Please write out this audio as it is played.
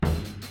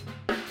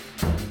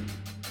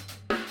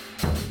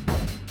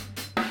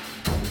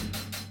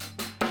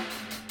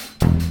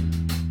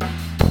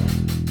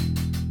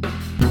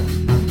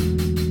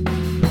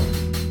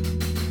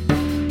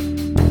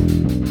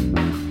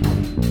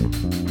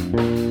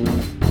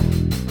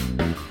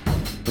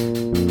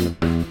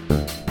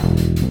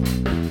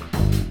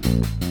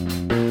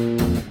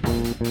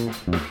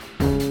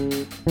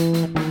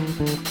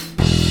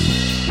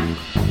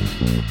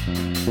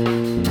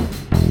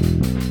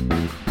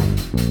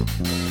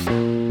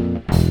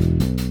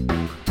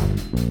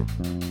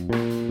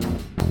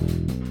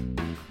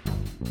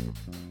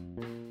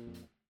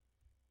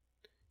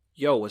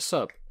Yo, what's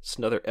up? It's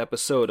another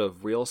episode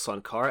of Real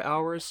Sankar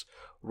Hours.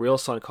 Real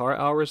Sankar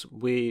Hours.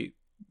 We're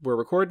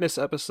recording this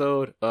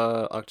episode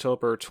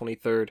October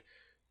 23rd,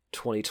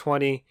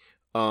 2020.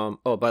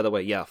 By the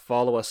way, yeah,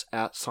 follow us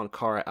at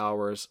Sankara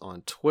Hours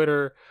on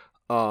Twitter.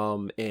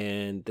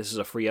 And this is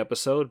a free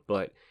episode,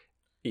 but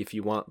if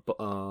you want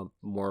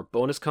more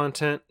bonus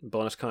content,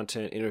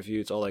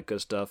 interviews, all that good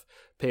stuff,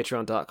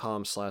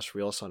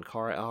 patreon.com/Real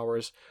Sankara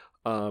Hours.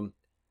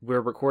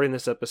 We're recording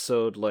this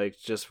episode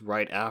just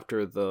right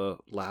after the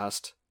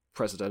last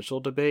presidential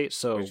debate,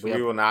 so which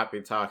we will not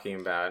be talking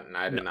about, and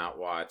I did not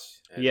watch.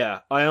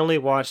 Yeah, I only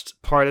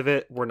watched part of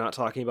it. We're not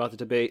talking about the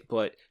debate,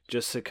 but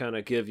just to kind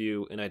of give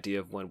you an idea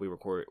of when we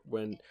record,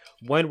 when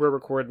we're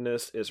recording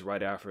this is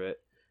right after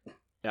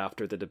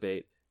the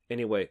debate.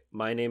 Anyway,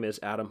 my name is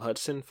Adam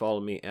Hudson. Follow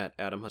me at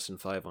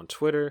AdamHudson5 on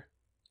Twitter.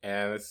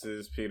 And this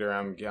is Peter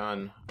M.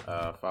 Gunn.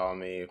 Follow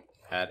me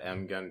at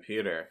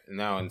mgunpeter.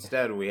 No,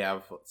 instead we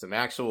have some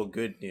actual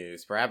good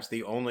news, perhaps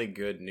the only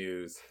good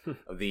news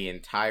of the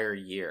entire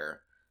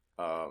year.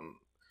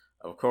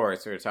 Of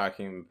course, we're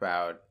talking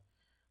about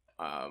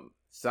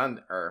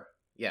Sunday,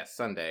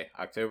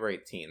 October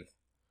 18th,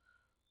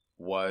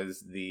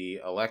 was the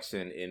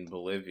election in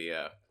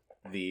Bolivia.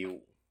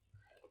 The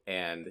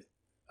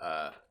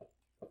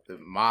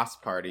MAS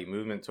party,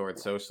 Movement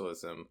Towards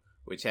Socialism,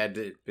 which had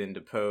been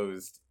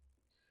deposed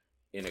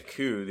in a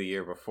coup the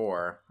year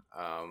before,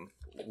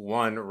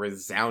 won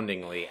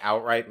resoundingly,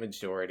 outright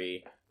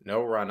majority,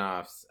 no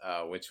runoffs,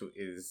 which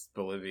is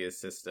Bolivia's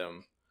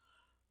system,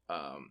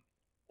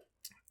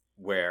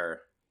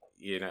 where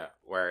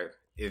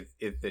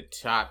if the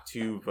top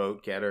two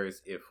vote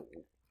getters, if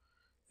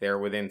they're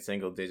within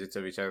single digits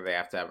of each other, they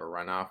have to have a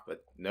runoff,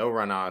 but no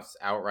runoffs,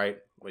 outright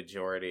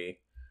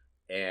majority.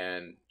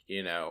 And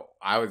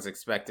I was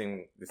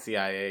expecting the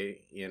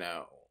CIA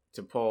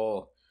to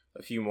pull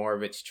a few more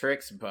of its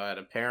tricks, but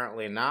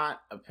apparently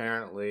not.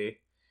 Apparently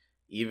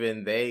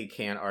even they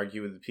can't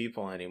argue with the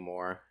people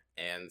anymore.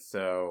 And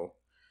so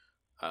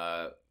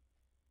the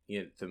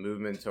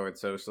Movement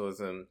Towards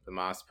Socialism, the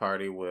MAS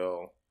party,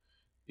 will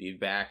be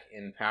back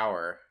in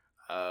power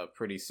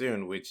pretty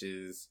soon, which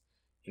is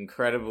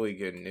incredibly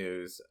good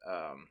news.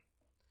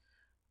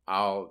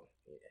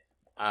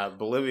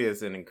 Bolivia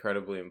is an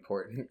incredibly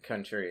important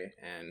country,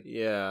 and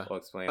we'll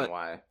explain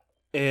why.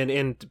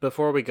 And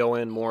before we go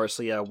in more,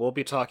 so yeah, we'll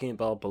be talking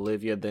about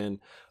Bolivia, then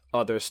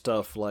other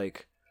stuff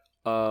like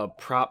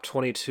Prop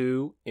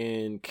 22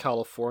 in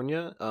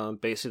California,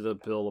 basically the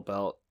bill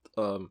about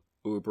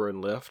Uber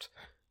and Lyft,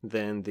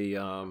 then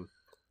the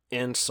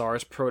end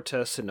SARS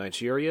protests in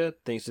Nigeria.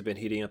 Things have been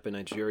heating up in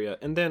Nigeria,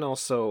 and then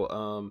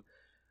also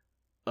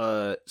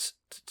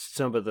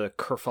some of the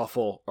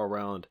kerfuffle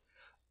around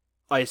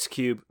Ice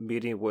Cube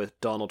meeting with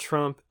Donald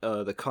Trump,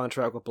 the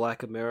contract with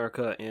Black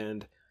America,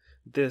 and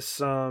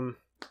this,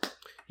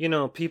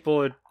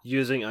 people are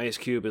using Ice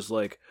Cube as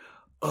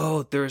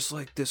there's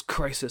this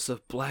crisis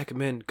of black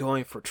men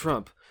going for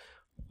Trump,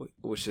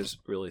 which is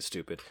really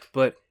stupid.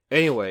 But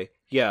anyway,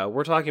 yeah,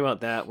 we're talking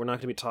about that. We're not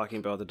going to be talking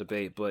about the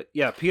debate, but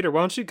yeah, Peter,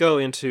 why don't you go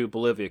into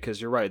Bolivia? Because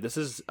you're right. This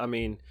is,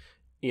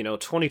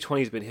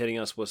 2020 has been hitting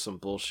us with some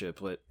bullshit,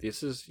 but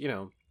this is,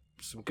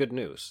 some good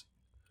news.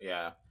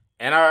 Yeah.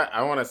 And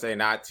I want to say,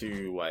 not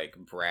to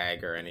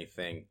brag or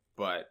anything,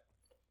 but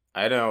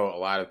I know a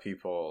lot of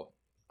people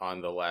on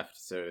the left,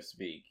 so to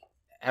speak,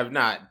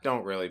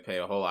 don't really pay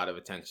a whole lot of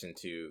attention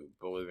to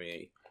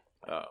Bolivia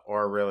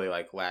or really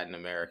Latin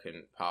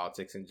American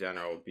politics in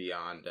general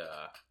beyond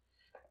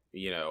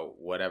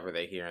whatever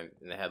they hear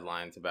in the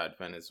headlines about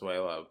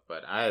Venezuela.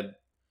 But I had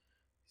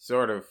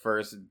sort of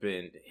first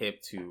been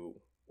hip to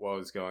what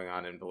was going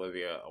on in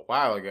Bolivia a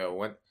while ago.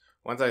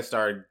 Once I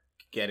started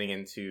getting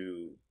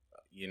into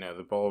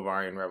the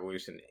Bolivarian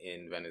Revolution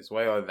in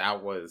Venezuela,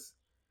 that was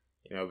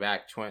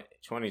back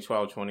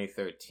 2012,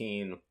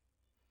 2013,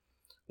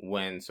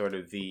 when sort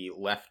of the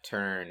left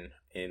turn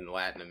in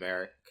Latin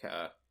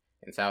America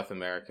and South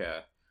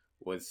America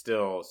was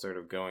still sort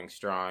of going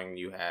strong.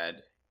 You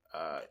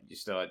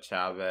still had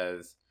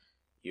Chavez,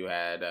 you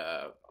had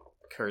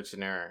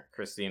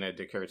Cristina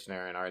de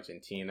Kirchner in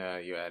Argentina,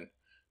 you had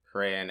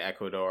Correa in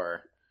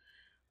Ecuador,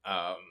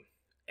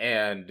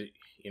 and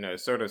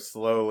sort of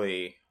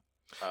slowly.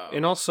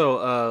 And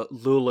also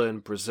Lula in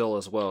Brazil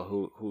as well,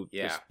 who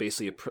is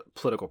basically a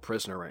political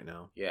prisoner right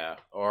now. Yeah,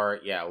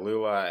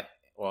 Lula.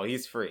 Well,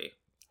 he's free.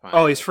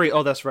 Finally. Oh, he's free.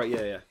 Oh, that's right.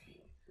 Yeah.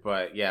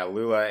 But yeah,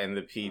 Lula and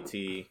the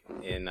PT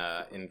in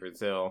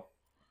Brazil,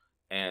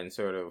 and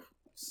sort of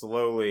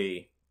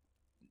slowly,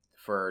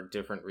 for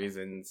different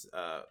reasons,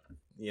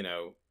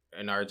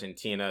 in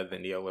Argentina, the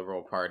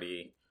neoliberal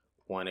party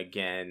won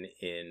again.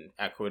 In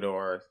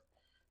Ecuador,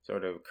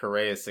 sort of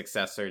Correa's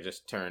successor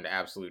just turned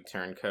absolute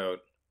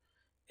turncoat.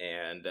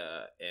 And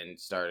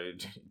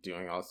started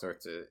doing all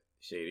sorts of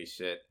shady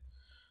shit.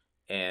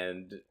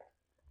 And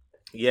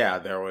yeah,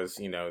 there was,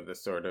 the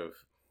sort of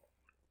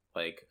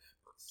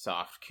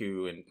soft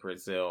coup in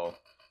Brazil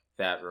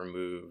that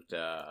removed.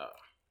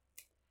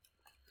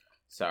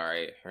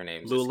 Sorry, her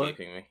name's Lula?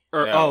 escaping me.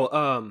 Or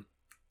No.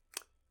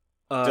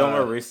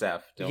 Dilma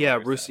Rousseff. Yeah,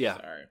 Rousseff. Yeah.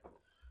 Sorry,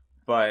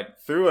 but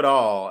through it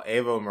all,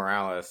 Evo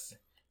Morales,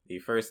 the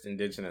first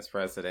indigenous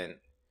president,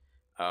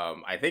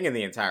 I think in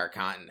the entire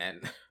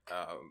continent,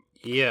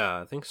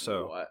 yeah, I think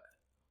so. what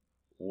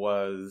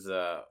was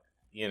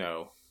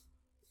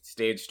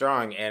stayed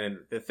strong. And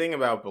the thing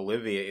about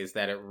Bolivia is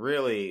that it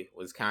really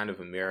was kind of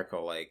a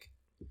miracle. Like,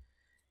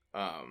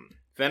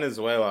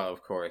 Venezuela,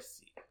 of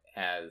course,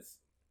 has,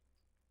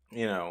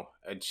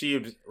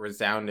 achieved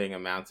resounding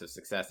amounts of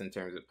success in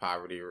terms of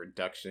poverty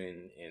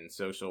reduction and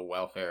social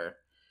welfare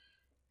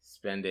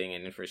spending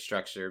and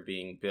infrastructure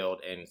being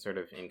built and sort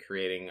of in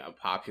creating a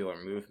popular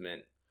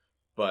movement.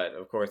 But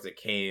of course, it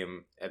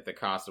came at the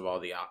cost of all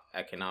the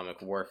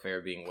economic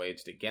warfare being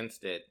waged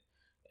against it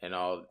and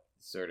all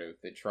sort of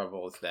the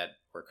troubles that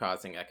were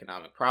causing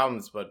economic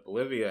problems. But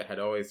Bolivia had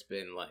always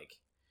been like,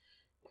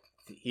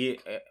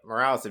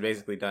 Morales had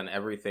basically done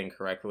everything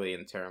correctly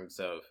in terms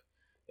of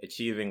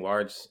achieving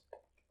large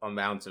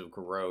amounts of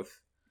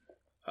growth,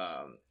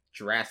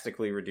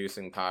 drastically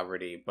reducing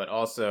poverty, but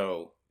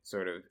also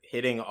sort of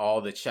hitting all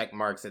the check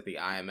marks that the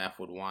IMF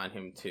would want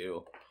him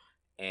to,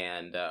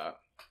 and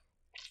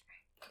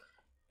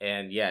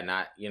yeah,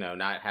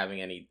 not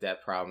having any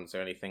debt problems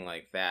or anything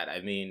like that. I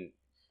mean,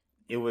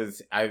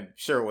 I'm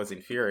sure it was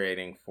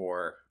infuriating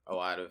for a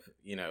lot of,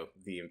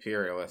 the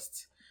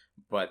imperialists,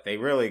 but they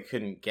really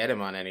couldn't get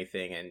him on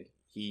anything. And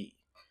he,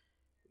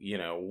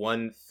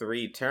 won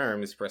 3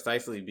 terms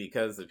precisely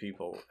because the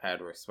people had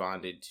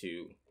responded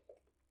to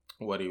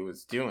what he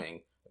was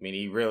doing. I mean,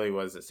 he really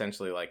was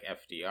essentially like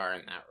FDR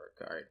in that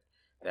regard,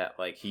 that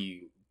like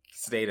he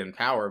stayed in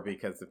power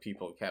because the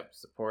people kept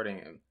supporting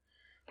him.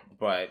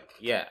 But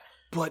yeah.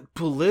 But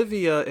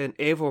Bolivia and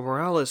Evo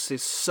Morales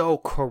is so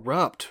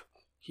corrupt.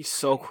 He's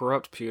so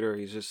corrupt, Peter.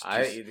 He's just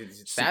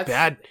he's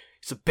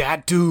a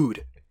bad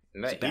dude.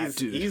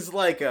 He's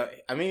like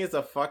he's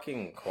a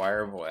fucking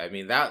choir boy. I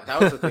mean, that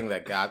was the thing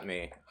that got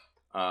me.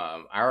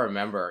 I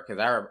remember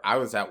because I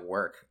was at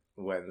work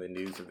when the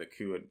news of the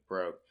coup had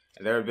broke,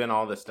 and there had been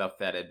all the stuff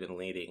that had been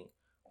leading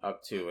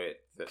up to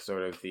it, the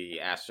sort of the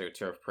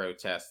AstroTurf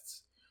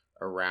protests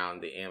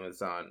around the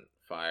Amazon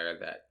fire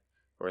that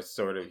were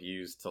sort of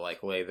used to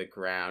like lay the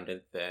ground,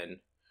 and then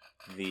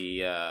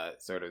the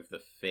sort of the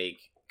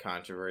fake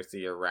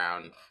controversy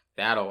around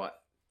that,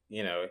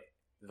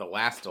 the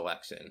last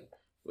election,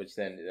 which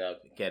ended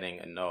up getting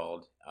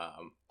annulled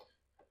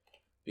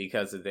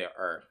because of the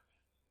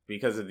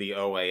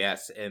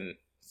OAS. And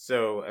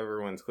so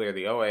everyone's clear,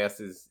 the OAS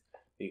is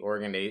the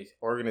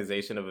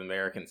Organization of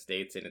American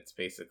States, and it's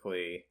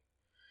basically,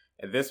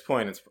 at this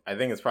point, I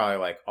think it's probably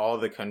like all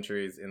the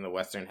countries in the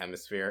Western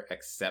Hemisphere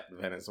except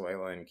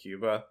Venezuela and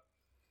Cuba.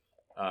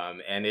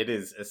 And it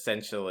is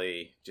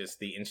essentially just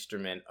the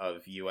instrument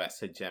of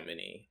U.S.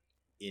 hegemony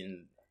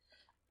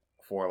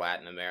for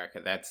Latin America.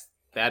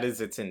 That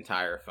is its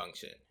entire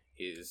function,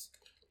 is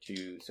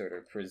to sort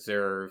of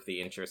preserve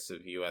the interests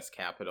of U.S.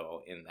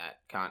 capital in that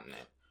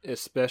continent.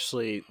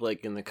 Especially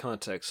like in the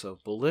context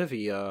of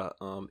Bolivia,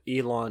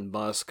 Elon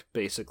Musk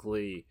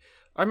basically,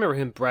 I remember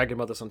him bragging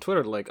about this on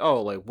Twitter, like,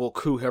 we'll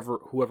coup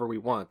whoever we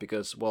want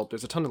because, well,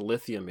 there's a ton of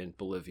lithium in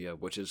Bolivia,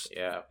 which is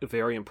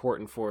very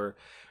important for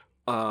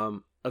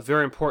a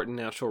very important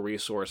natural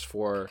resource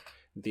for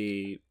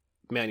the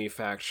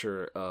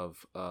manufacture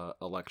of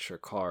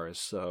electric cars.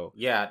 So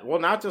yeah, well,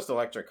 not just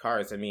electric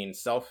cars. I mean,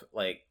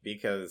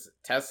 because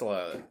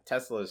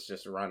Tesla's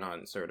just run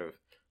on sort of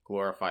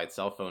glorified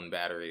cell phone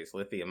batteries,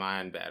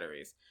 lithium-ion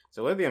batteries.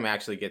 So lithium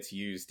actually gets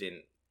used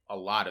in a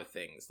lot of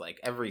things. Like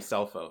every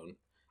cell phone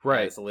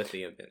has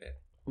lithium in it.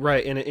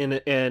 Right,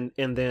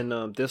 and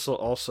then this will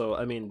also,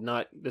 I mean,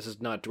 this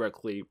is not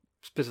directly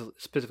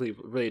specifically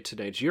related to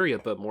Nigeria,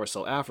 but more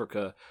so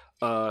Africa.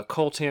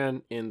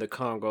 Coltan in the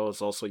Congo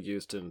is also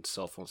used in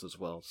cell phones as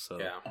well. So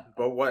yeah,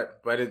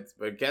 but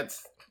it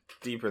gets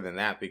deeper than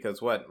that,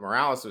 because what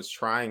Morales was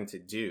trying to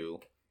do,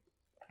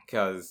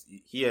 because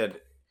he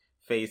had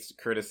faced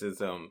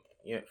criticism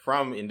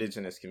from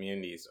indigenous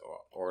communities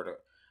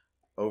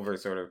over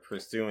sort of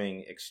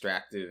pursuing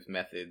extractive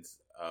methods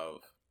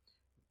of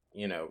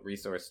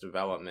resource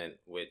development,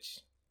 which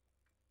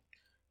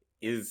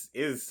is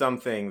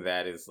something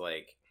that is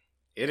like,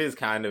 it is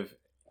kind of,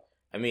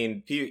 I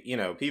mean,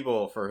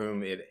 people for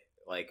whom it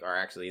like are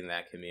actually in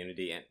that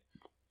community and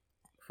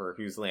for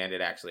whose land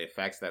it actually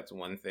affects, that's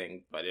one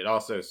thing, but it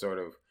also sort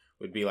of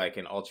would be like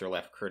an ultra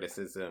left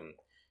criticism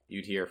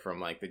you'd hear from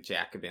like the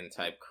Jacobin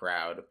type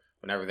crowd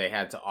whenever they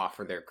had to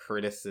offer their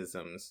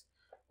criticisms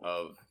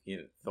of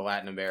the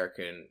Latin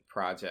American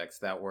projects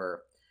that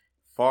were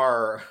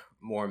far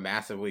more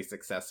massively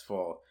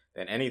successful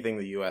than anything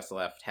the U.S.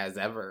 left has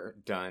ever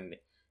done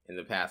in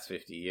the past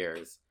 50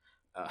 years.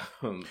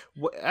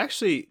 Well,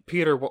 actually,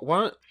 Peter,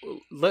 why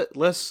don't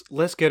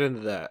let's get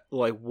into that.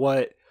 Like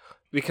what?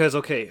 Because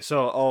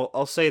so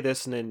I'll say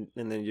this and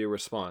then you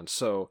respond.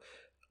 So,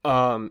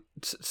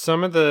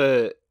 some of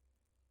the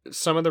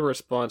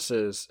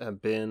responses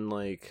have been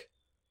like,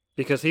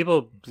 because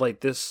people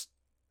like this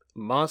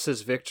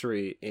Moss's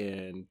victory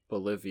in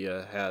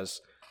Bolivia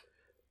has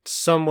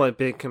somewhat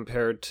been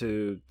compared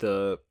to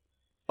the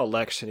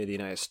election in the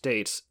United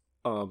States.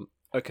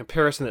 A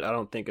comparison that I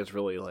don't think is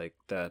really like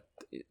that.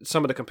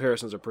 Some of the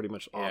comparisons are pretty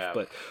much off,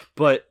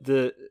 but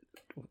the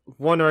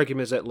one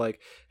argument is that like,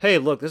 hey,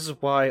 look, this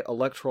is why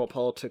electoral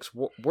politics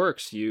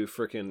works. You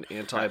freaking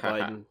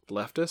anti-Biden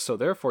leftist, so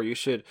therefore you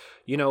should,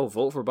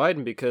 vote for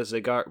Biden because they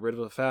got rid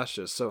of the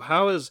fascists. So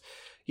how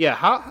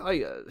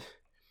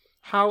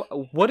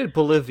what did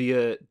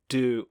Bolivia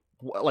do?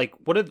 Like,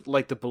 what did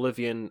like the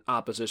Bolivian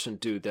opposition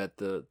do that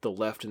the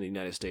left in the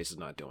United States is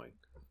not doing?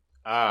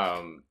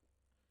 To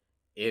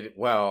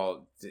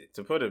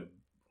put it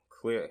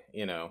clear,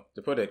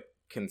 to put it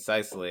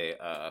concisely,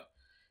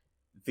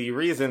 the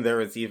reason there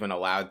was even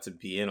allowed to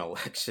be an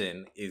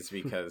election is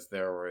because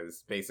there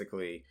was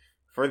basically,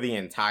 for the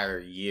entire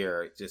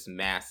year, just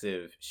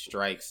massive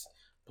strikes,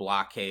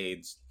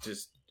 blockades,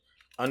 just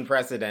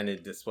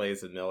unprecedented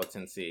displays of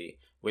militancy,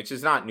 which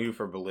is not new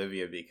for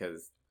Bolivia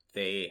because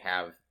they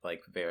have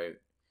like very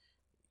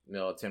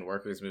militant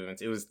workers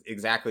movements. It was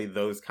exactly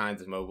those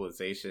kinds of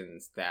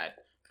mobilizations that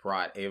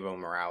brought Evo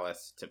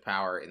Morales to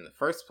power in the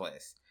first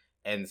place.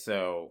 And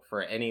so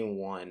for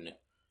anyone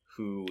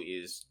who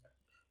is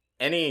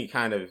any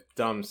kind of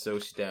dumb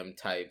socialdem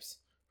types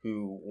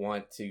who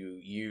want to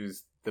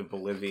use the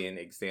Bolivian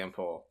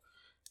example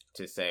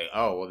to say,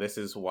 oh, well, this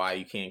is why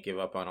you can't give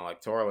up on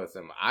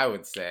electoralism, I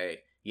would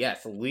say,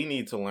 yes, we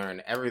need to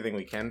learn everything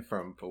we can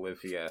from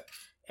Bolivia.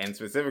 And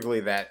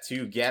specifically that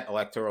to get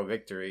electoral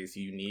victories,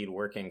 you need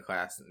working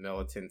class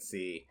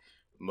militancy,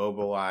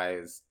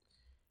 mobilized,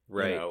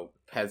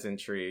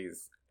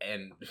 peasantries,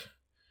 and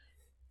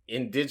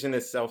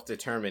indigenous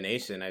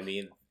self-determination. I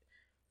mean,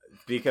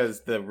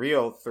 because the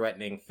real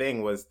threatening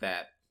thing was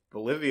that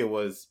Bolivia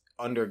was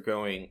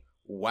undergoing,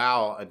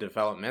 while a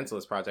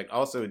developmentalist project,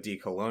 also a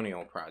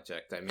decolonial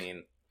project. I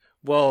mean,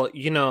 well,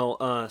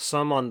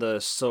 some on the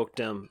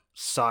SOCDEM,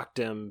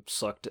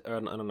 I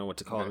don't know what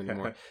to call them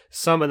anymore.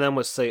 Some of them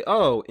would say,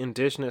 oh,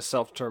 indigenous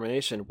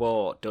self-determination.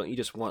 Well, don't you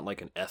just want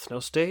like an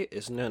ethno-state?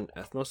 Isn't it an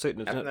ethno-state?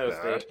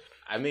 Ethno-state.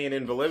 I mean,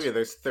 in Bolivia,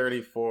 there's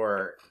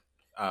 34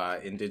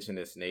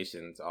 indigenous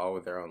nations, all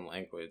with their own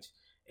language.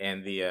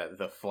 And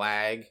the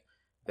flag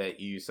that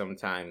you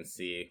sometimes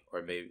see,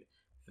 or maybe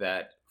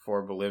that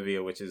for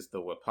Bolivia, which is the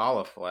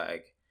Wapala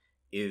flag,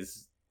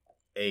 is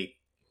a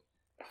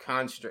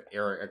construct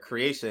or a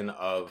creation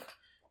of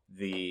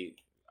the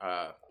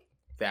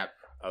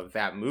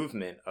that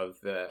movement, of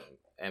the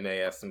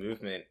MAS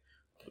movement,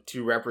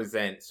 to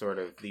represent sort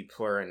of the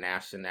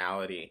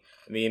plurinationality.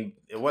 I mean,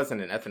 it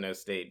wasn't an ethno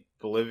state.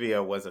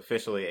 Bolivia was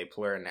officially a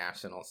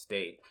plurinational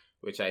state,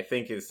 which I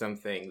think is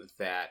something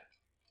that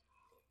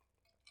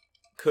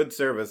could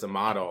serve as a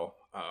model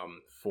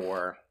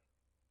for,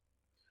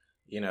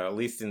 at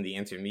least in the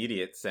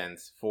intermediate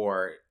sense,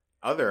 for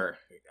other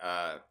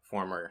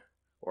former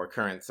or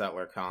current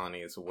settler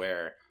colonies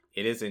where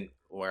it isn't,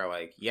 where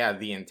like, yeah,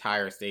 the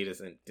entire state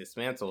isn't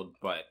dismantled,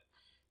 but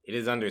it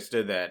is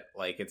understood that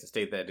like it's a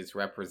state that is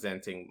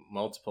representing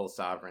multiple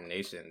sovereign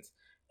nations.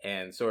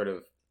 And sort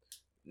of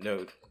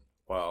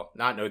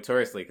not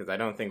notoriously, because I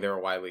don't think they were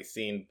widely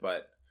seen,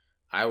 but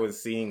I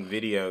was seeing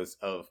videos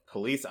of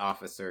police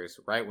officers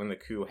right when the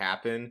coup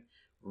happened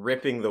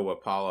ripping the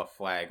Wapala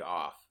flag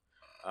off.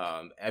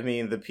 I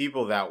mean, the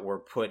people that were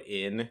put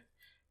in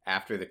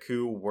after the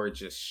coup were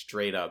just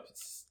straight up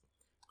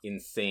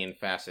insane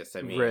fascists.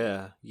 I mean,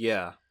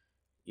 yeah,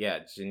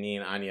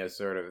 Janine Anya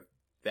sort of,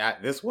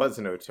 this was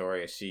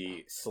notorious.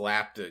 She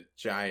slapped a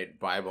giant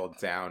Bible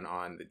down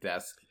on the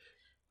desk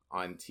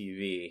on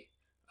TV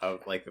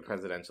of like the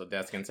presidential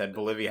desk and said,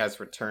 Bolivia has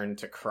returned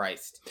to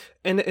Christ.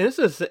 And it's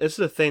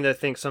the thing that I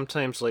think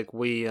sometimes like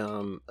we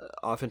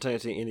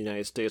oftentimes in the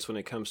United States, when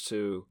it comes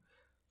to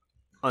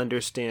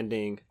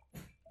understanding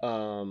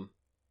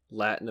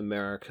Latin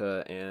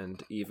America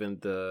and even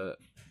the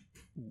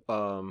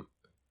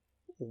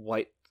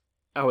white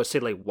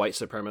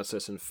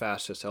supremacist and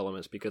fascist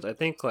elements, because I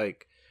think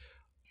like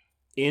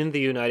in the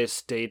United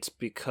States,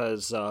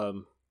 because I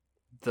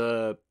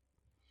don't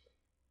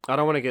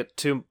want to get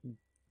too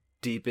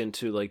deep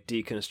into like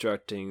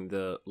deconstructing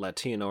the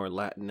Latino or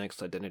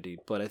Latinx identity,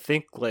 but I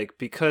think like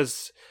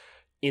because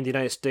in the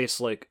United States,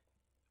 like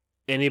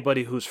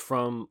anybody who's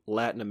from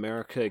Latin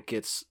America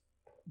gets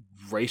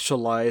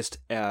racialized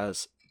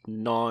as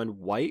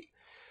non-white.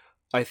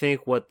 I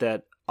think what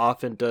that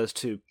often does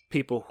to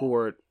people who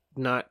are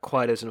not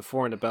quite as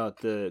informed about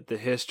the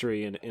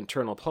history and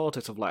internal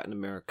politics of Latin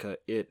America,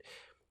 it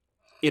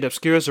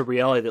obscures the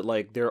reality that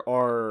like there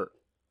are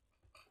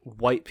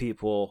white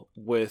people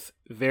with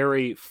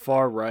very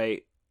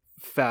far-right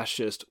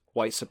fascist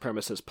white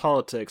supremacist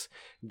politics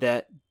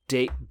that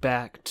date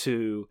back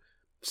to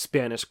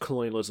Spanish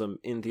colonialism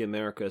in the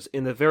Americas,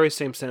 in the very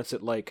same sense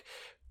that like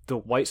the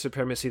white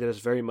supremacy that is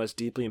very much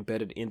deeply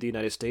embedded in the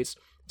United States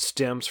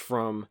stems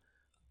from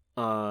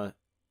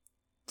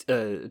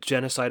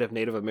genocide of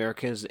Native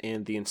Americans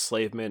and the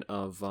enslavement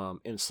of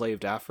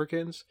enslaved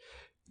Africans.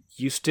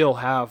 You still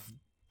have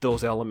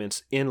those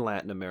elements in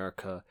Latin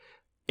America.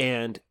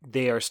 and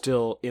they're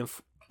still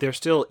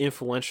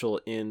influential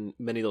in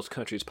many of those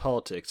countries'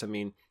 politics. I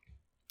mean,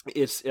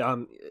 it's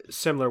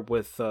similar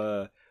with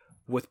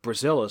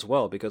Brazil as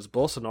well, because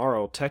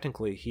Bolsonaro,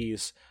 technically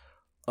he's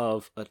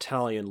of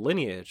Italian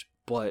lineage,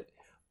 but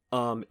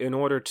in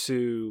order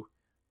to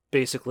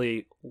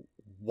basically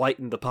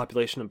whiten the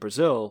population of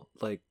Brazil,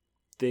 like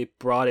they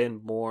brought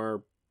in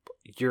more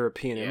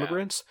European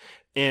immigrants,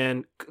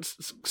 and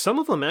some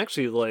of them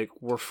actually like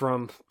were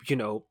from,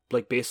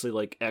 like basically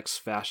like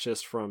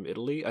ex-fascists from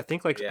Italy. I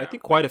think I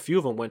think quite a few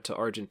of them went to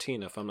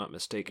Argentina, if I'm not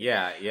mistaken.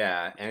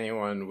 Yeah.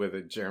 Anyone with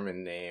a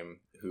German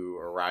name who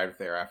arrived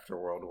there after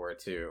World War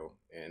II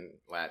in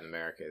Latin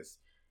America is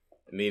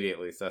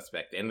immediately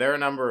suspect. And there are a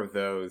number of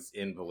those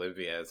in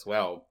Bolivia as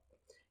well.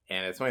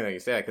 And it's funny that you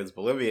say that, because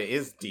Bolivia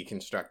is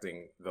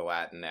deconstructing the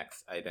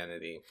Latinx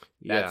identity.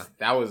 That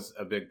was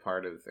a big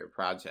part of their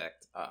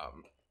project.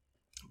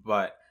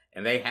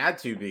 And they had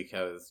to,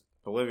 because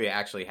Bolivia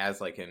actually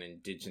has like an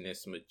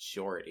indigenous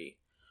majority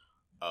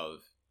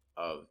of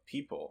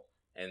people.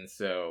 And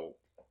so,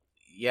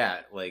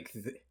 that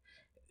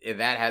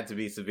had to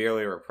be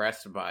severely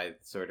repressed by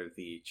sort of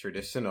the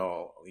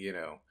traditional,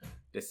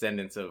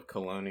 descendants of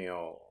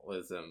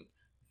colonialism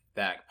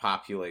that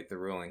populate the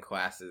ruling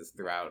classes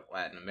throughout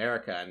Latin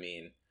America. I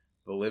mean,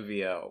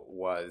 Bolivia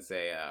was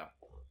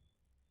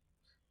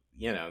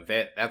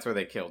that's where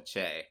they killed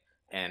Che.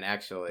 And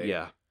actually,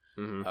 I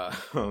want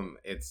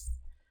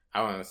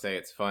to say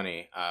it's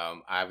funny.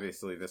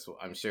 Obviously,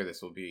 I'm sure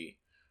this will be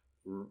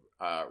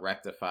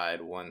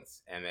rectified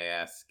once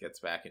MAS gets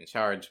back in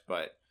charge,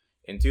 but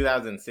in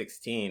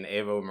 2016,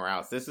 Evo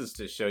Morales, this is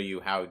to show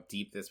you how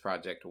deep this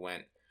project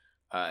went.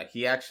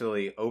 He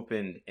actually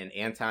opened an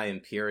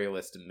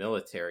anti-imperialist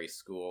military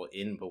school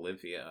in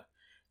Bolivia.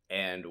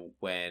 And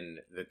when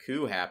the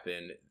coup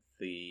happened,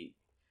 the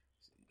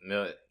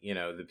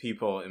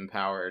people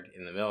empowered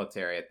in the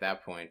military at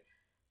that point,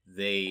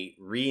 they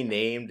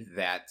renamed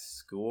that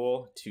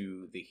school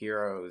to the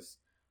heroes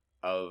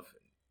of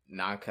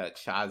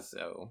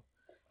Nancachazo.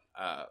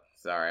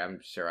 Sorry,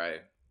 I'm sure I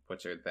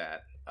butchered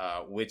that.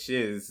 Which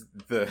is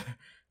the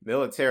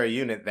military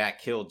unit that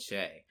killed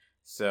Che.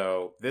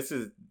 So these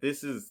are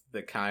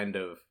the kinds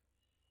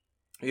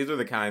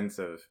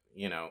of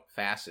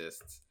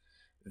fascists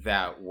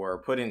that were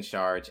put in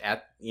charge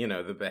at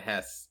the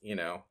behest,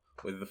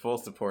 with the full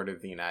support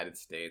of the United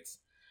States,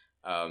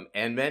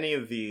 and many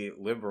of the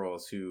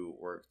liberals who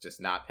were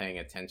just not paying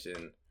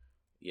attention,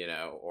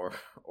 or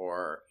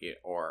are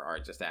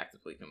just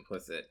actively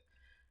complicit,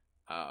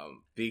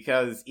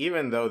 because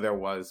even though there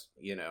was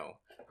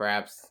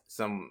perhaps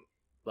some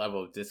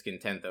level of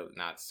discontent, though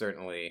not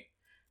certainly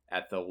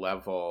at the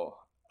level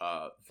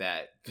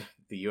that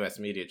the U.S.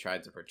 media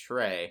tried to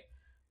portray,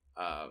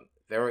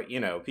 there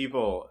were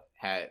people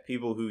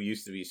who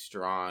used to be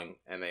strong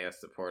MAS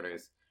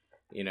supporters,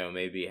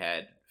 maybe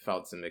had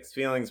felt some mixed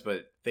feelings,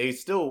 but they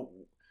still,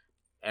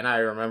 and I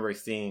remember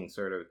seeing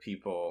sort of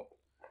people,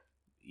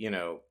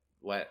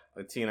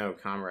 Latino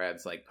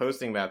comrades like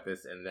posting about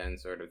this, and then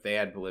sort of they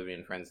had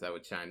Bolivian friends that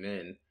would chime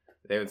in.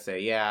 They would say,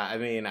 yeah, I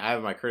mean, I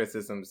have my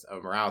criticisms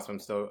of Morales,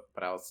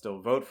 but I'll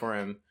still vote for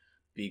him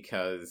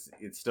because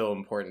it's still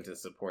important to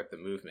support the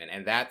movement.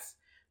 And that's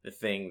the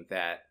thing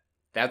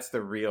that's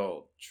the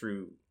real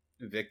true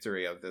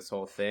victory of this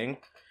whole thing,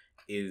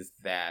 is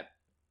that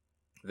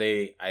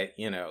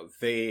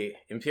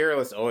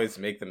imperialists always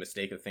make the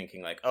mistake of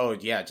thinking like, oh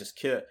yeah,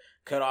 just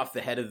cut off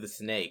the head of the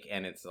snake.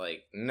 And it's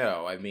like,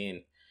 no, I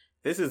mean,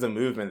 this is a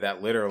movement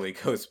that literally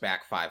goes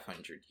back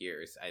 500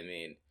 years. I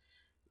mean,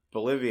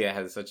 Bolivia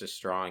has such a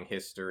strong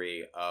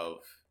history of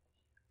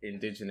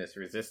indigenous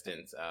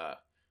resistance. I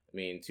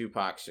mean,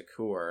 Tupac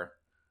Shakur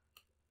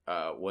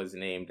was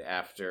named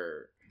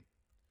after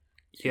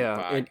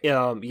Tupac, an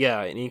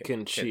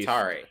Incan chief.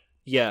 Katari.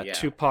 Yeah,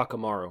 Tupac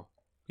Amaru.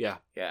 Yeah,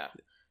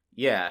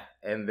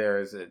 and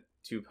there's a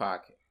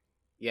Tupac.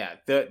 Yeah,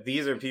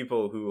 these are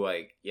people who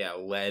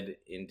led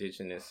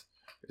indigenous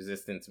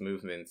resistance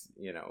movements,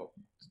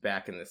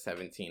 back in the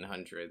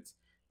 1700s.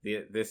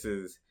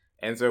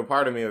 And so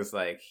part of me was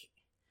like,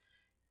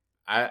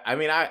 I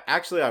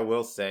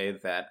will say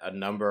that a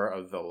number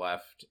of the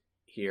left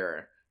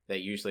here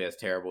that usually has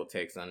terrible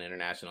takes on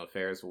international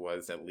affairs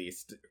was at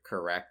least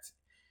correct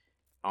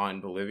on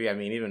Bolivia. I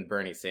mean, even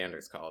Bernie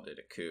Sanders called it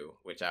a coup,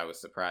 which I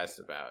was surprised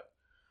about.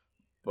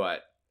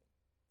 But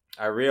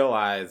I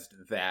realized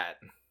that,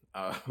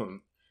 they're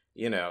going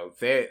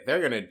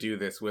to do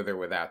this with or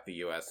without the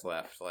U.S.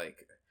 left.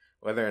 Like,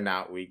 whether or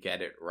not we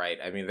get it right,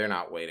 I mean, they're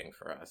not waiting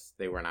for us.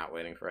 They were not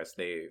waiting for us.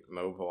 They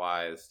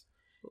mobilized.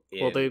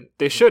 Well,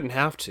 they shouldn't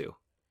have to.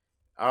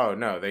 Oh,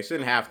 no, they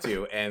shouldn't have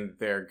to. And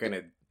they're going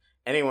to...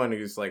 Anyone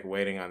who's,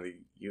 waiting on the...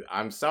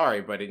 I'm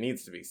sorry, but it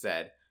needs to be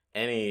said.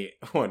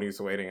 Anyone who's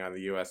waiting on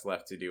the U.S.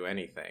 left to do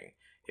anything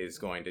is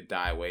going to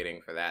die waiting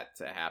for that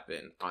to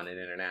happen on an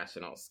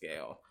international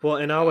scale. Well,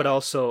 and I would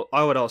also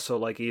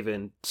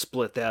even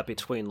split that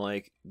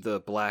between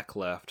the black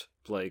left,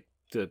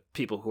 the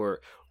people who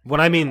are, when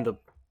I mean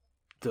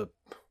the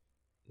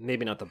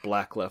maybe not the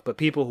black left, but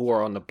people who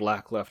are on the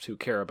black left who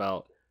care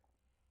about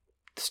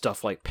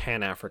stuff like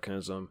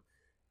Pan-Africanism,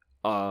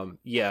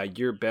 yeah,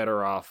 you're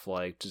better off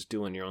like just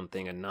doing your own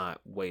thing and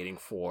not waiting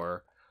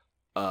for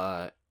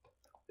the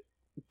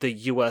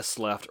U.S.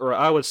 left, or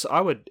I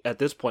would at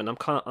this point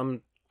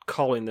I'm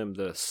calling them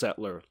the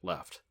settler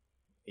left.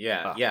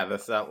 Yeah, the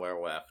settler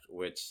left,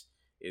 which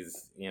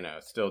is,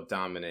 still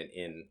dominant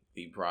in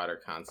the broader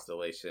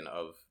constellation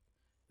of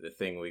the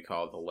thing we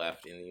call the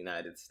left in the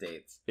United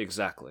States.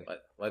 Exactly.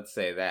 Let's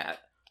say that.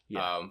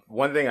 Yeah.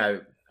 One thing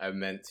I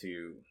meant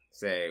to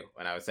say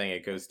when I was saying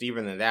it goes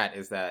deeper than that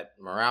is that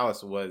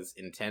Morales was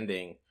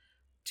intending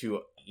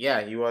to,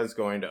 he was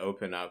going to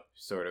open up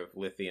sort of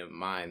lithium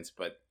mines,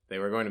 but they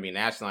were going to be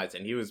nationalized,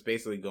 and he was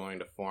basically going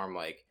to form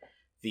like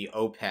the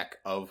OPEC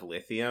of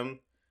lithium,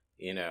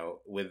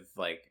 with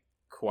like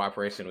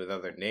cooperation with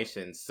other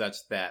nations,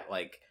 such that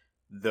like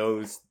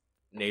those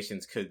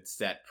nations could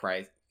set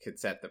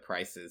the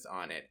prices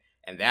on it.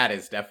 And that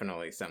is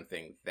definitely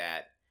something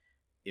that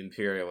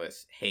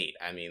imperialists hate.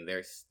 I mean,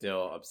 they're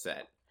still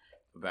upset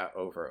about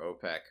over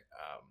OPEC,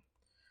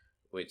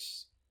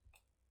 which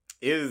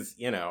is,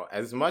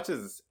 as much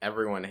as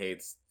everyone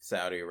hates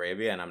Saudi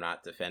Arabia, and I'm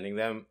not defending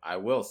them, I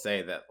will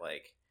say that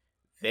like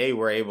they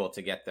were able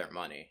to get their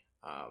money.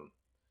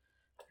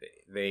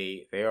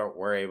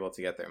 Were able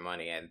to get their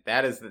money, and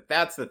that's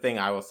the thing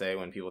I will say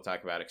when people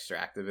talk about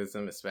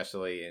extractivism,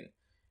 especially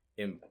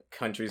in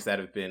countries that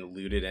have been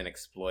looted and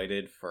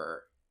exploited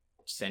for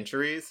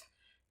centuries,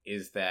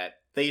 is that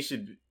they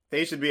should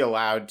be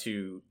allowed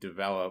to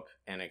develop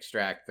and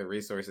extract the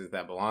resources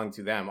that belong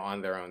to them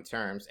on their own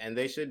terms, and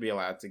they should be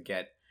allowed to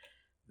get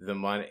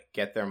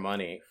their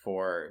money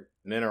for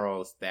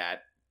minerals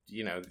that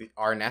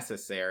are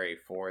necessary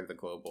for the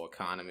global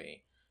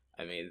economy.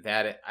 I mean,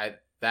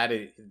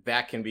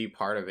 that can be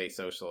part of a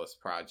socialist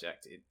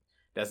project. It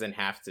doesn't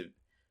have to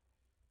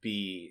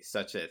be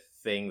such a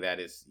thing that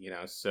is,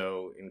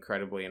 so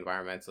incredibly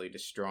environmentally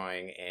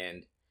destroying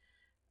and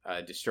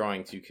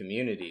destroying to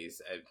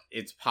communities.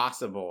 It's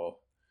possible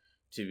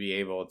to be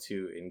able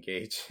to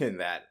engage in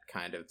that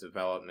kind of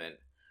development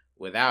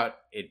without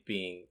it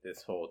being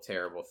this whole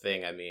terrible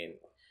thing. I mean,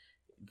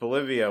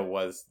 Bolivia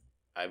was,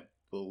 I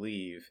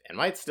believe, and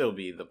might still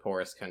be, the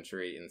poorest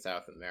country in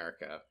South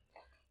America,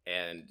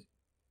 and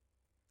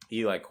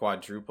he like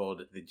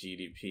quadrupled the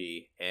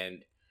GDP,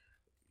 and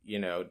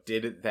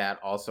did that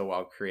also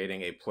while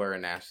creating a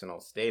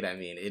plurinational state. I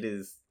mean, it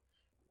is,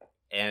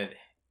 and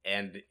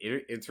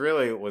it's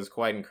really was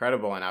quite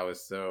incredible, and I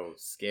was so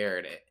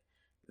scared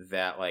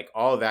that like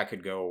all of that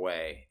could go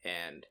away.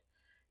 And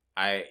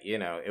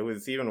it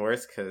was even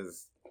worse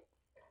because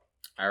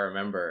I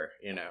remember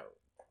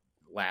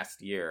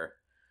last year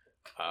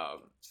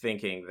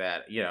thinking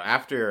that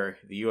after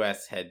the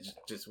U.S.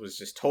 was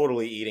just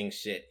totally eating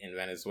shit in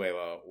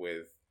Venezuela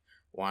with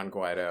Juan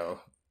Guaido,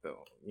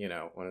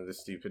 one of the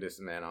stupidest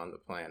men on the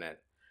planet,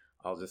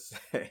 I'll just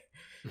say,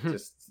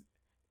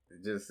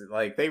 just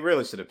like they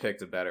really should have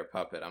picked a better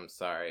puppet. I'm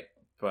sorry,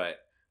 but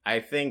I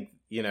think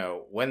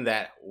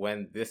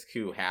when this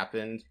coup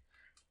happened,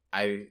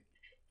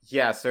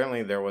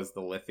 certainly there was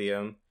the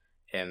lithium,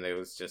 and it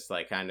was just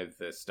like kind of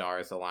the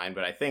stars aligned.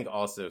 But I think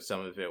also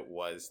some of it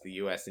was the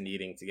U.S.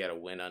 needing to get a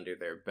win under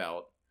their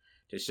belt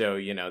to show,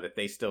 that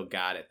they still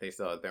got it. They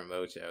still had their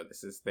mojo.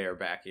 This is their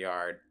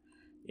backyard,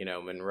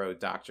 Monroe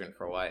Doctrine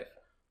for life.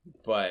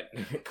 But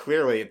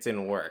clearly it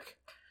didn't work.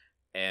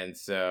 And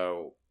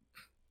so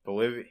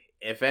Bolivia,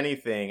 if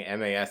anything,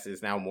 MAS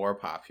is now more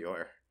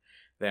popular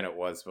than it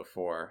was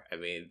before. I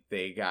mean,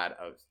 they got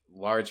a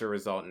larger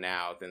result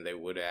now than they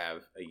would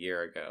have a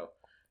year ago.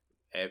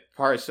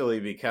 Partially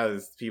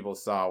because people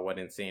saw what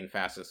insane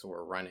fascists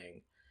were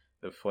running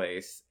the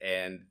place.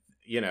 And,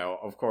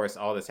 of course,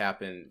 all this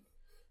happened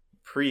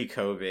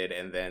pre-COVID,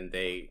 and then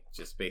they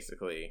just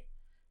basically,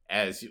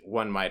 as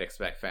one might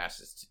expect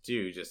fascists to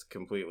do, just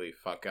completely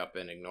fuck up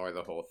and ignore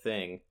the whole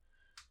thing.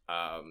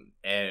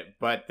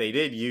 But they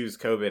did use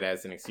COVID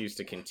as an excuse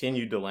to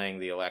continue delaying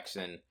the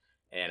election,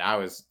 and I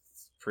was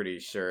pretty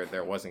sure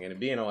there wasn't going to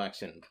be an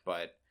election,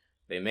 but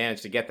they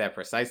managed to get that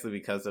precisely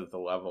because of the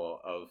level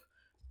of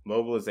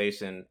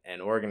mobilization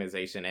and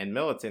organization and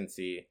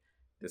militancy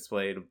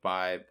displayed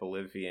by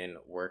Bolivian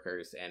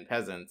workers and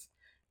peasants.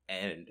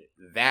 And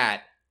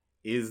that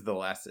is the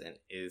lesson,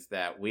 is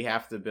that we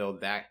have to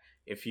build that.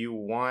 If you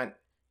want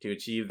to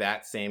achieve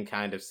that same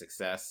kind of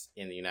success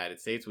in the United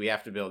States, we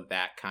have to build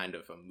that kind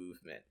of a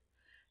movement.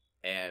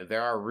 And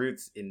there are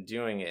roots in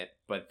doing it,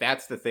 but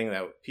that's the thing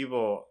that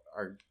people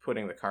are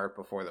putting the cart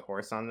before the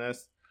horse on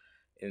this,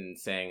 in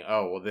saying,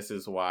 oh, well, this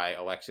is why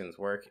elections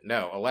work.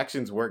 No,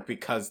 elections work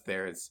because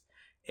there's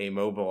a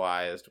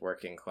mobilized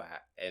working class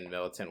and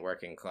militant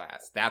working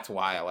class. That's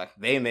why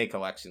they make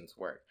elections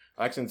work.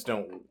 Elections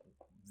don't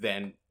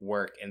then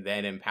work and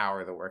then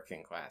empower the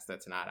working class.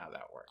 That's not how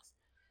that works.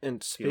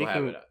 And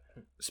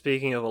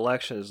speaking of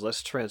elections,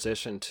 let's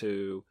transition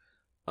to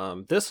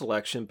this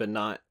election, but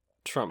not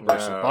Trump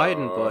versus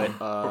Biden,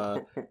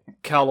 but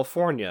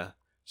California.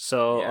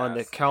 So yes. On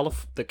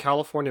the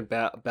California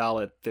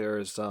ballot,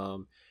 there's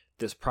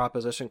this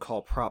proposition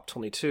called Prop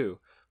 22.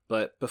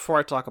 But before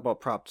I talk about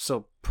Prop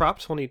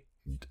 22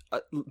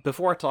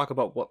 before I talk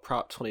about what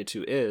Prop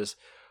 22 is,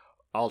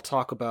 I'll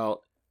talk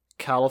about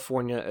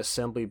California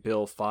Assembly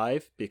Bill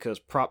 5 because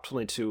Prop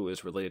 22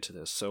 is related to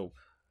this. So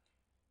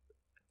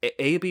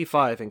AB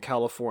 5 in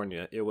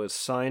California, it was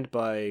signed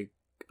by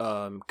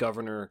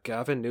Governor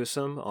Gavin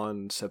Newsom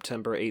on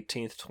September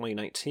 18th,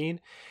 2019,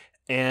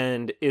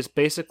 and is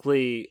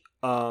basically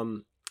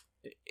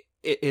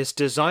it is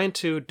designed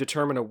to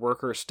determine a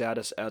worker's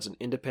status as an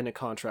independent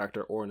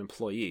contractor or an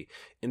employee.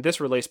 And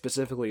this relates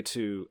specifically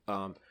to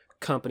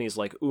companies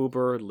like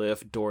Uber,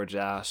 Lyft,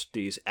 DoorDash,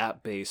 these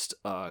app-based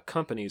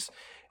companies.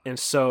 And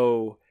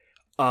so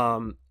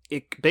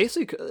it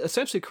basically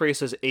essentially creates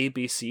this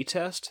ABC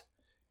test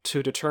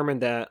to determine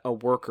that a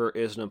worker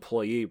is an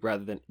employee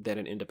rather than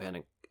an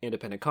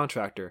independent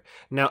contractor.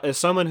 Now, as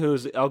someone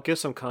I'll give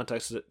some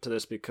context to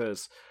this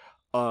because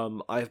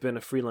I've been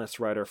a freelance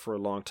writer for a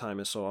long time,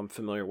 and so I'm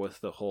familiar with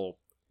the whole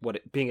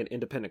being an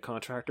independent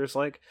contractor is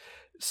like.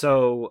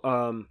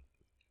 So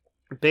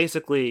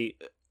basically,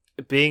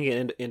 being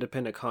an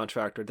independent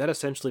contractor, that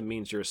essentially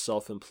means you're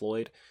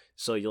self-employed.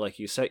 So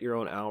you set your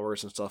own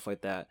hours and stuff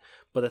like that.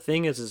 But the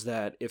thing is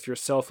that if you're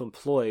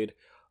self-employed,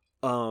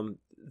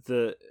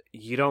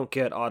 you don't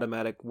get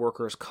automatic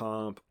workers'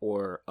 comp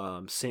or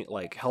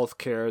like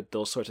healthcare,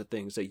 those sorts of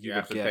things that you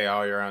have would to pay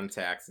all your own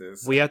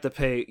taxes. We have to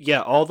pay,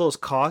 all those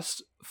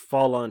costs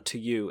fall onto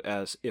you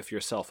as if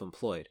you're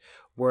self-employed.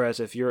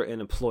 Whereas if you're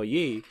an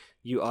employee,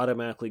 you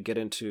automatically get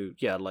into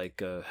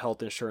like a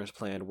health insurance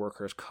plan,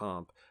 workers'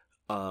 comp,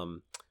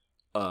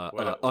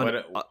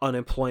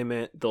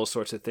 unemployment, those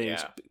sorts of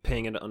things,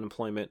 paying into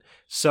unemployment.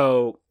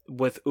 So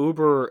with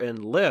Uber and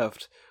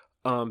Lyft,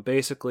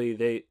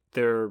 basically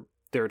their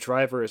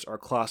drivers are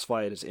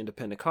classified as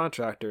independent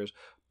contractors,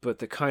 but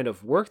the kind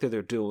of work that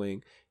they're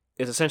doing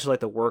is essentially like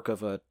the work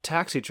of a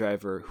taxi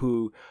driver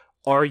who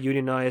are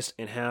unionized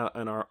and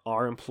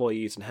are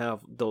employees and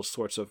have those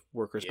sorts of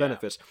workers'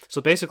 benefits.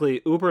 So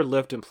basically, Uber,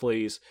 Lyft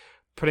employees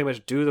pretty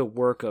much do the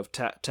work of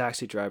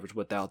taxi drivers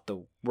without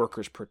the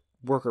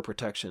worker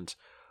protections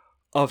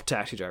of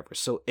taxi drivers.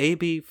 So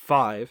AB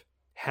 5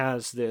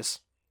 has this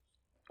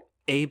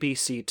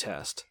ABC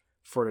test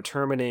for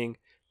determining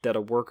that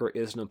a worker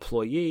is an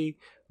employee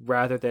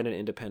rather than an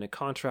independent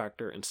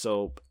contractor. And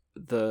so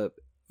the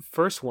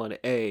first one,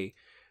 A,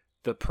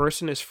 the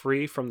person is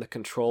free from the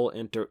control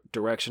and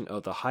direction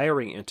of the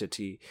hiring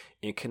entity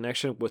in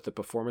connection with the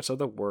performance of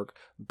the work,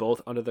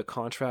 both under the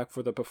contract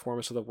for the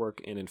performance of the work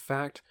and in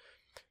fact.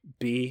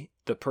 B,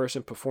 the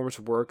person performs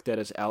work that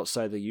is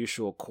outside the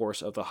usual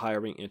course of the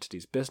hiring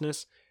entity's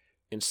business.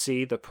 And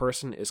C, the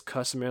person is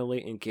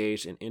customarily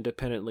engaged in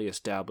independently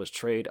established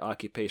trade,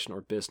 occupation, or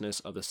business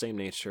of the same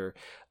nature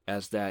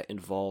as that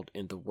involved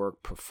in the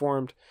work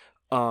performed.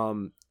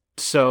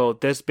 So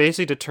this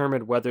basically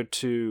determined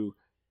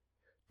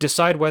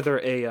decide whether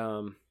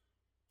a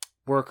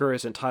worker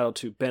is entitled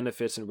to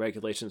benefits and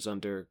regulations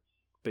under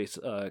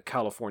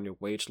California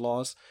wage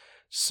laws.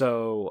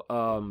 So,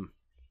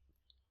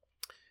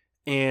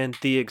 and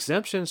the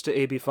exemptions to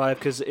AB5,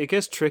 because it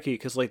gets tricky,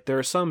 because like there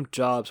are some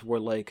jobs where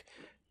like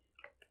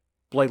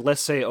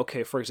let's say,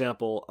 okay, for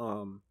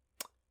example,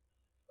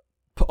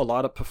 a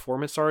lot of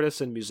performance artists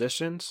and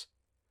musicians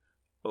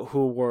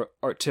who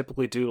are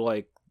typically do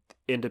like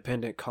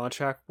independent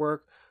contract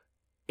work,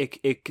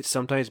 it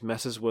sometimes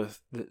messes with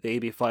the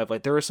AB5.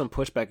 Like there is some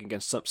pushback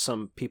against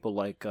some people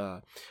like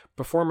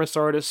performance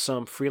artists,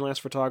 some freelance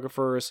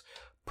photographers,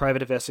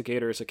 private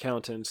investigators,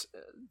 accountants,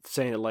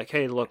 saying like,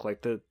 hey, look,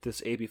 like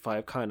this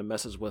AB5 kind of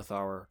messes with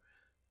our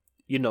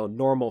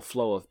normal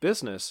flow of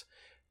business.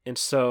 And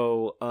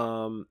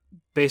so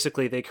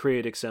basically they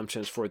create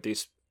exemptions for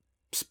these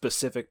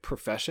specific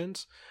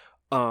professions.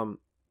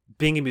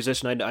 Being a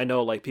musician, I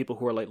know like people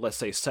who are like, let's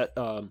say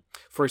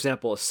for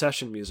example, a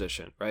session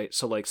musician, right?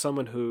 So like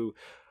someone who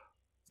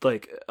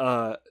like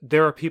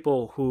there are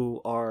people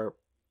who are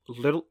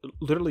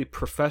literally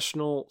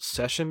professional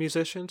session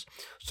musicians.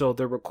 So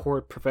they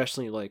record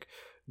professionally like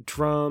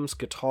drums,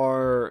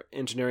 guitar,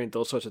 engineering,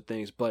 those sorts of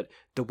things. But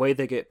the way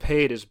they get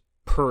paid is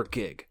per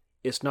gig.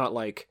 It's not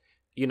like,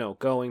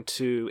 going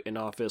to an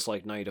office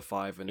like 9 to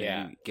 5 and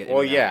then you get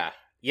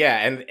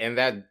and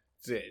that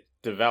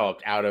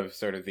developed out of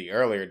sort of the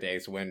earlier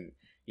days when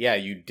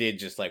you did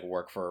just like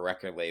work for a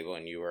record label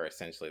and you were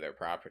essentially their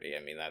property.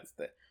 I mean, that's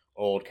the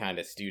old kind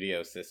of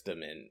studio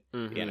system in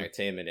the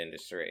entertainment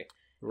industry,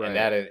 right?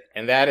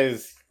 And that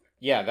is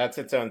that's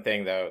its own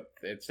thing, though.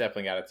 It's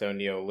definitely got its own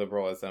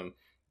neoliberalism,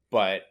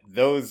 but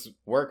those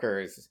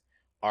workers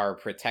are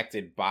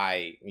protected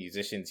by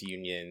musicians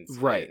unions,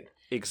 right?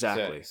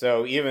 Exactly.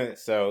 So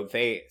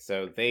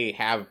they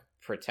have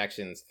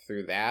protections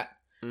through that,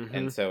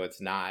 and so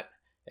it's not,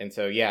 and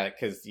so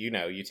because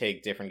you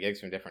take different gigs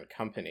from different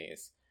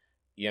companies,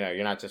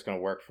 you're not just going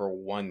to work for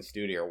one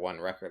studio or one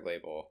record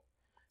label.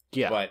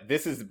 Yeah. But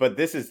this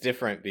is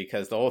different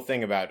because the whole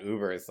thing about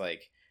Uber is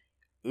like,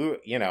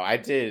 I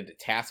did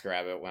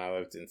TaskRabbit when I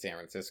lived in San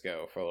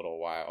Francisco for a little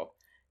while,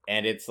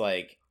 and it's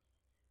like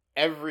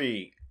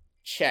every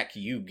check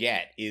you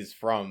get is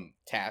from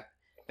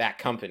that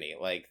company.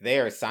 Like they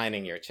are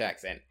signing your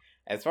checks, and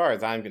as far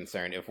as I'm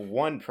concerned, if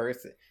one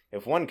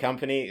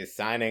company is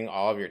signing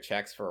all of your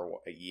checks for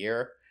a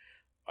year,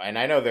 and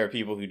I know there are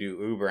people who do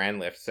Uber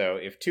and Lyft, so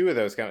if two of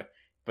those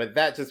but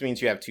that just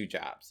means you have two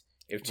jobs.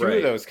 If two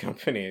of those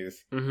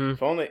companies,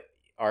 if only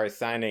are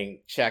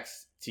assigning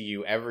checks to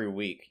you every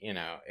week,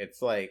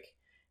 it's like,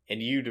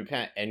 and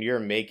you're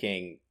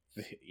making,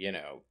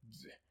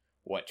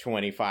 what,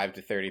 $25,000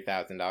 to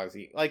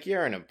 $30,000, like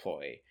you're an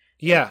employee.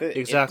 Yeah,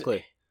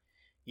 exactly.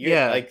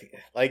 They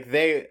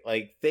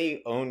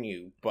own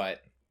you, but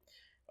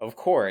of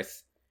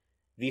course,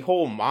 the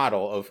whole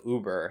model of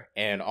Uber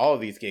and all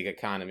of these gig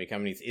economy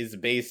companies is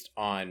based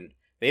on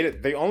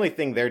the only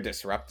thing they're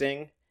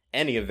disrupting,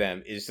 any of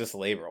them, is just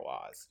labor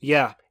laws.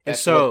 Yeah,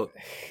 that's what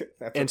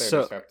they're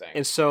disrupting.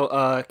 And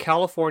so,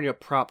 California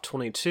Prop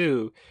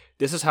 22.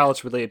 This is how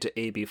it's related to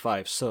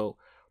AB5. So,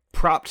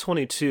 Prop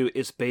 22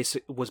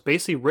 was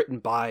basically written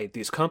by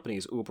these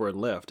companies, Uber and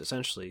Lyft,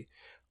 essentially,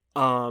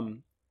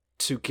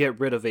 to get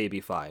rid of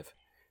AB5.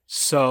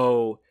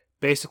 So,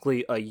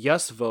 basically, a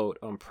yes vote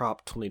on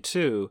Prop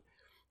 22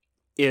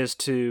 is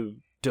to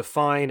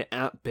define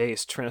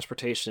app-based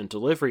transportation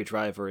delivery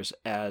drivers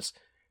as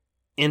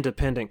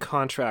independent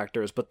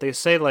contractors, but they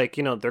say, like,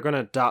 they're going to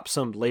adopt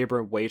some labor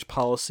and wage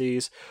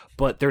policies,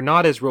 but they're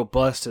not as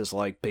robust as,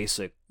 like,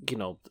 basic,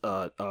 the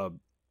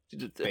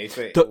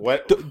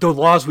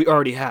laws we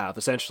already have,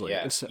 essentially.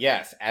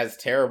 Yes, as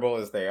terrible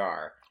as they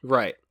are.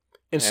 Right.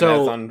 And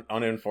so, as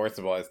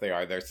unenforceable as they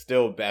are, they're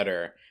still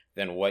better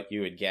than what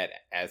you would get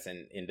as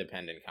an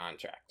independent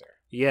contractor.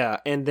 Yeah,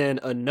 and then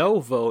a no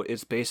vote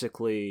is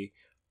basically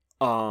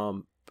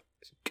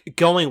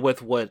going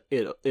with what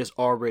it is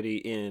already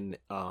in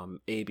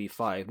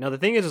AB5. Now, the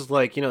thing is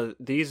like,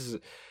 these...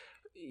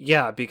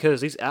 Yeah,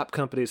 because these app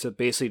companies have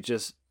basically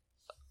just,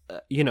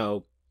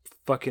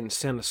 fucking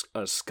sent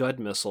a Scud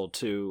missile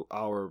to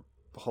our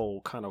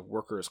whole kind of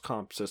workers'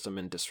 comp system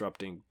and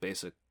disrupting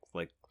basic,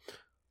 like,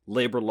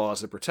 labor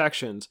laws and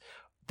protections.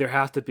 There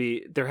has to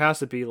be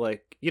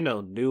like,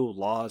 new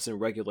laws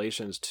and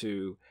regulations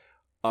to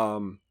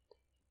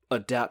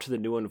adapt to the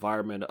new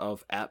environment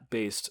of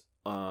app-based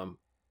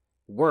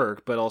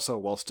work, but also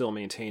while still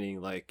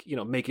maintaining, like,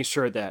 making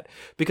sure that,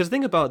 because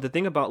the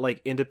thing about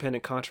like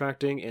independent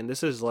contracting, and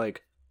this is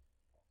like,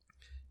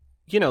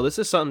 this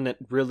is something that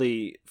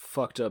really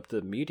fucked up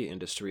the media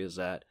industry, is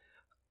that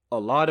a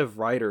lot of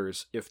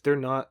writers, if they're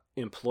not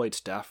employed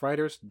staff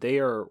writers, they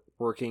are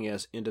working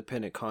as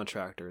independent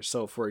contractors.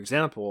 So, for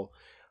example,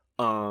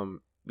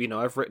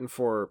 I've written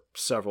for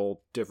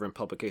several different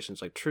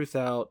publications like Truth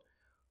Out,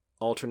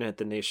 Alternate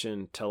The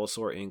Nation,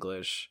 Telesaur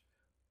English,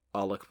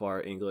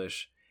 Alakbar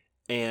English,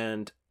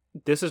 and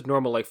this is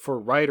normal. Like, for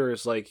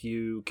writers, like,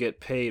 you get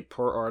paid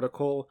per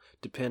article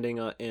depending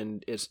on,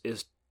 and it's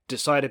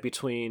decided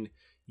between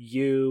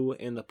you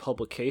and the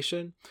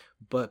publication.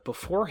 But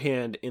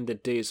beforehand, in the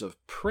days of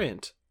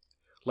print,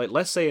 like,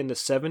 let's say in the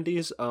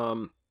 70s,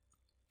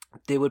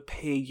 they would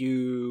pay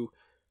you,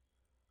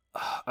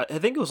 I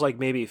think it was like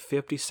maybe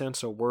 50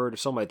 cents a word or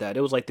something like that.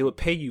 It was like they would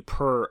pay you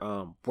per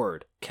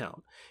word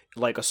count,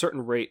 like a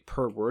certain rate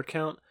per word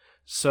count.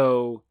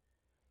 So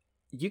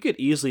you could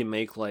easily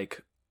make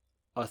like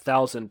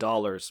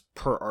 $1,000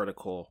 per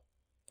article,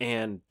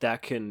 and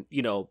that can,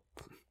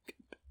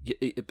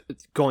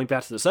 going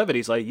back to the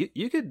 70s, like,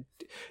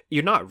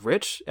 you're not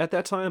rich at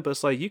that time, but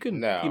it's like you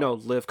can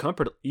live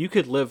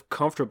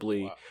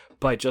comfortably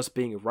by just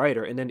being a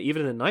writer. And then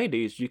even in the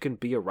 90s, you can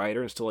be a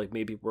writer and still, like,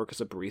 maybe work as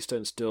a barista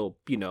and still,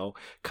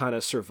 kind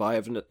of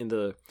survive in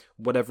the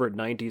whatever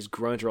 90s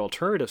grunge or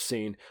alternative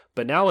scene.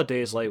 But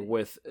nowadays, like,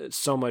 with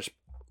so much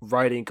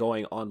writing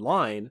going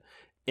online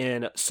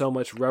and so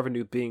much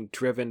revenue being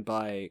driven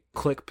by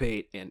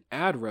clickbait and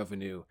ad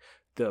revenue,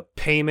 the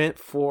payment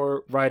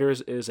for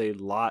writers is a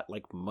lot,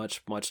 like,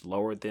 much, much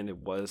lower than it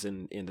was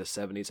in the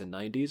 70s and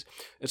 90s.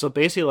 And so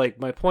basically, like,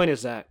 my point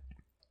is that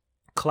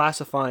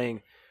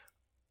classifying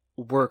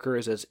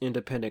workers as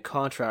independent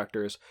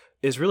contractors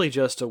is really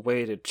just a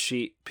way to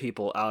cheat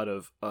people out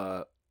of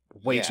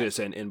wages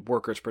and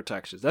workers'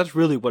 protections. That's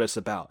really what it's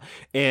about.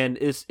 And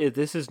this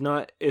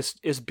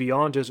is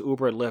beyond just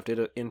Uber and Lyft.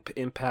 It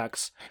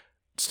impacts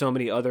so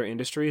many other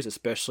industries,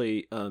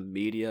 especially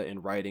media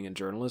and writing and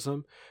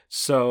journalism.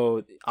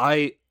 So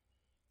I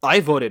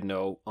voted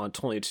no on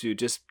 22,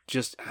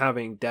 just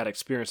having that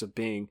experience of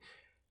being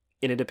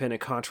an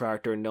independent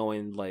contractor,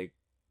 knowing, like,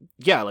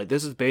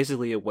 this is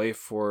basically a way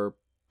for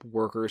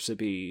workers to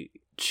be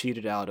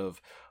cheated out of,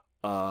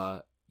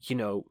 because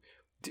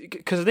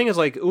the thing is,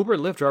 like, Uber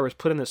and Lyft drivers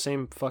put in the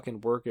same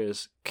fucking work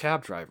as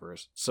cab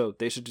drivers, so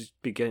they should just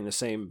be getting the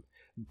same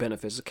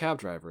benefits as cab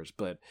drivers.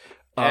 But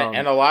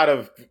and a lot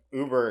of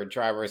Uber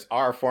drivers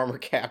are former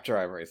cab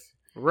drivers,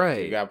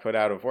 right? Who got put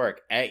out of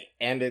work, and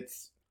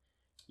it's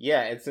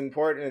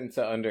important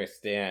to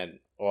understand.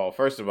 Well,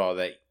 first of all,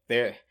 that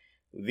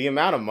the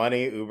amount of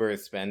money Uber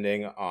is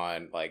spending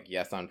on, like,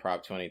 yes on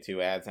Prop 22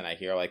 ads, and I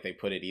hear, like, they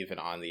put it even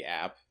on the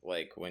app,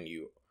 like, when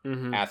you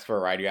ask for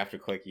a ride, you have to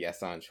click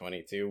yes on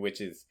 22,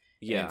 which is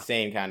an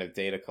insane kind of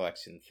data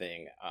collection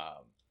thing.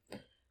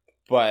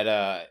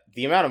 But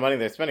the amount of money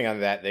they're spending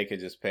on that, they could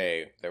just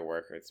pay their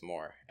workers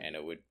more, and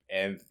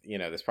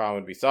this problem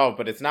would be solved.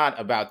 But it's not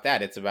about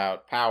that. It's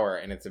about power,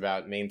 and it's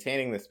about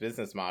maintaining this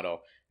business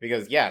model.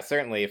 Because yeah,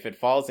 certainly if it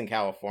falls in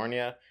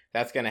California,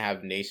 that's going to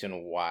have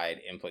nationwide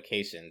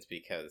implications,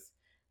 because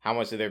how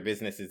much of their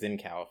business is in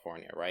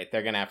California, right?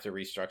 They're going to have to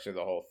restructure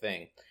the whole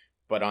thing.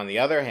 But on the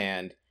other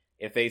hand,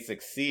 if they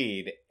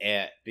succeed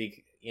it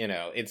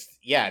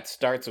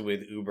starts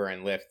with Uber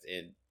and Lyft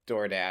and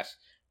DoorDash,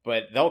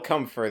 but they'll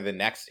come for the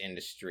next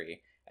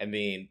industry. I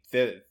mean,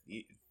 the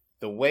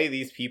way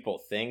these people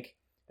think,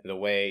 and the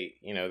way,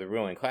 the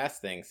ruling class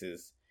thinks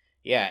is,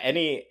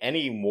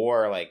 any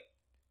more like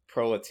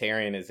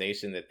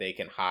proletarianization that they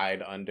can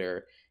hide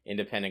under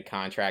independent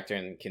contractor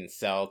and can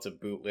sell to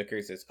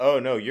bootlickers is, oh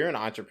no, you're an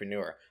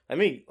entrepreneur. I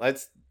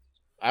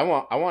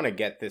want to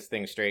get this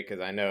thing straight,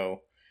 because I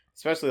know,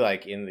 especially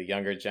like in the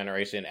younger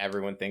generation,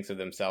 everyone thinks of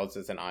themselves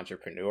as an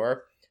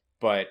entrepreneur.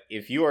 But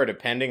if you are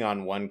depending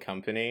on one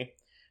company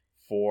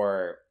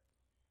for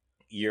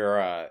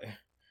your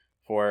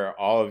for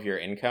all of your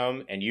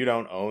income, and you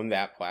don't own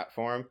that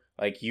platform,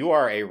 like, you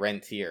are a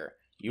rentier.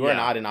 You are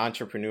not an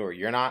entrepreneur.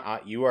 You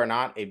are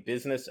not a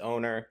business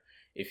owner.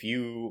 If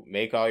you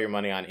make all your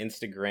money on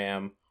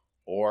Instagram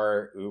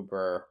or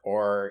Uber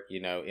or,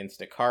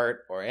 Instacart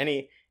or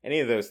any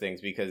of those things,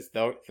 because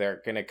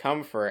they're going to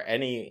come for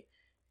any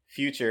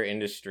future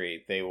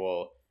industry. They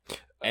will,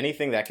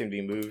 anything that can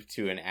be moved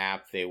to an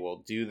app, they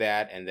will do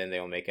that, and then they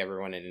will make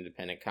everyone an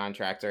independent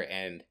contractor,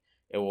 and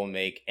it will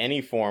make any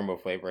form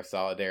of labor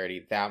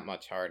solidarity that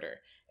much harder.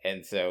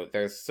 And so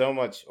there's so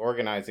much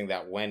organizing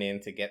that went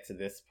in to get to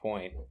this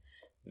point,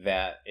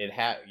 that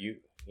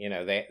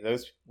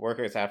those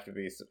workers have to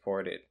be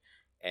supported,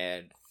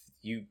 and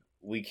you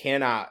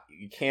can't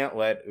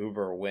let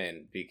Uber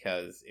win,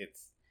 because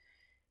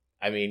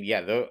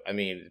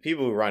the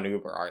people who run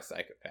Uber are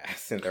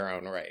psychopaths in their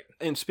own right.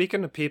 And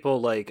speaking of people,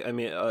 like,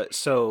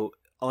 so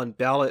on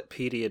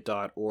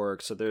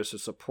ballotpedia.org, so there's the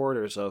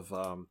supporters of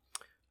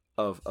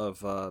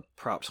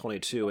Prop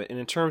 22, and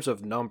in terms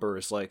of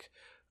numbers, like,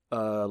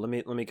 let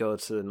me go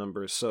to the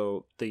numbers.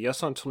 So the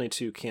Yes on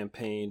 22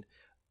 campaign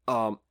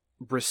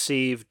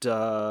received,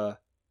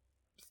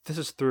 this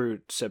is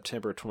through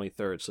September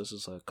 23rd, so this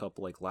is a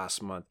couple, like,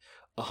 last month,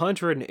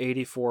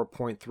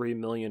 $184.3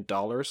 million.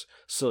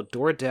 So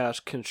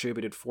DoorDash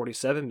contributed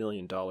 $47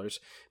 million.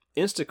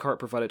 Instacart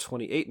provided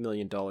 $28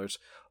 million.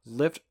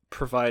 Lyft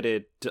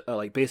provided,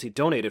 basically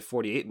donated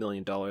 $48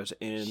 million,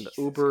 and Jesus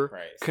Uber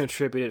Christ.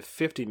 Contributed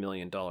 $50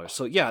 million.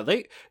 So yeah,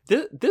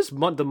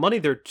 the money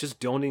they're just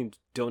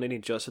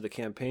donating just to the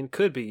campaign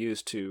could be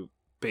used to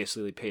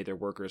basically pay their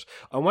workers.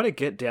 I want to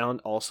get down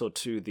also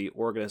to the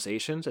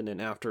organizations, and then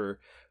after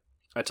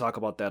I talk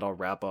about that, I'll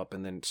wrap up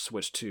and then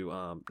switch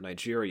to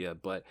Nigeria.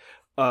 But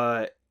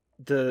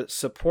the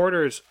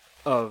supporters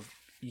of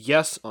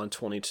Yes on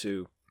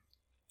 22,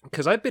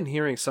 because I've been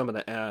hearing some of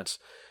the ads.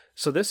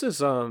 So this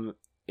is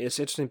it's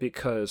interesting,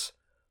 because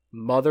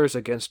Mothers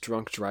Against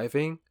Drunk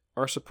Driving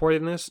are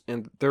supporting this,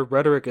 and their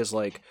rhetoric is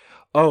like,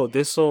 oh,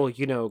 this will,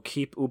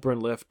 keep Uber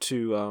and Lyft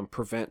to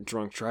prevent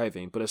drunk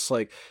driving. But it's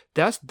like,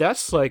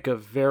 that's like a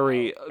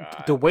very,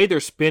 the way they're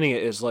spinning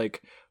it is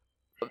like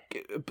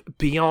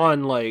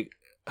beyond, like,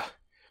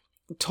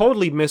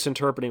 totally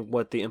misinterpreting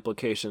what the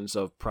implications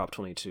of Prop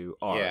 22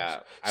 are. Yeah,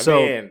 it's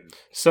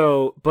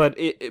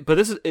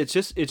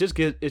just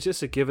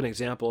to give an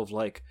example of,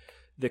 like,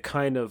 the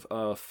kind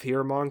of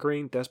fear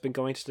mongering that's been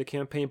going to the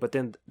campaign. But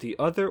then the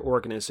other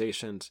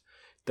organizations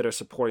that are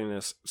supporting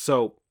this,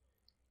 so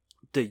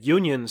the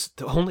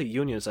only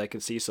unions I can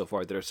see so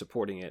far that are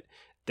supporting it,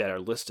 that are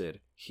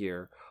listed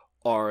here,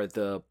 are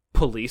the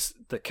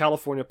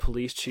California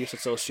Police Chiefs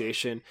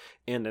Association,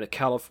 and the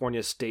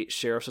California State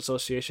Sheriff's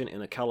Association,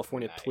 and the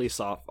California Police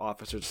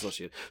Officers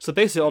Association. So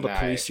basically all the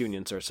police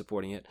unions are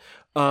supporting it.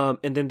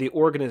 And then the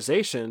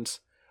organizations,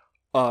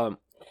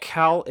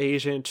 Cal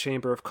Asian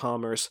Chamber of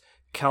Commerce,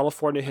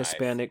 California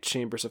Hispanic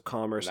Chambers of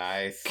Commerce,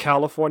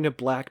 California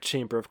Black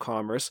Chamber of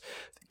Commerce,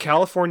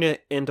 California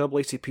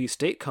NAACP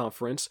State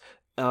Conference,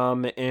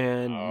 and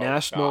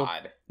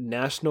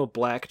National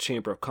Black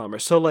Chamber of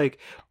Commerce. So, like,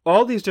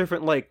 all these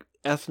different, like,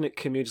 ethnic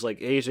communities,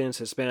 like Asians,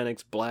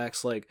 Hispanics,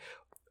 Blacks, like,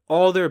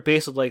 all their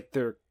basically, like,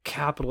 their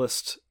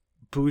capitalist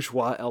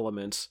bourgeois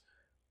elements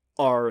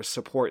are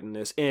supporting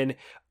this. And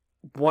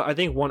I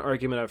think one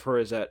argument I've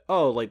heard is that,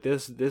 like,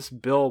 this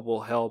bill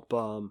will help,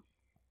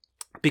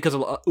 because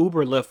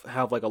Uber and Lyft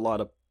have, like, a lot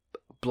of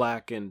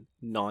black and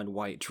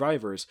non-white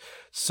drivers.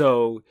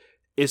 So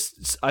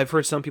I've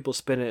heard some people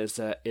spin it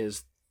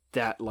as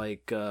that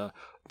like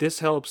this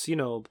helps,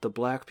 the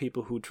black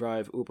people who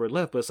drive Uber and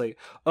Lyft. But it's like,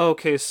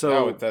 okay, so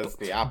no, it does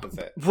the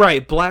opposite.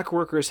 Right, black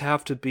workers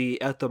have to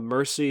be at the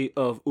mercy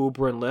of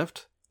Uber and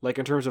Lyft, like,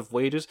 in terms of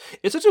wages.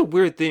 It's such a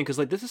weird thing, because,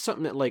 like, this is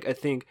something that, like, I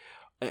think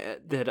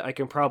that I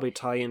can probably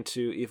tie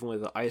into even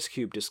with the Ice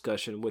Cube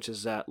discussion, which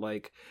is that,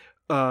 like,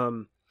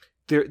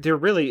 there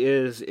really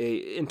is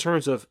in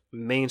terms of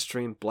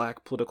mainstream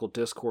black political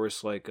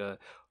discourse, like, a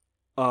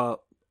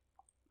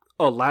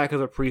a lack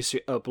of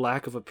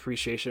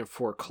appreciation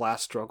for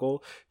class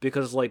struggle,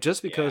 because like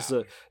just because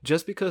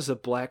the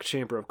Black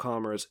Chamber of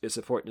Commerce is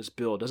supporting this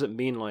bill doesn't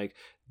mean like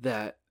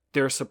that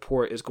their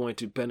support is going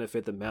to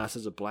benefit the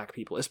masses of Black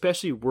people,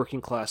 especially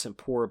working class and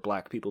poor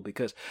Black people,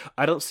 because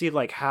I don't see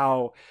like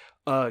how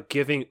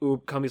giving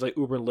companies like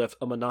Uber and Lyft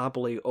a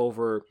monopoly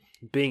over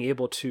being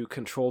able to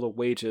control the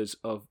wages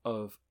of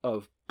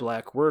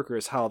Black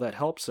workers, how that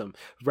helps them,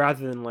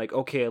 rather than like,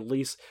 okay, at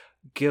least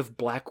give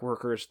Black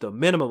workers the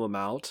minimum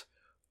amount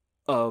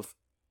of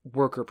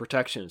worker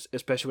protections,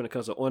 especially when it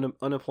comes to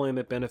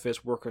unemployment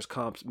benefits, workers'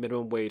 comps,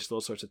 minimum wage,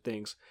 those sorts of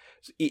things.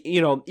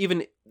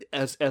 Even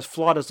as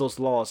flawed as those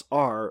laws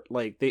are,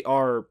 like they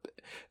are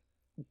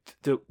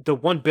the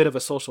one bit of a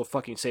social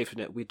fucking safety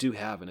net we do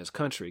have in this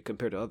country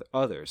compared to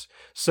others.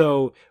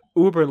 So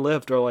Uber and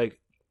Lyft are like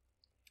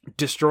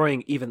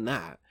destroying even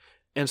that.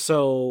 And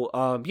so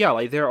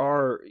like there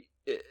are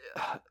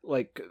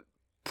like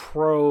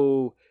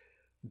pro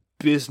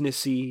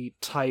businessy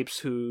types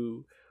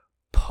who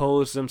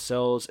pose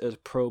themselves as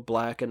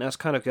pro-Black, and that's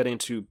kind of getting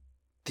to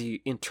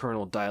the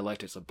internal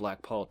dialectics of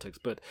Black politics.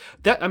 But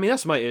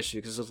that's my issue,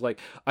 because it's like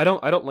I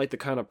don't like the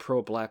kind of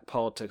pro-Black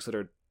politics that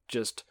are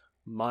just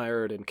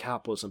mired in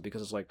capitalism,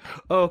 because it's like,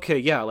 okay,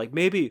 yeah, like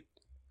maybe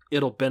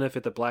it'll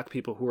benefit the Black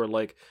people who are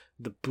like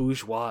the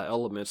bourgeois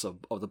elements of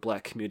the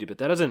Black community,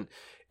 but it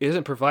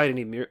doesn't provide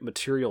any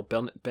material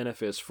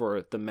benefits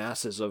for the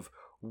masses of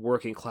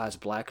working class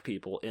Black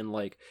people, and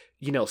like,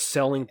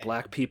 selling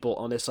Black people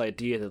on this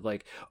idea that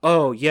like,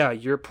 oh yeah,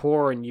 you're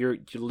poor and you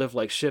live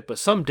like shit, but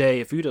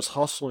someday if you just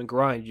hustle and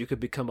grind, you could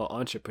become an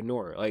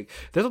entrepreneur. Like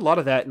there's a lot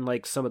of that in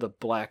like some of the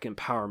Black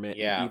empowerment,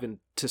 and even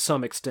to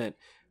some extent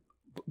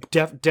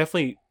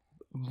definitely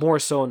more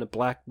so in the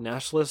Black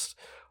nationalist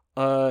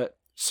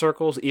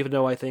circles, even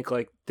though I think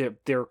like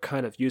they're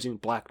kind of using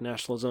Black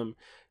nationalism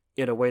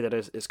in a way that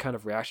is kind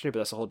of reactionary, but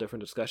that's a whole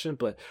different discussion.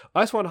 But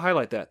I just want to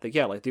highlight that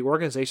yeah, like the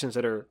organizations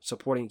that are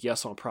supporting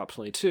yes on Prop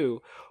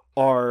 22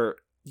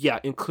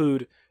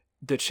 include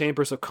the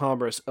chambers of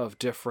commerce of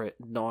different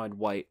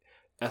non-white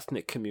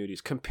ethnic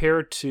communities,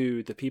 compared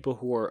to the people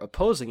who are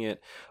opposing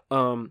it.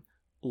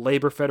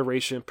 Labor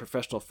Federation,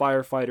 Professional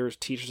Firefighters,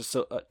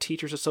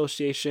 Teachers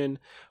Association,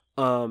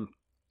 the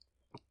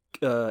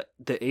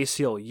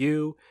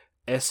ACLU,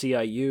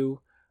 SEIU,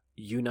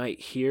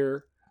 Unite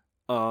Here,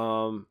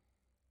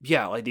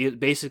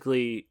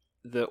 basically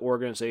the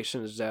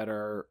organizations that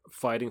are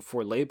fighting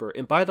for labor.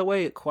 And by the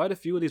way, quite a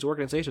few of these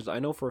organizations, I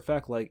know for a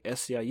fact, like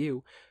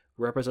SEIU,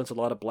 represents a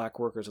lot of Black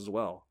workers as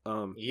well.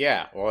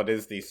 It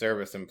is the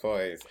Service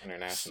Employees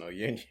International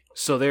Union.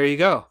 So there you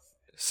go.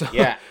 So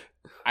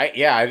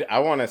I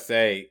want to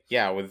say,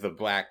 with the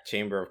Black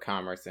Chamber of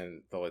Commerce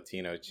and the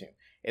Latino Chamber,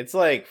 it's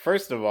like,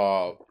 first of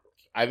all,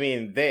 I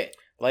mean,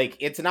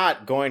 it's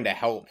not going to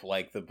help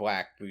like the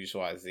Black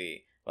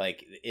bourgeoisie.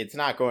 Like, it's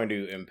not going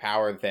to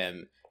empower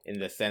them in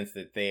the sense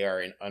that they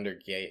are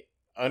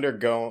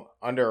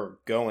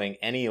undergoing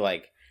any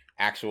like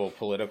actual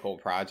political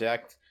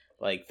project.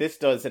 Like, this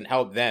doesn't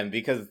help them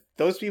because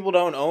those people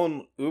don't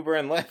own Uber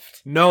and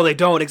Lyft. No, they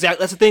don't. Exactly.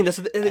 That's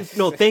the thing.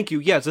 No, thank you.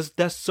 Yes,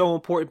 that's so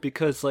important,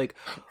 because like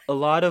a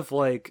lot of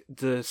like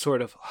the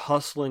sort of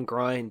hustle and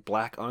grind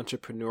Black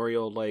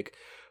entrepreneurial, like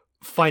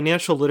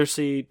financial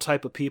literacy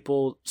type of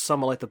people,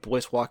 some like the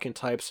Boyce Walking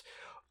types,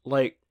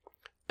 like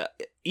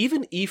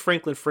even E.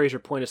 Franklin Fraser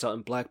pointed this out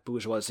in Black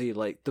Bourgeoisie,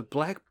 like the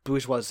Black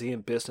bourgeoisie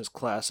and business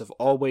class have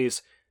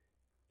always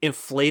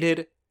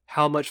inflated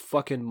how much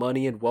fucking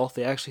money and wealth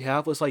they actually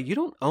have. It's like, you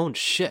don't own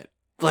shit.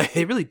 Like,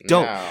 they really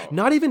don't. No.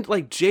 Not even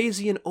like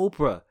Jay-Z and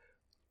Oprah.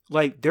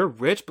 Like, they're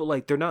rich, but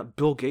like they're not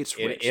Bill Gates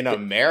rich. In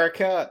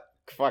America?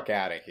 Fuck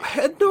out of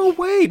here. No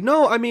way.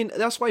 No, I mean,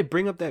 that's why I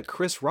bring up that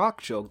Chris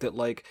Rock joke that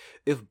like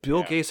if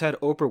Bill Gates had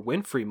Oprah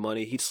Winfrey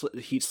money, he'd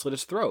slit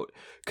his throat.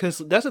 Because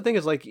that's the thing,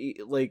 is like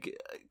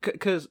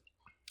because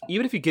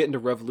even if you get into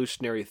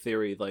revolutionary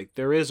theory, like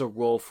there is a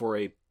role for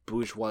a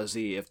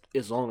bourgeoisie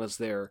as long as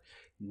they're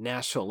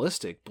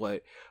nationalistic.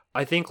 But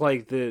I think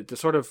like the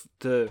sort of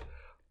the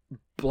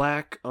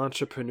Black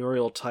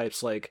entrepreneurial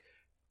types, like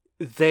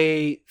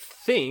they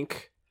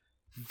think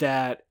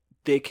that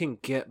they can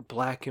get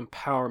Black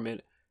empowerment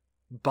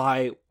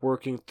by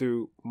working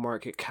through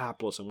market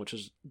capitalism,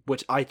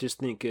 which I just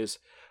think is,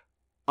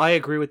 I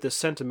agree with the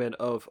sentiment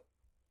of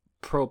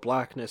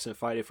pro-Blackness and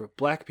fighting for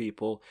Black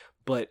people,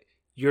 but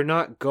you're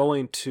not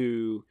going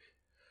to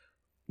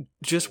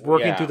just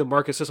working through the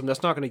market system.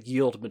 That's not going to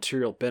yield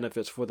material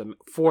benefits for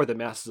the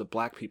masses of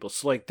Black people.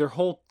 So like their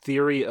whole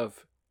theory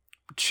of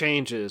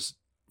change is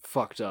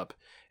fucked up.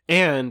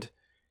 And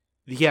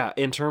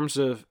in terms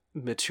of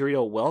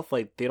material wealth,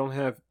 like they don't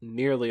have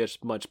nearly as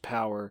much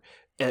power,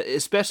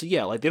 especially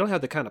like they don't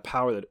have the kind of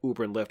power that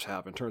Uber and Lyft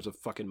have in terms of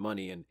fucking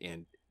money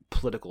and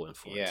political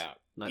influence.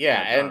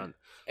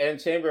 And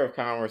Chamber of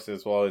Commerce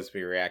as well as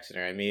be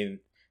reactionary. I mean,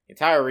 the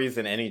entire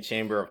reason any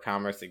Chamber of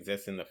Commerce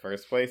exists in the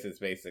first place is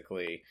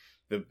basically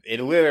it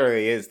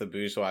literally is the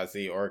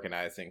bourgeoisie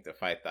organizing to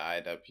fight the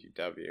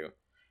IWW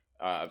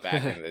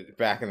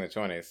back in the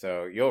 20s.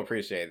 So you'll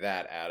appreciate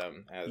that,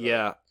 Adam.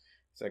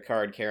 a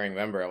card carrying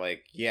member.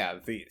 Like, yeah,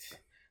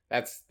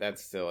 that's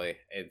silly.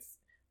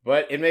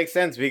 But it makes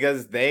sense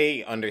because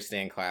they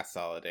understand class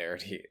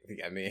solidarity.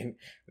 I mean,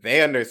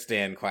 they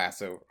understand I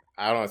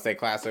don't want to say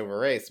class over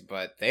race,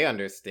 but they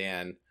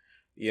understand,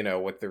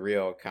 what the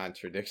real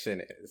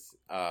contradiction is.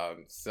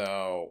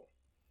 So,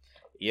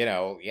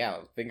 yeah,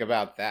 think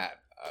about that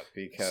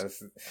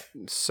because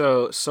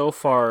So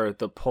far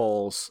the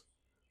polls,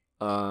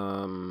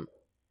 wow,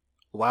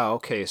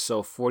 okay,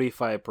 so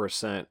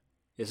 45%.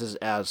 This is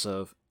as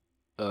of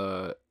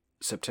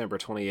September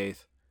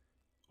 28th,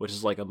 which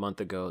is like a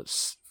month ago.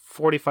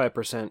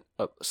 45%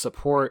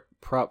 support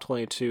Prop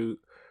 22,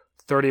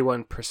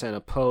 31%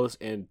 opposed,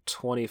 and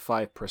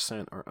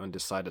 25% are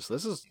undecided. So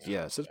this is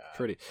this is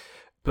pretty.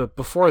 But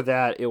before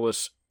that, it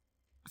was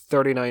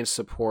 39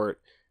 support,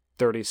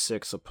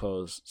 36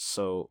 opposed.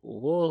 So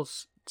we'll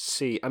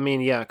see. I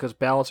mean, yeah, because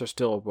ballots are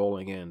still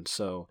rolling in.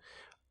 So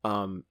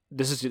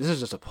this is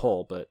just a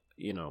poll, but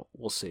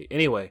we'll see.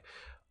 Anyway,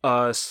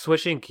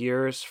 switching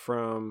gears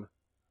from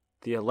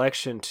the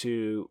election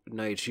to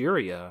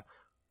Nigeria,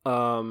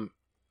 we'll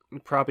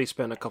probably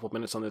spend a couple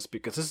minutes on this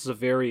because this is a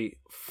very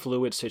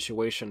fluid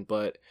situation.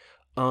 But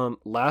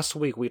last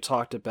week we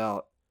talked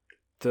about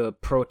the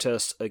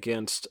protests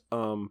against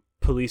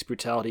police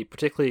brutality,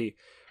 particularly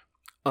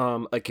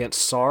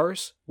against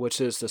SARS,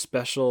 which is the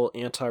Special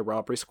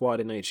Anti-Robbery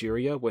Squad in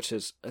Nigeria, which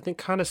is, I think,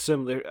 kind of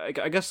similar.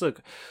 I guess the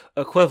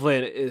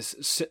equivalent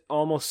is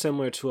almost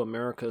similar to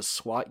America's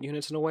SWAT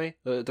units in a way.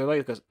 They're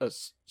like a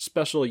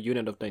special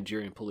unit of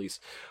Nigerian police.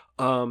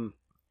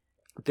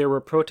 There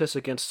were protests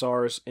against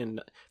SARS,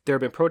 and there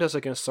have been protests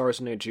against SARS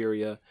in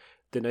Nigeria.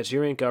 The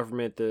Nigerian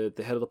government, the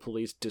head of the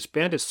police,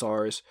 disbanded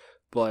SARS,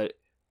 but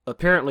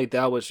apparently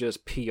that was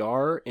just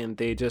PR, and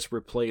they just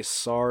replaced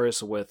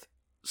SARS with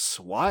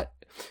SWAT.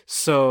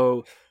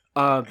 So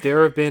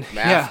there have been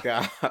mask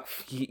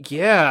off.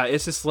 Yeah,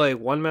 it's just like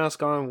one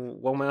mask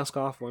on, one mask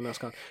off, one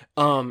mask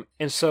on.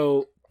 And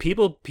so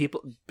people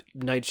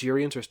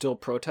Nigerians are still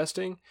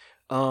protesting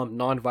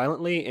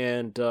non-violently,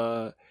 and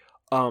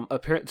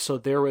apparently, so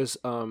there was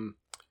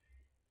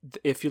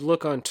if you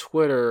look on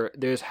Twitter,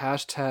 there's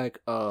hashtag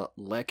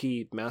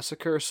Lekki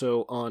massacre.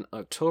 So on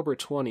October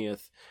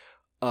 20th,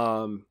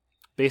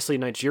 basically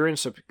Nigerian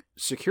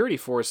security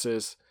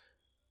forces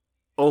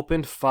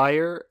opened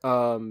fire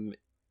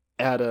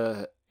at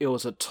it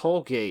was a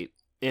toll gate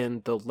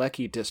in the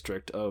Lekki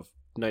district of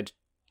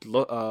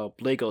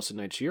Lagos in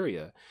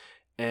Nigeria,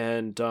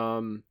 and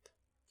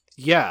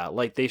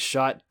like they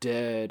shot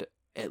dead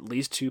at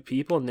least 2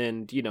 people, and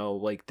then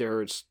like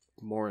there's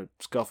more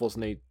scuffles,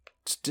 and they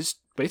just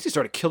basically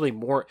started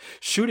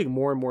shooting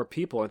more and more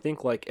people. I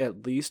think like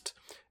at least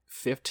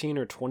 15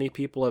 or 20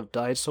 people have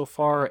died so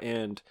far,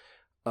 and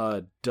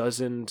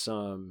dozens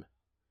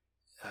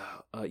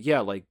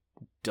like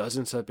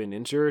dozens have been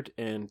injured.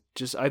 And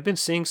just I've been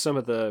seeing some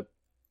of the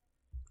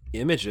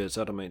images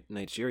out of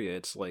Nigeria.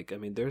 It's like, I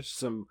mean, there's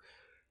some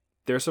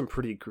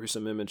pretty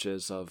gruesome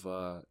images of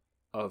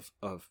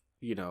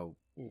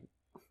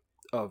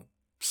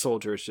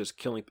soldiers just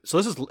killing.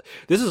 So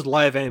this is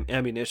live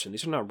ammunition.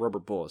 These are not rubber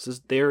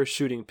bullets. They're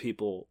shooting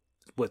people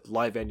with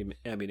live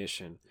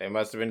ammunition. They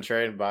must have been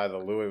trained by the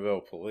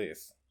Louisville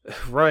police.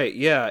 Right,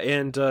 yeah.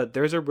 And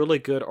there's a really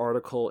good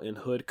article in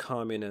Hood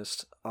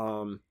Communist.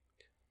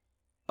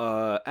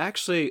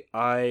 Actually,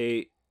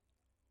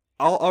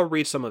 I'll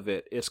read some of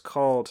it. It's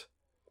called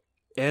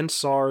 "End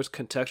SARS: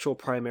 Contextual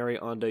Primer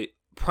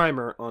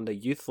on the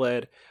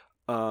Youth-Led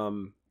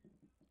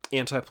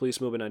Anti-Police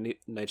Movement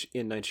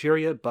in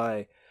Nigeria"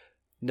 by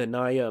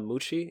Nanaya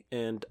Muchi,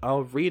 and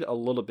I'll read a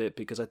little bit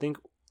because I think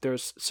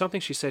there's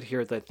something she said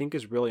here that I think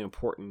is really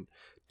important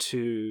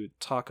to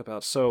talk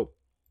about. So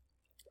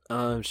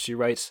she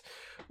writes,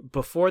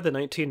 before the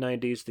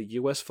 1990s, the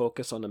U.S.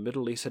 focused on the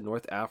Middle East and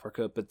North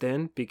Africa, but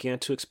then began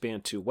to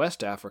expand to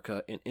West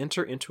Africa and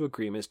enter into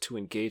agreements to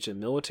engage in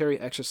military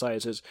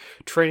exercises,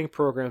 training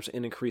programs,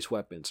 and increase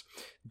weapons.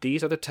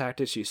 These are the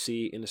tactics you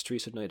see in the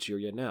streets of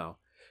Nigeria now.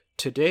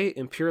 Today,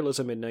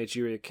 imperialism in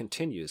Nigeria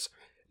continues.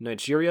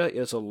 Nigeria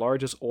is the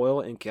largest oil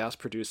and gas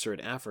producer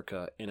in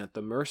Africa, and at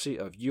the mercy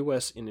of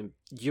U.S. and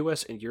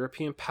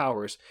European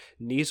powers,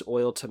 needs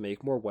oil to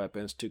make more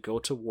weapons, to go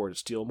to war,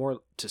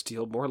 to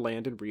steal more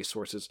land and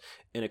resources,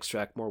 and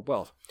extract more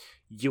wealth.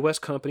 U.S.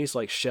 companies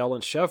like Shell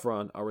and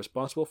Chevron are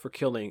responsible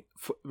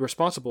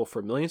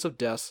for millions of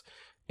deaths,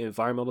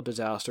 environmental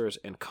disasters,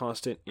 and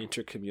constant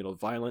intercommunal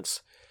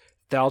violence.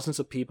 Thousands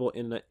of people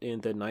in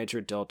the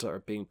Niger Delta are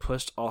being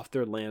pushed off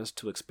their lands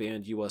to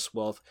expand U.S.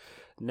 wealth.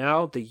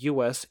 Now the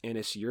U.S. and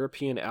its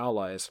European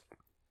allies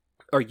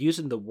are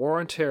using the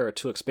war on terror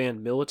to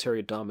expand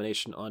military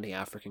domination on the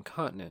African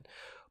continent.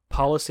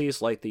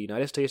 Policies like the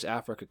United States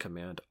Africa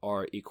Command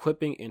are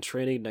equipping and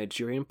training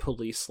Nigerian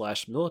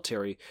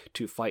police/military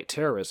to fight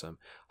terrorism.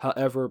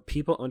 However,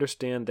 people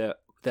understand that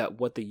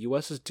what the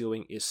U.S. is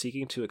doing is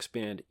seeking to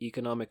expand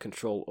economic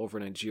control over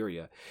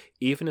Nigeria.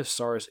 Even if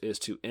SARS is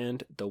to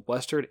end, the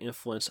Western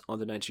influence on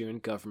the Nigerian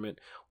government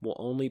will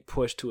only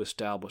push to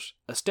establish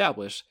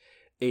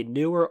a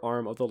newer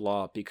arm of the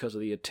law because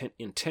of the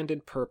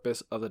intended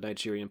purpose of the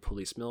Nigerian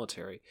police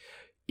military.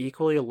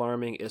 Equally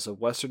alarming is a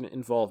Western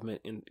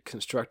involvement in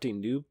constructing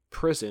new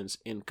prisons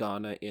in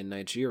Ghana and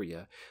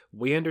Nigeria.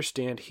 We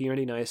understand here in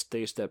the United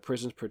States that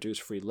prisons produce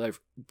free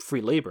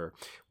labor.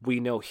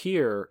 We know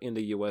here in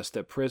the U.S.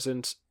 that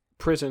prison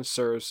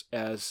serves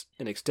as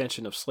an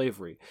extension of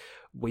slavery.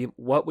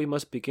 What we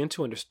must begin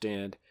to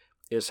understand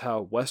is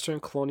how Western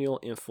colonial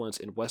influence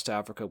in West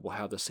Africa will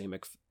have the same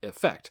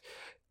effect.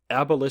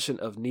 Abolition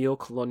of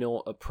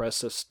neo-colonial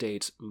oppressive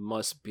states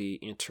must be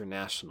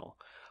international.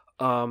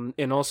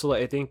 And also,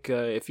 I think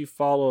if you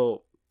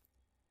follow,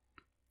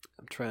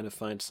 I'm trying to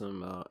find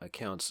some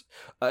accounts.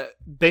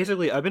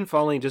 Basically, I've been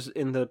following just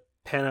in the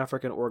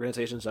Pan-African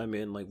organizations I'm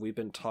in. Like, we've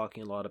been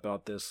talking a lot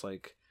about this,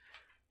 like,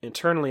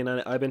 internally,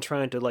 and I've been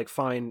trying to like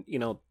find,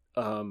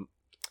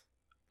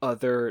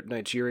 other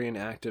Nigerian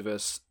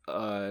activists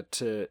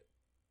to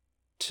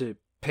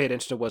pay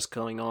attention to what's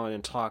going on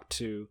and talk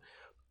to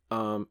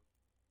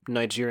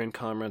Nigerian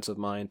comrades of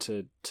mine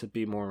to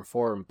be more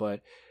informed.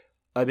 But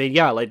I mean,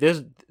 yeah, like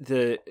this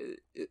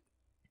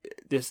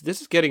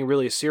is getting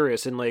really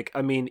serious, and like,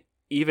 I mean,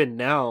 even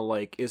now,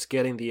 like, it's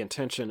getting the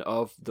attention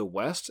of the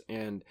West,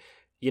 and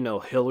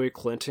Hillary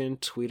Clinton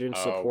tweeted in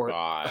support. Oh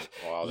God!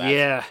 Well,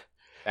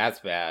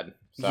 that's bad.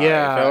 Sorry.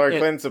 Yeah, if Hillary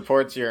Clinton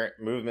supports your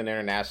movement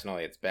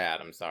internationally, it's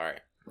bad. I'm sorry.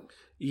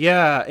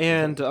 Yeah,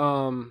 and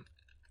well,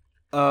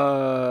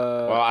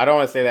 I don't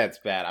want to say that's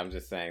bad. I'm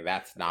just saying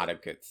that's not a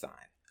good sign.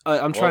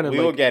 We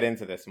will get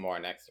into this more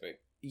next week.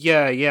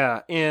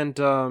 Yeah, and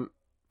there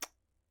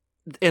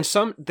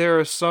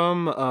are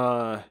some.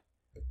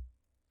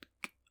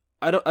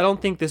 I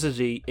don't think this is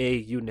a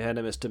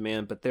unanimous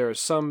demand, but there are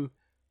some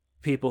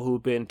people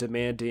who've been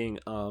demanding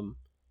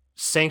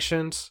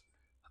sanctions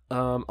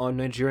on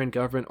Nigerian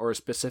government or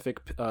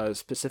specific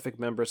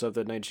members of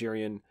the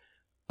Nigerian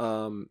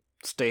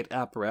state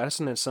apparatus,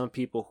 and then some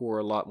people who are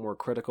a lot more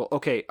critical.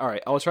 Okay, all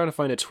right. I was trying to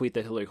find a tweet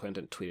that Hillary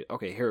Clinton tweeted.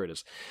 Okay, here it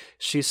is.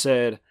 She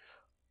said,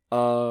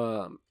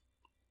 "I'm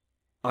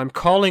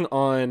calling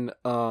on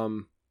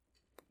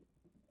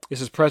this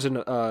is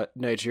President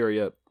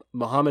Nigeria,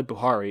 Muhammad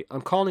Buhari.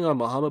 I'm calling on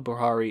Muhammad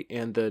Buhari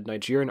and the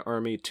Nigerian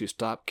army to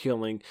stop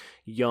killing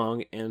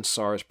young and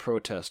SARS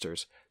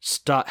protesters.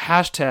 Stop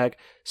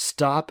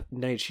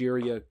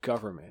Nigeria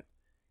government."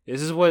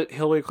 This is what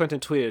Hillary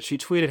Clinton tweeted. She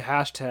tweeted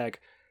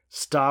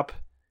 #Stop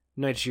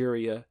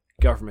Nigeria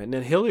government. And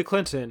then Hillary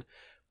Clinton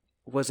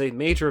was a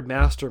major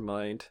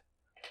mastermind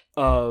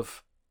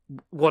of,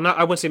 well, not,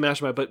 I wouldn't say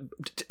mastermind, but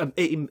a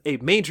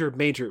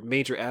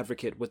major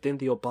advocate within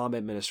the Obama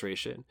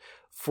administration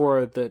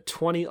for the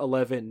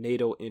 2011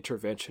 NATO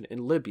intervention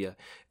in Libya.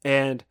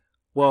 And,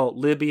 well,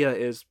 Libya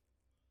is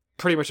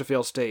pretty much a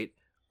failed state.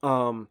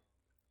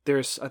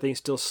 There's, I think,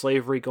 still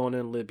slavery going on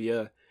in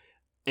Libya.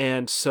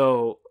 And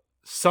so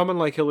someone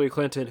like Hillary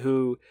Clinton,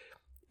 who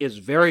is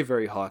very,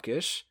 very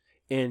hawkish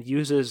and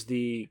uses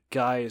the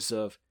guise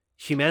of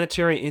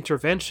humanitarian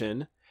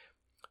intervention,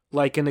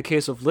 like in the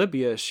case of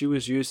Libya, she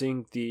was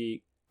using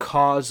the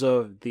cause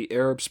of the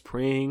Arab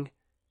Spring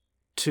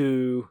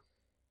to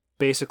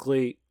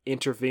basically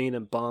intervene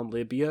and bomb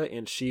Libya,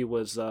 and she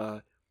was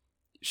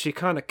she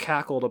kind of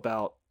cackled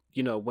about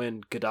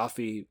when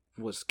Gaddafi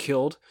was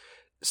killed.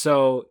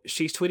 So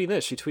she's tweeting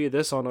this. She tweeted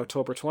this on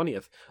October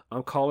 20th.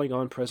 "I'm calling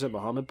on President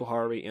Muhammad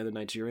Buhari and the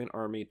Nigerian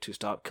army to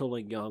stop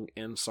killing young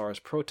and SARS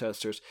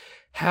protesters.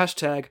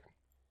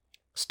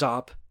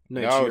 #Stop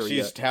Nigeria." No,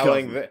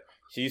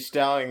 she's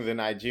telling the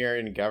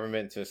Nigerian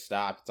government to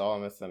stop. It's all a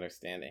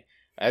misunderstanding.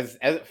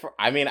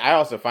 I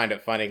also find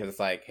it funny because it's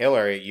like,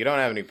 Hillary, you don't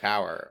have any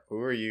power. Who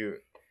are you?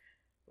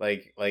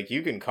 Like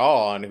you can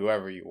call on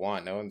whoever you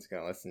want. No one's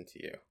gonna listen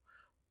to you.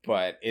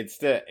 But it's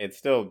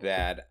still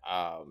bad.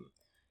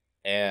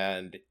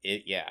 And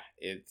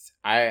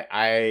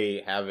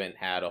I haven't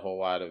had a whole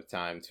lot of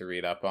time to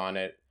read up on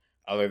it,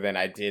 other than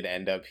I did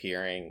end up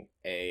hearing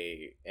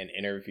an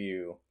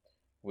interview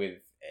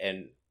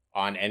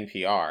on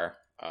NPR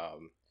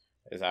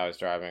as I was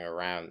driving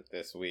around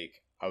this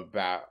week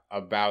about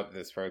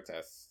this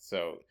protest.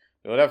 So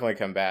we'll definitely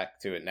come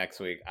back to it next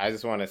week. I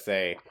just want to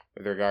say,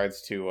 with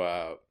regards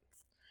to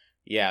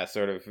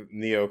sort of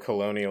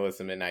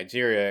neo-colonialism in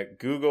Nigeria,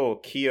 Google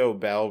Keo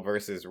Bell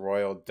versus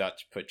Royal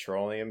Dutch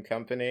Petroleum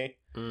Company.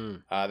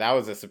 That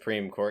was a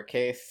Supreme Court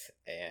case,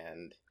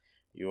 and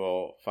you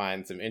will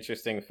find some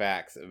interesting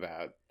facts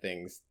about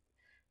things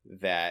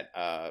that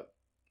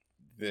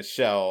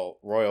the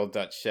Royal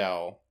Dutch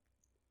Shell,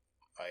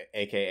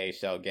 aka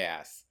Shell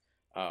Gas,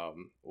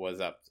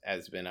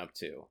 has been up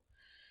to.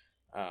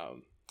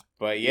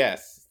 But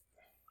yes.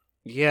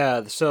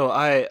 Yeah, so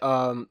I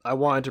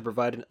wanted to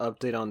provide an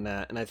update on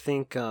that, and I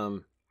think I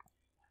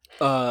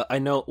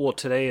know. Well,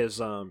 today is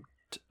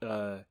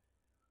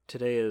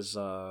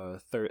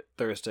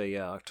Thursday,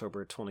 yeah,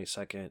 October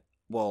 22nd.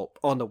 Well,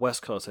 on the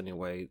West Coast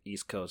anyway,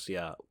 East Coast,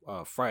 yeah,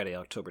 Friday,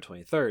 October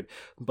 23rd.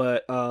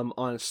 But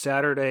on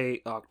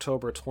Saturday,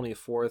 October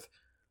 24th,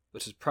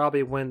 which is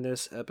probably when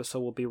this episode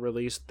will be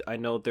released, I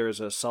know there's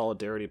a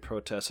solidarity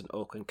protest in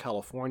Oakland,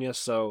 California.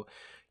 So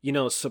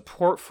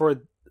support for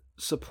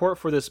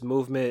this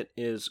movement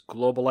is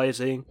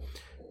globalizing,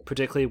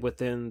 particularly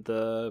within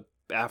the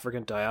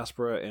African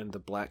diaspora and the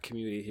Black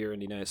community here in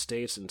the United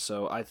States. And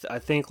so I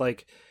think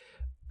like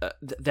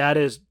that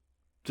is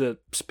the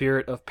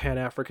spirit of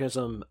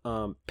Pan-Africanism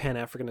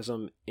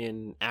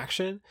in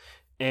action,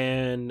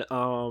 and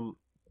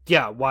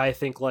yeah, why I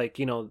think like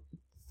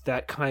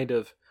that kind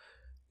of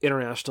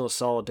international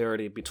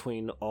solidarity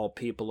between all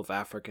people of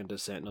African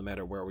descent, no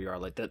matter where we are,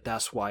 like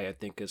that's why I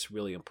think it's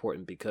really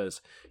important,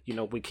 because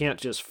we can't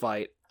just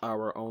fight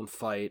our own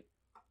fight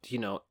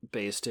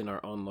based in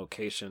our own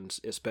locations,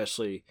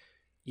 especially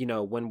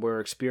when we're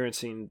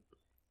experiencing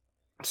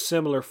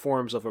similar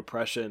forms of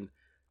oppression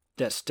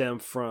that stem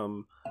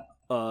from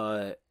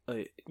uh,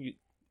 uh,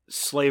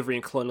 slavery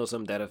and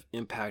colonialism that have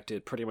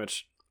impacted pretty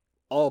much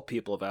all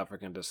people of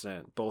African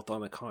descent, both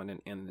on the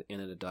continent and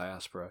in the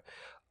diaspora.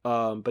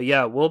 But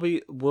yeah,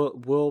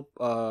 we'll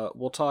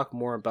talk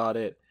more about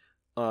it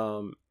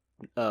for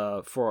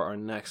our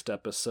next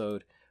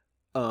episode.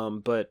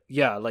 But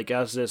yeah, like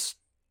as this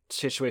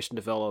situation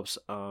develops,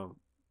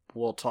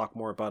 we'll talk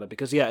more about it,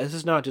 because yeah, this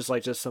is not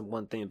just some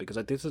one thing, because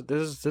like this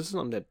is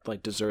something that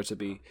like deserves to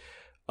be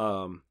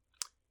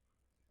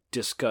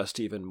discussed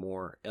even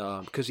more.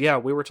 Because yeah,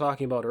 we were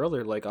talking about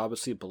earlier, like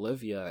obviously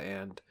Bolivia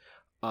and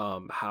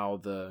how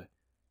the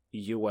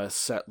U.S.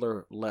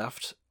 settler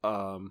left,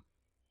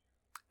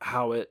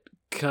 how it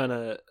kind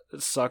of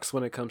sucks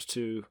when it comes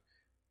to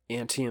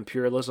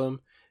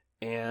anti-imperialism,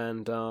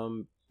 and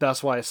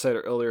that's why I said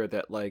earlier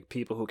that like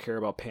people who care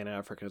about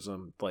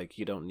Pan-Africanism, like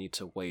you don't need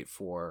to wait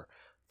for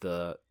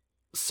the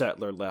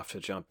settler left to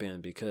jump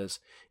in,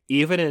 because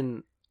even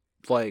in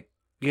like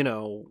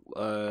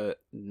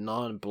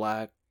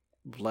non-black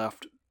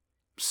left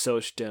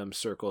Sochdem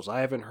circles, I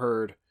haven't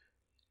heard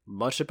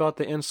much about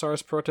the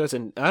NSARS protests,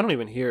 and I don't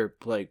even hear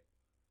like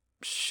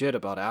shit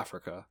about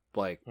Africa.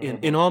 Like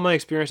in all my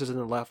experiences in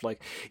the left,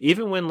 like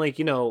even when like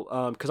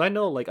because I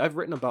know like I've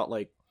written about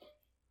like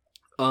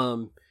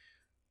the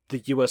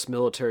U.S.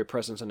 military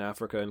presence in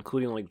Africa,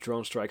 including like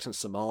drone strikes in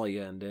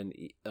Somalia, and then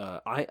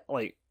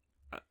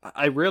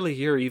I rarely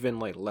hear even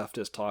like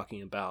leftists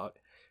talking about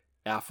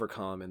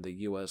AFRICOM and the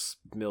U.S.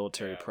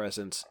 military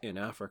presence in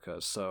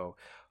Africa. So,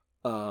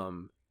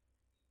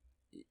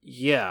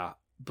 yeah,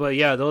 but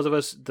yeah, those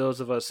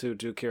of us who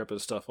do care about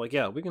stuff, like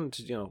yeah, we can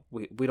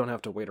we don't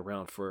have to wait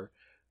around for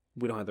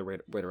wait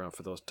around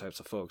for those types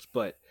of folks,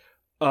 but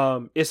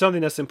it's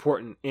something that's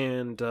important,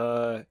 and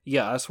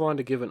yeah, I just wanted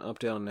to give an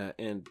update on that.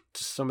 And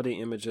some of the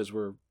images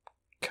were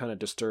kind of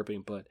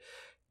disturbing, but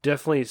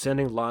definitely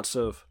sending lots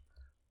of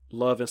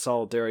love and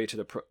solidarity to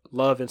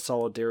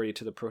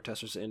the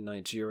protesters in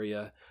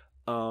Nigeria.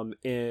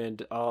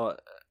 And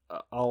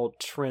I'll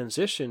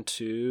transition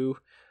to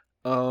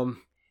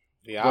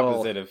the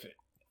opposite of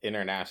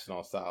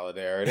international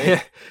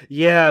solidarity.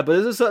 Yeah, but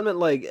this is something that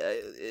like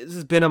this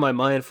has been on my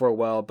mind for a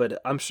while, but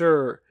I'm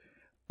sure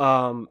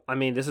I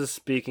mean, this is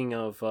speaking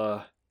of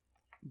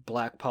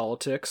black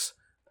politics,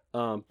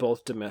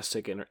 both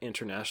domestic and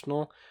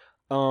international.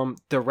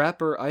 The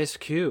rapper Ice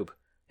Cube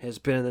has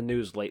been in the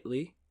news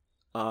lately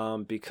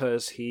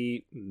because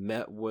he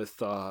met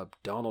with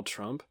Donald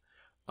Trump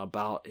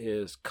about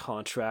his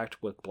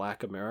contract with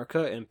Black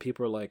America, and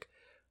people are like,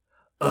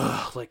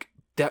 ugh, like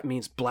that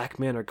means black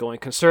men are going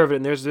conservative,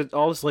 and there's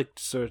all this like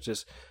sort of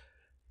just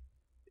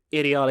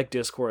idiotic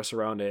discourse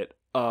around it.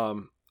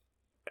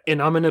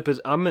 And I'm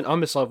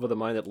myself of the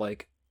mind that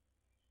like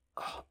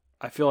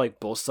I feel like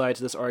both sides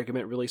of this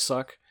argument really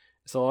suck.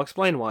 So I'll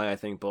explain why I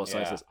think both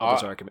sides of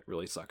this argument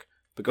really suck.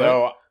 But go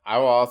ahead. I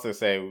will also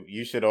say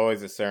you should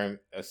always assume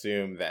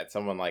that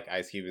someone like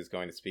Ice Cube is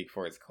going to speak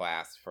for his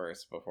class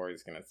first before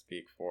he's going to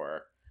speak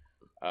for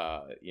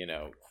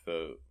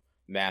the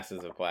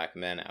masses of black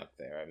men out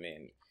there. I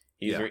mean,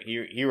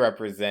 he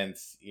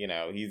represents,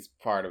 he's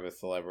part of a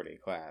celebrity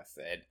class,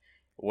 and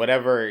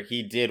whatever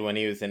he did when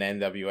he was in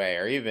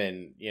NWA, or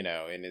even,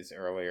 in his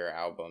earlier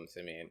albums,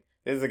 I mean,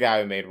 this is a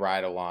guy who made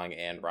Ride Along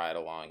and Ride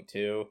Along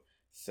 2,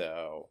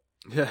 so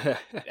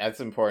that's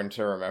important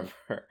to remember.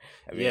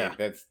 I mean,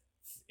 that's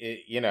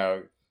it,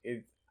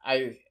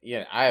 I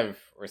have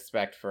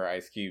respect for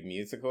Ice Cube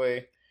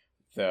musically,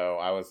 so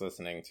I was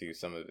listening to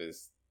some of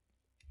his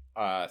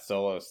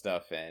solo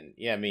stuff, and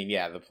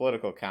the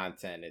political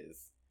content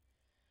is,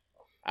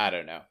 I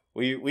don't know.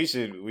 We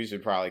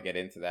should probably get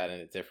into that in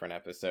a different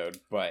episode,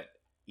 but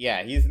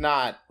yeah, he's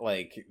not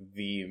like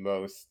the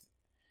most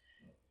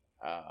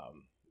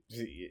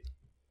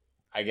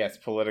I guess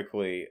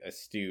politically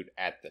astute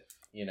at the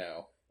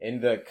in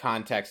the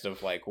context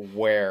of like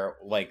where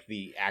like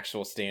the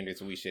actual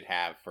standards we should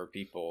have for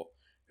people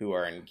who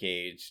are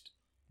engaged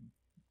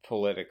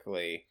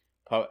politically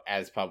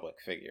as public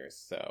figures.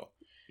 So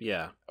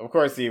yeah, of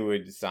course he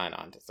would sign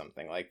on to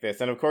something like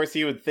this, and of course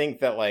he would think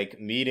that like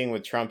meeting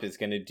with Trump is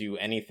going to do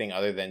anything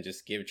other than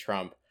just give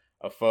Trump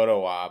a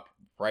photo op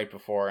right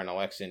before an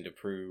election to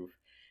prove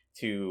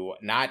to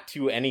not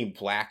to any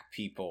black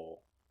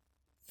people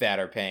that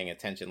are paying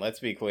attention. Let's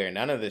be clear,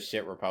 none of the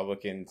shit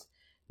Republicans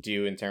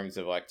do in terms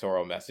of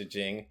electoral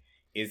messaging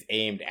is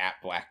aimed at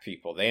black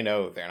people. They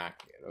know they're not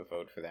going to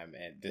vote for them,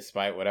 and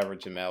despite whatever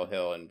Jamel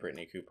Hill and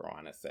Brittany Cooper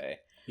want to say,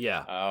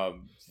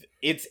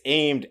 it's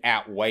aimed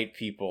at white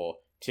people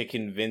to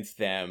convince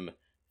them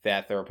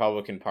that the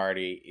Republican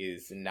Party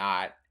is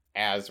not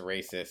as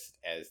racist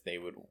as they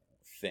would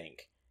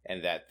think,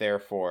 and that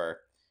therefore,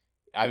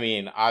 I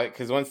mean,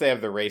 because once they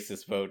have the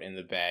racist vote in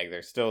the bag,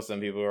 there's still some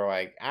people who are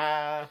like,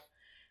 I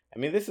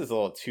mean, this is a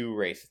little too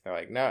racist. They're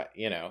like, no,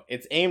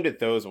 it's aimed at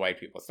those white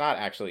people. It's not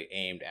actually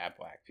aimed at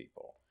black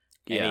people.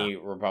 Yeah. Any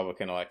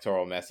Republican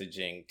electoral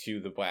messaging to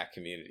the black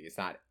community is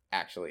not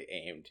actually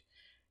aimed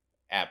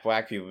at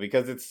black people,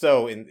 because it's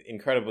so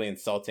incredibly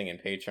insulting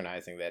and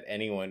patronizing that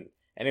any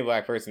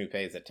black person who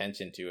pays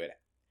attention to it,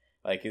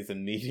 like, is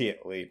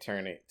immediately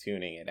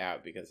tuning it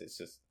out because it's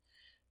just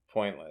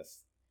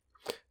pointless.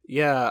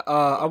 Yeah,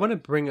 I want to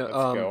bring Let's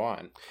go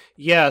on.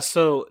 Yeah,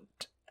 so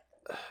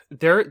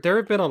there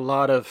have been a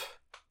lot of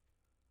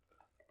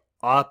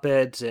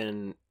op-eds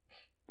and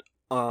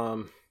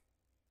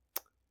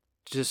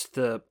just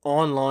the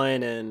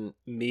online and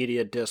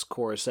media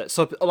discourse that,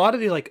 so a lot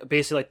of the, like,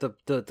 basically, like,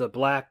 the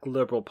black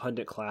liberal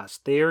pundit class,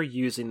 they're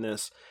using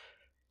Ice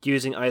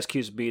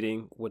Cube's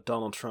meeting with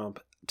Donald Trump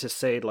to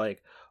say,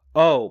 like,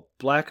 oh,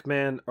 black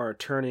men are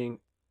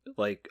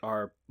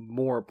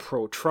more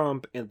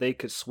pro-Trump and they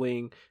could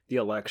swing the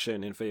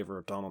election in favor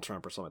of Donald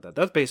Trump or something like that.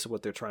 That's basically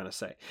what they're trying to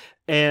say.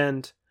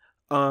 And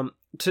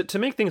to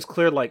make things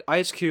clear, like,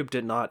 Ice Cube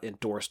did not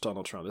endorse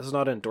Donald Trump. This is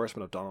not an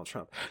endorsement of Donald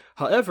Trump.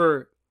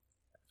 However,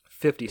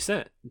 50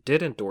 Cent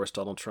did endorse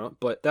Donald Trump,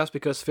 but that's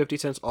because 50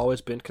 Cent's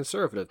always been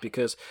conservative,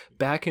 because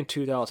back in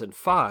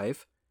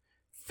 2005,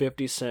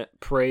 50 Cent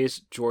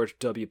praised George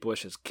W.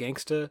 Bush as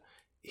gangsta.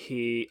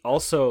 He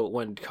also,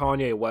 when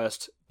Kanye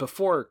West,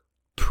 before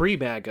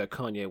pre-MAGA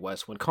Kanye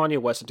West, when Kanye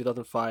West in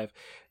 2005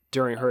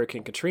 during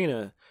Hurricane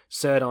Katrina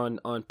said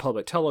on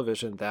public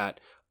television that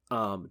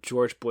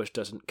George Bush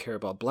doesn't care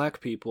about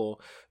black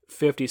people,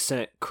 50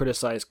 Cent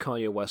criticized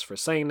Kanye West for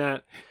saying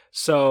that.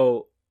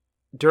 So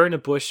during the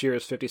Bush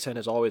years, 50 Cent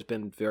has always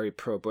been very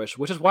pro-Bush,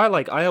 which is why,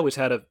 like, I always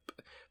had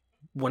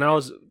when I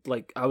was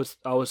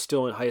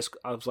still in high school,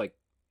 I was like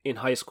in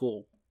high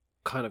school,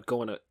 kind of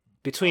going to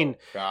between. Oh,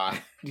 God.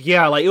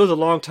 Yeah, like, it was a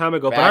long time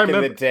ago. Back but I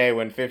remember in the day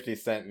when 50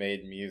 Cent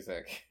made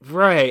music.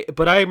 Right,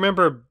 but I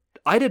remember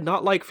I did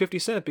not like 50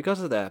 Cent because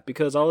of that,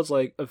 because I was,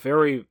 like, a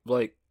very,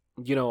 like,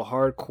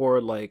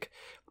 hardcore, like,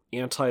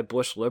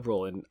 anti-Bush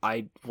liberal, and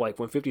I, like,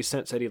 when 50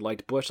 Cent said he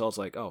liked Bush, I was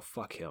like, oh,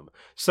 fuck him.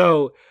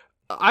 So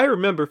I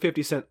remember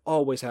 50 Cent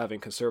always having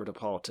conservative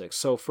politics.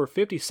 So for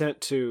 50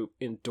 Cent to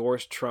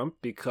endorse Trump,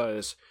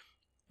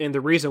 and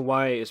the reason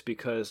why is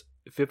because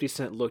 50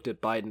 Cent looked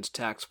at Biden's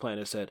tax plan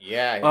and said,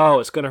 oh,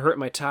 it's going to hurt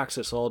my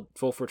taxes, so I'll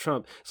vote for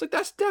Trump. It's like,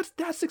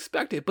 that's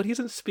expected, but he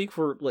doesn't speak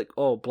for, like,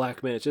 oh,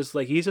 black men. It's just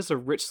like, he's just a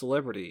rich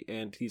celebrity,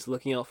 and he's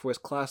looking out for his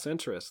class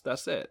interests.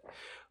 That's it.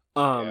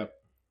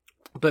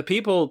 But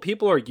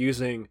people are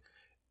using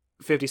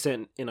 50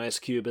 Cent and Ice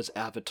Cube as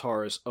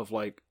avatars of,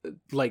 like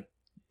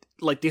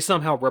they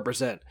somehow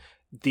represent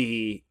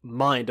the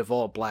mind of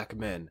all black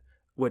men,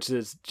 which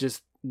is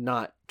just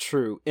not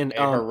true. And a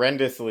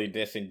horrendously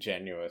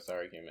disingenuous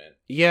argument.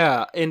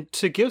 Yeah, and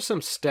to give some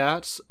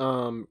stats,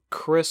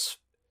 Chris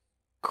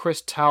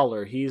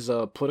Towler, he's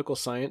a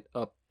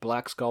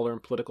black scholar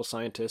and political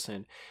scientist,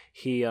 and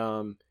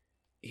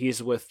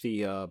he's with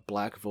the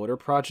Black Voter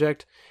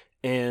Project,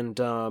 and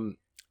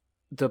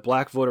the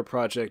Black Voter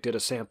Project did a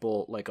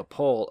sample, like a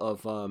poll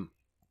of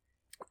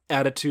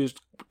attitudes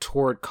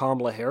toward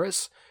Kamala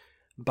Harris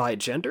by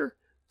gender.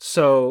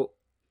 So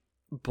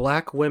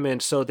black women,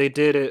 so they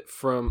did it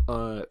from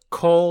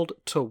cold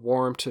to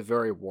warm to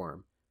very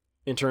warm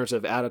in terms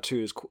of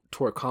attitudes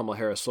toward Kamala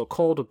Harris. So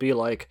cold would be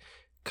like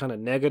kind of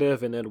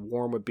negative, and then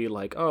warm would be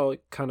like, oh,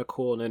 kind of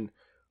cool, and then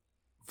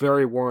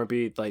very warm would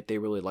be like they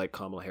really like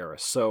Kamala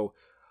Harris. So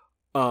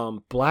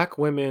black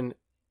women,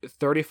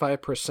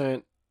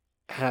 35%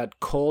 had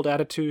cold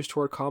attitudes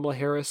toward Kamala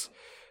Harris,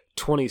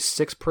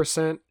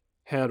 26%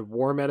 had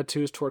warm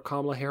attitudes toward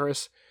Kamala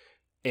Harris,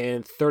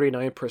 and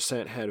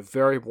 39% had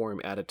very warm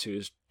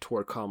attitudes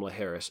toward Kamala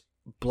Harris.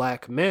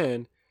 Black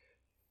men,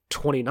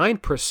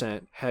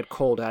 29% had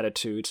cold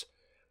attitudes,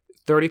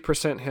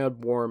 30%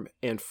 had warm,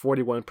 and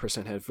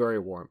 41% had very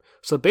warm.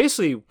 So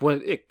basically,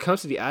 when it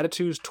comes to the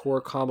attitudes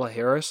toward Kamala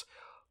Harris,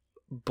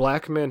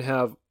 black men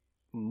have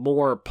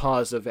more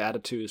positive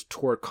attitudes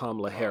toward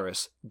Kamala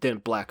Harris than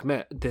black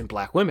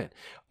women.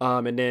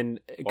 And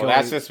then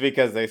that's just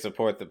because they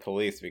support the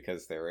police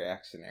because they're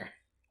reactionary.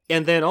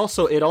 And then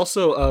it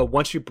also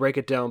once you break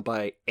it down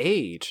by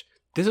age,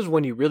 this is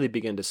when you really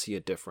begin to see a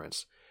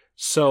difference.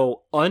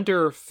 So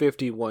under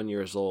 51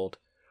 years old,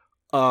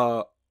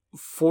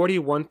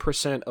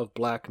 41% of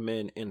black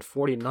men and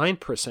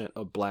 49%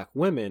 of black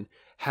women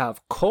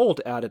have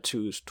cold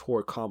attitudes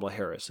toward Kamala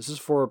Harris. This is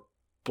for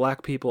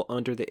black people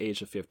under the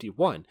age of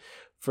 51.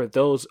 For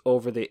those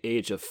over the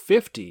age of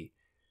 50,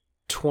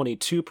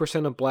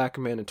 22% of black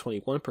men and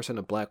 21%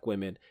 of black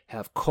women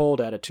have cold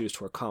attitudes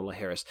toward Kamala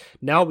Harris.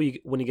 Now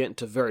when you get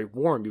into very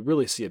warm, you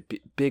really see a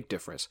big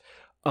difference.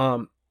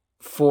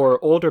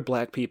 for older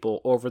black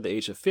people over the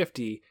age of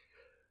 50,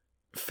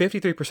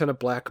 53% of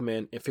black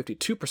men and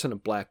 52%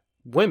 of black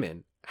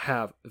women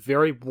have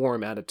very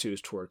warm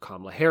attitudes toward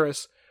Kamala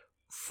Harris.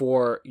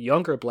 For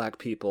younger black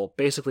people,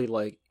 basically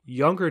like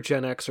younger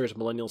Gen Xers,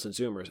 millennials, and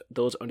Zoomers,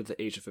 those under the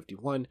age of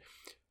 51,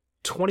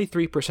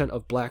 23%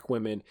 of black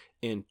women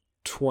and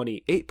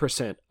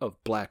 28%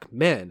 of black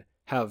men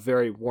have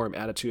very warm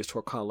attitudes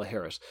toward Kamala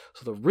Harris.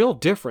 So the real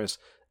difference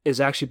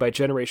is actually by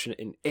generation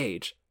and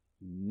age,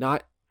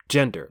 not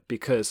gender,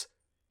 because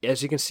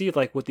as you can see,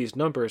 like with these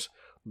numbers,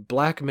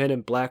 black men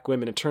and black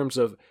women, in terms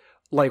of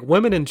like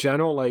women in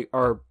general, like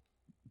are,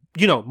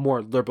 you know,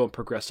 more liberal and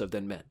progressive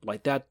than men.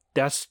 Like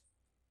that's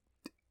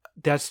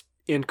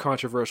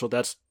incontroversial.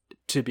 That's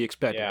to be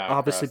expected. Yeah,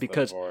 obviously,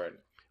 because board.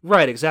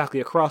 Right, exactly,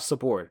 across the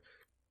board,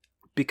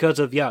 because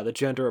of the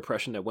gender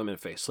oppression that women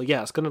face. So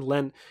yeah, it's gonna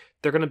lend.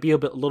 They're gonna be a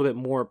little bit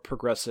more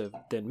progressive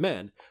than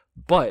men.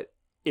 But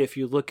if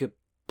you look at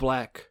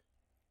black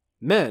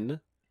men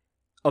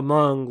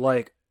among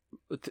like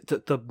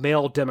the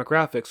male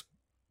demographics,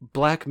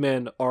 black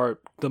men are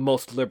the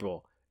most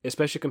liberal,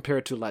 especially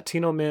compared to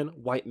Latino men,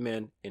 white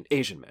men, and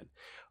Asian men.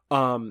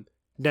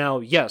 Now,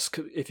 yes,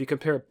 if you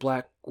compare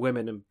black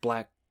women and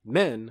black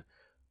men,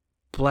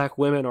 black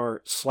women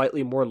are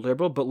slightly more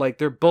liberal, but like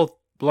they're both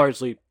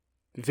largely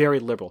very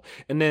liberal.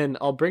 And then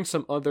I'll bring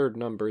some other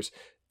numbers.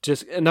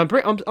 I'm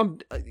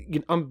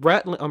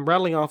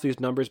rattling off these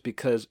numbers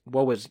because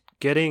what was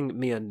getting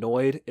me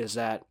annoyed is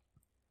that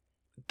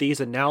these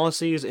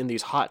analyses and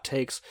these hot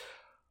takes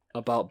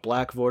about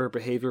black voter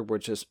behavior were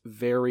just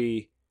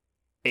very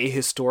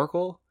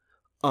ahistorical.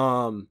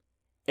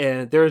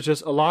 And there's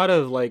just a lot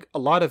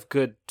of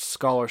good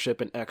scholarship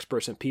and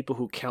experts and people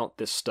who count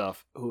this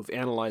stuff who've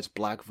analyzed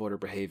black voter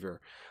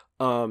behavior.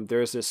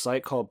 There's this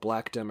site called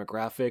Black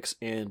Demographics,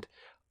 and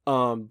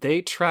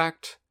they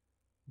tracked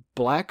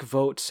black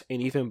votes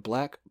and even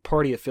black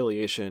party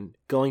affiliation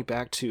going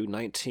back to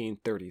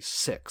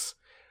 1936.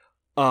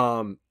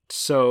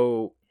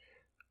 So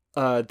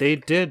they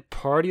did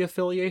party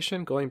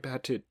affiliation going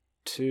back to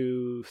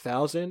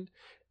 2000,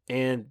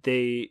 and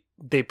they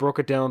broke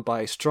it down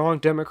by strong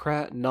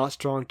Democrat, not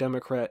strong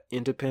Democrat,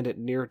 independent,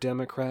 near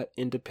Democrat,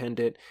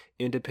 independent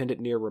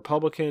near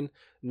Republican,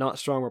 not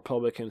strong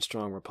Republican,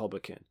 strong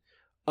Republican.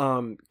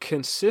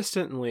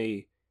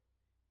 Consistently,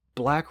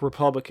 black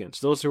Republicans,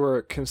 those who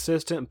are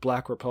consistent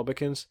black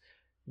Republicans,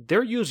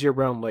 they're usually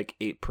around like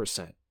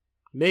 8%,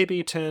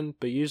 maybe 10,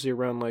 but usually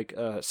around like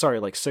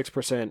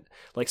 6%,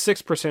 like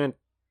 6%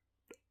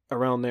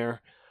 around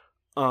there.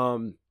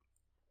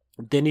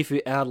 Then if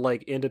you add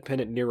like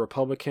independent near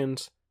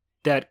Republicans,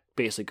 that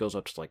basically goes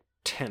up to like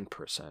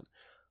 10%.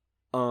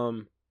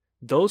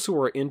 Those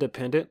who are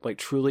independent, like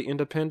truly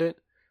independent,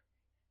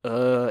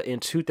 in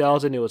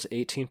 2000 it was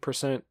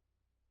 18%.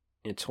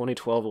 In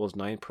 2012 it was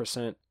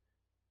 9%.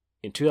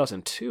 In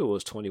 2002 it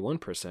was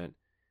 21%.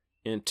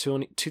 In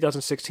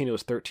 2016 it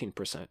was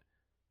 13%.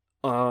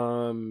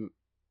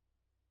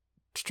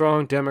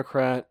 Strong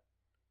Democrat,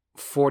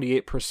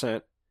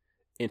 48%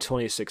 in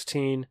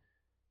 2016.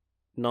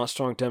 Not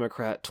strong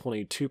Democrat,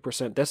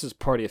 22%. This is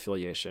party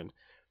affiliation.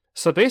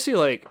 So basically,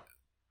 like,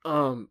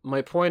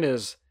 my point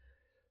is,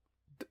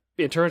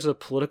 in terms of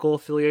political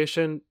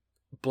affiliation,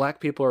 black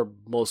people are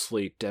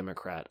mostly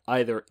Democrat,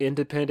 either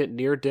independent,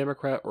 near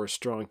Democrat, or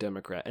strong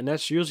Democrat, and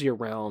that's usually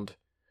around,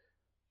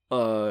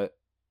 like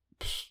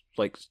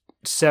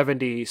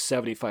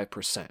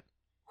 70-75%,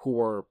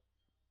 who are,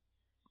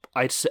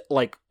 I'd say,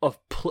 like,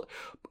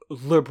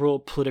 liberal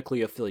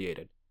politically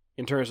affiliated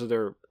in terms of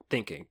their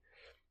thinking.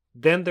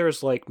 Then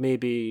there's like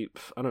maybe,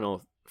 I don't know,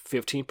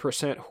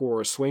 15% who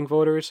are swing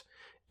voters,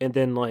 and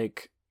then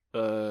like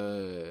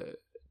 10%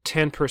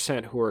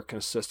 who are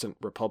consistent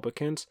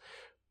Republicans.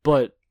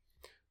 But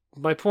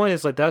my point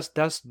is like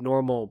that's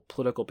normal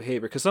political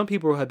behavior, because some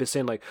people have been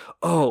saying like,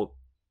 oh,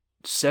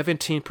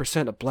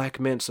 17% of black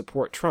men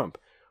support Trump.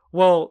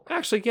 Well,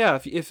 actually, yeah,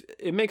 if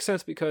it makes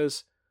sense,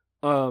 because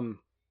you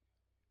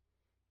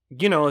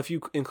know, if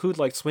you include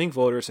like swing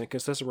voters and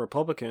consistent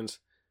Republicans,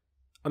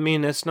 I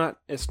mean, it's not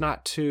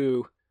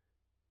too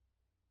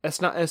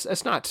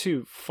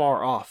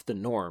far off the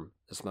norm,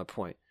 is my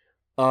point.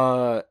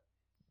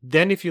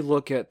 Then if you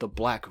look at the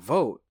black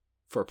vote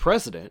for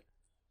president,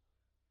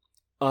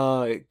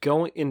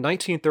 going in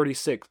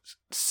 1936,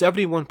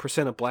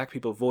 71% of black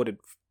people voted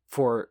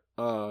for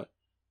a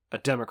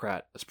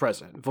Democrat as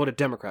president, voted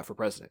Democrat for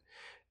president.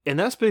 And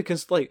that's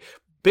because like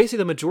basically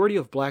the majority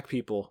of black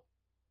people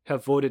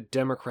have voted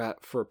Democrat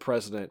for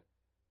president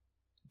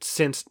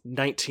since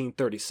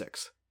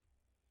 1936,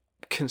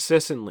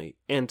 consistently.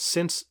 And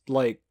since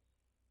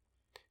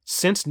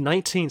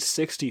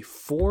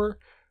 1964,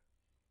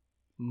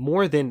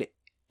 more than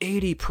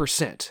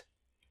 80%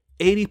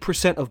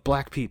 of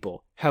black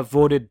people have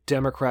voted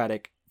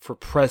Democratic for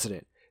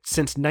president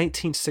since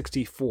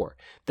 1964.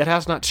 That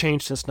has not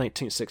changed since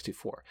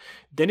 1964.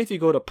 Then if you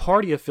go to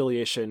party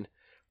affiliation,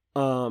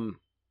 in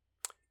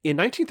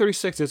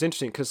 1936 it's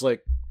interesting, because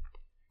like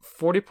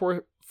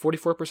 44%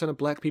 of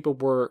black people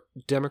were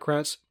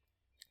Democrats,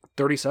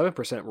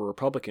 37% were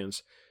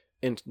Republicans,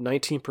 and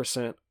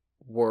 19%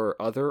 were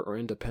other or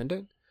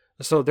independent.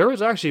 So there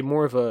was actually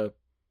more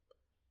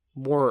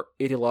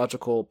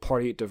ideological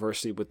party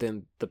diversity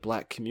within the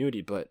black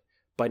community, but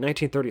by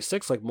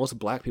 1936, like most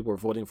black people were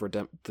voting for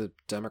the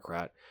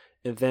Democrat.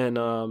 And then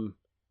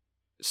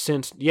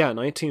since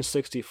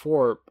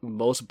 1964,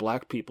 most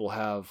black people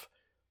have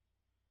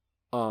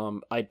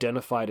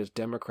identified as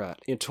Democrat.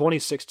 In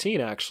 2016,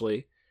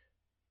 actually,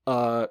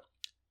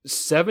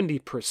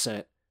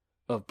 70%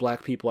 of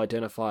black people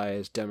identify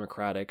as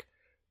Democratic,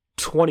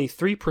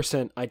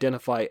 23%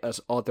 identify as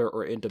other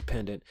or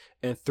independent,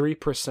 and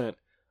 3%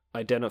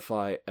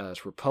 identify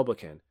as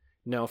Republican.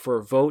 Now,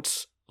 for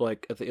votes,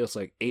 like I think it was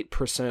like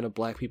 8% of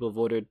black people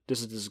voted.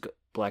 This is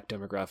black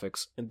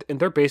demographics, and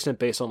they're based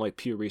on like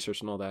Pew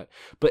Research and all that.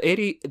 But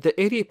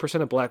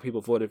 88% of black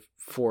people voted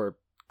for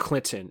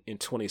Clinton in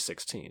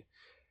 2016,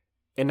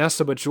 and that's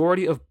the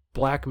majority of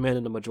black men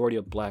and the majority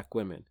of black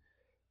women.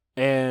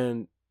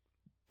 And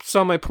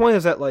so my point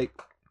is that like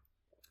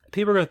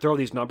people are going to throw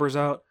these numbers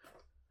out,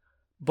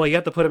 but you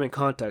have to put them in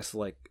context.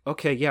 Like,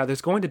 okay, yeah,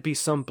 there's going to be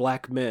some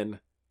black men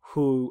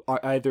who are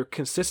either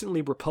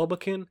consistently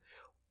Republican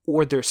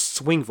or they're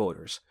swing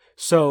voters.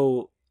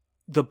 So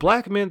the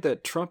black men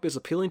that Trump is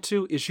appealing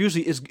to is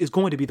usually is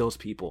going to be those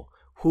people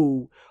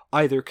who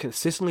either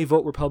consistently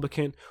vote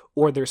Republican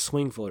or they're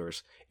swing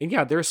voters. And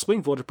yeah, they're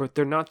swing voters, but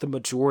they're not the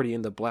majority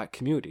in the black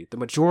community. The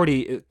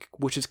majority,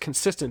 which is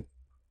consistent,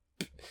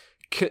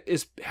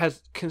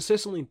 has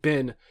consistently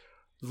been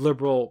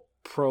liberal,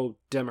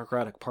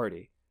 pro-democratic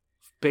party.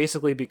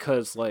 Basically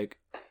because, like,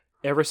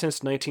 ever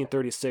since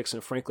 1936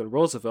 and Franklin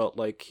Roosevelt,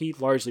 like, he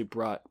largely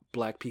brought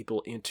black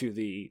people into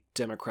the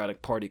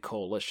Democratic Party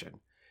coalition.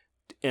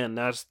 And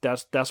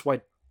that's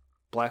why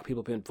black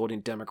people have been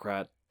voting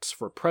Democrats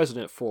for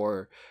president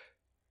for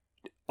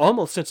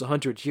almost since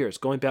 100 years,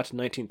 going back to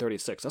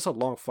 1936. That's a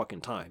long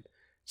fucking time.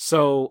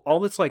 So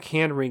all this, like,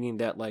 hand-wringing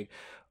that, like,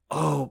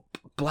 oh,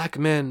 black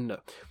men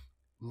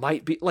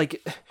might be,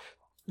 like,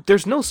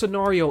 there's no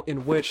scenario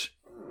in which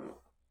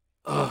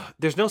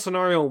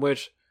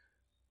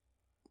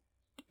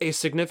a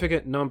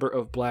significant number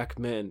of black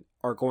men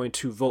are going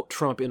to vote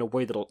Trump in a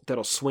way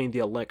that'll swing the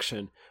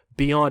election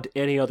beyond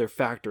any other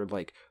factor,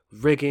 like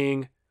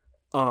rigging,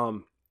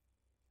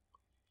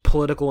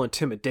 political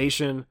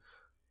intimidation,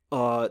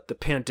 the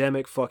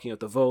pandemic fucking up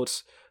the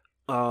votes,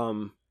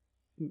 or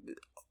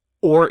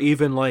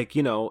even, like,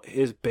 you know,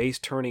 his base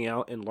turning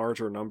out in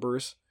larger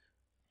numbers.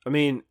 I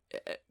mean,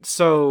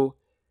 so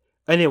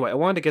anyway, I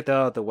wanted to get that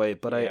out of the way,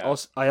 but yeah.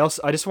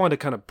 I just wanted to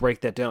kind of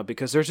break that down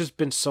because there's just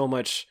been so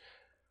much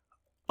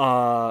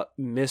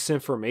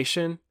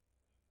misinformation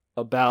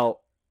about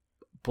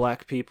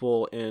black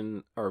people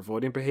in our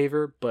voting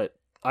behavior. But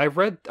I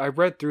read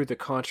through the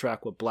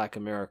contract with Black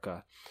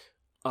America.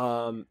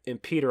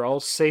 And Peter, I'll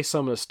say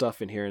some of the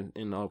stuff in here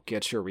and I'll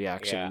get your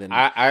reaction.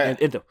 Yeah,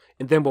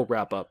 and then we'll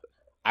wrap up.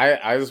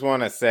 I just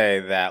want to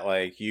say that,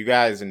 like, you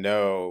guys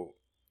know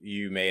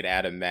you made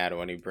Adam mad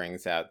when he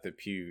brings out the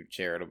Pew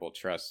Charitable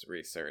Trust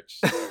research.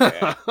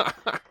 Okay?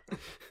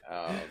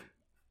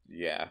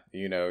 Yeah,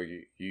 you know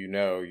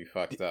you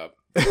fucked up.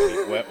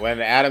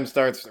 When Adam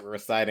starts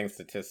reciting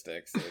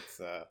statistics, it's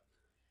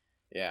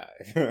yeah.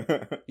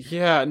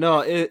 Yeah,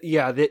 no,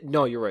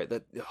 no, you're right.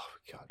 That, oh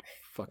god,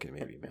 fucking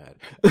made me mad.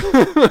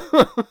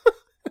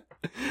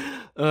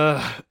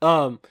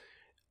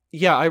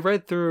 Yeah, I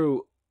read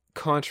through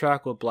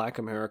Contract with Black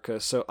America.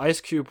 So Ice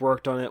Cube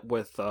worked on it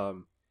with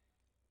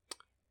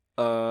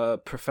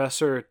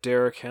Professor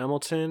Derek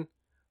Hamilton,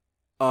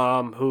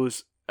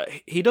 who's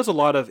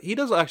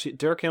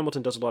Derek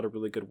Hamilton does a lot of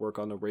really good work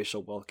on the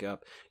racial wealth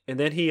gap. And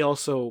then he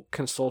also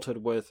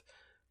consulted with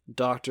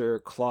Dr.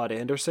 Claude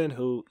Anderson,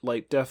 who,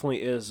 like,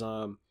 definitely is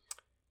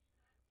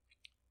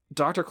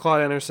Dr.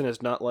 Claude Anderson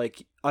is not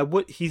like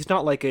he's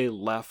not like a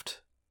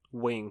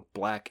left-wing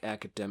black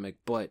academic,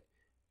 but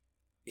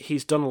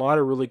he's done a lot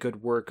of really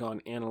good work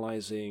on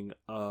analyzing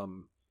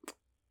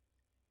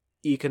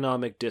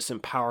economic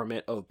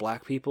disempowerment of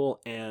black people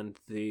and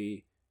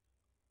the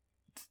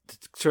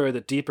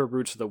deeper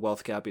roots of the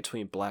wealth gap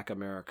between Black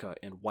America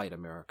and white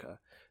America.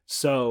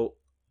 So,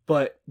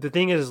 but the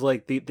thing is,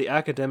 like, the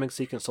academics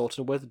he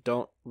consulted with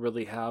don't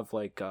really have,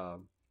 like,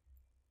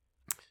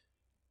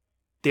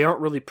 they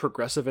aren't really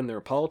progressive in their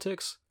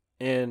politics,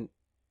 and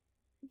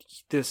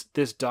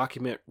this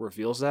document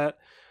reveals that.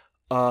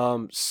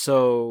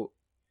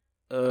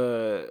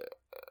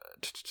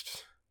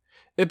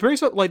 It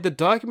brings up, like, the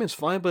document's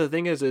fine, but the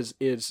thing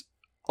is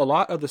a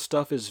lot of the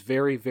stuff is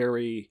very,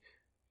 very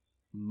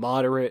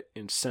moderate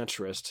and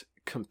centrist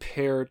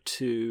compared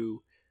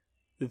to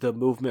the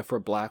Movement for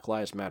Black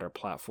Lives Matter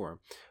platform.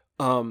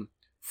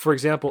 For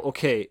example,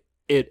 okay,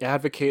 it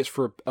advocates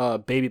for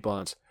baby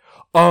bonds.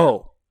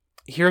 Oh,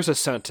 here's a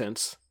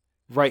sentence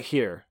right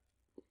here.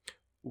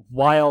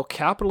 While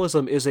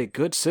capitalism is a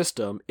good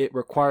system, it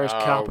requires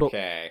capital.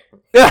 Okay.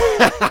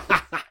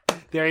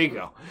 There you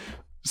go.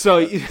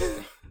 So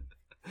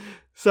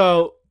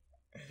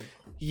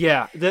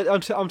yeah,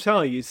 I'm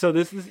telling you. So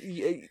this is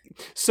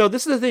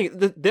the thing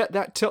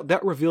that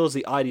reveals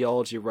the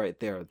ideology right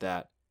there.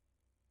 That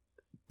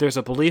there's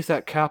a belief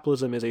that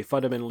capitalism is a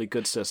fundamentally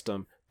good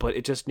system, but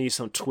it just needs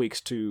some tweaks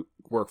to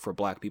work for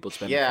black people's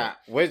benefit. Yeah,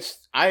 which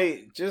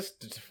I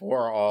just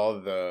for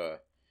all the,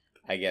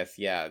 I guess,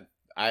 the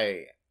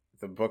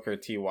Booker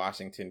T.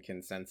 Washington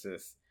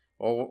consensus.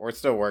 Well, we're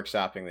still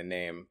workshopping the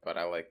name, but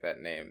I like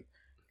that name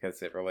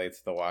because it relates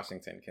to the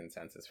Washington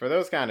consensus. For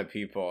those kind of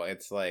people,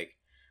 it's like,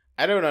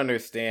 I don't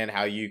understand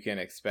how you can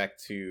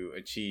expect to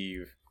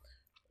achieve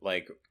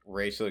like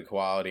racial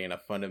equality in a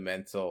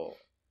fundamentally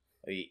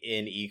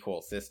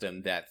unequal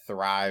system that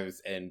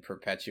thrives and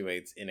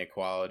perpetuates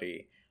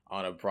inequality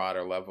on a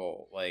broader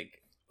level. Like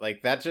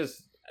that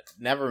just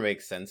never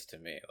makes sense to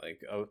me.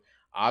 Like,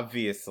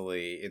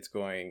 obviously it's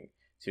going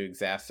to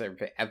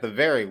exacerbate, at the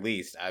very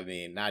least, I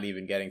mean, not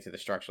even getting to the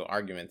structural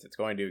arguments, it's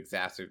going to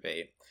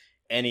exacerbate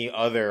any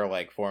other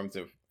like forms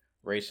of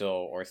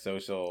racial or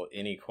social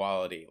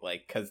inequality,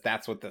 like, because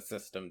that's what the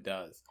system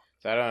does.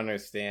 So I don't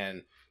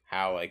understand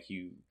how like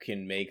you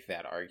can make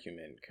that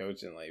argument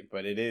cogently,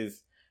 but it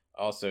is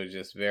also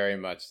just very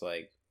much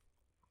like,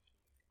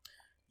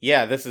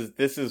 yeah, this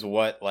is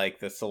what like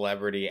the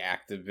celebrity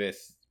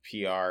activist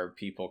PR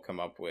people come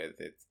up with.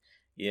 It's,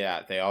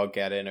 yeah, they all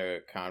get in a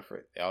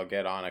conference, they all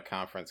get on a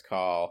conference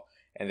call,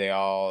 and they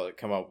all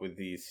come up with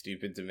these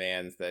stupid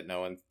demands that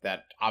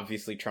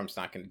obviously Trump's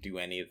not going to do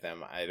any of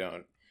them. I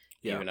don't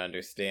even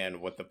understand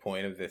what the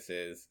point of this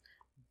is.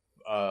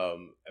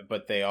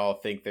 But they all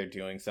think they're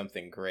doing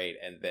something great,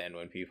 and then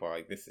when people are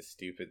like, this is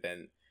stupid,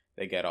 then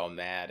they get all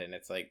mad, and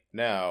it's like,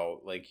 no,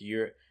 like,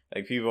 you're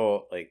like,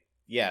 people like,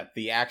 yeah,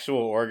 the actual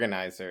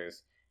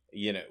organizers,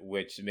 you know,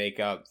 which make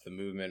up the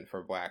movement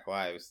for Black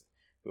Lives,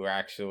 who are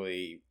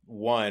actually,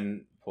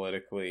 one,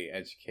 politically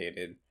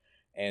educated,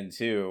 and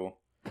two,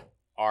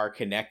 are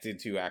connected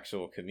to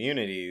actual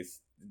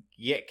communities,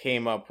 yet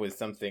came up with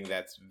something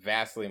that's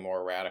vastly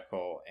more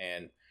radical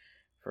and,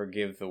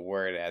 forgive the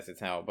word as it's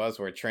now a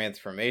buzzword,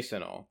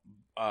 transformational.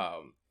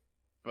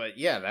 But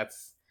yeah,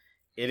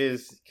 it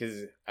is,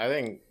 because I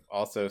think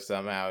also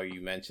somehow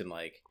you mentioned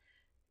like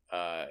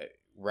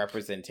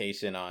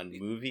representation on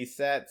movie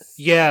sets.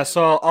 Yeah,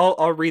 so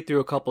I'll read through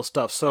a couple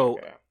stuff. So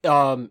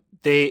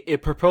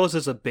it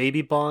proposes a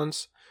baby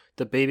bonds.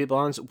 The baby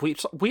bonds,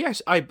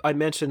 I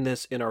mentioned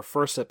this in our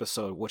first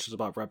episode, which is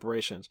about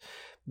reparations.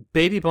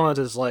 Baby bonds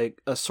is like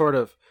a sort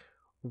of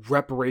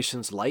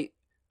reparations light.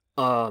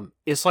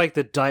 It's like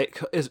the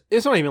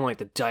it's not even like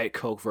the Diet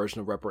Coke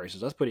version of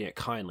reparations. That's putting it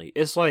kindly.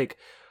 It's like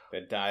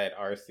the Diet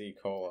RC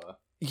Cola.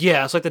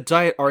 Yeah, it's like the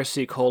Diet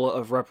RC Cola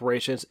of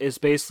reparations. Is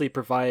basically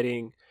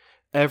providing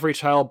every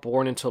child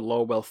born into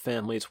low wealth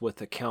families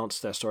with accounts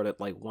that start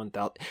at like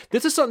 1,000.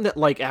 This is something that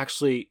like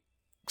actually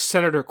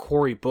Senator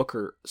Cory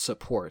Booker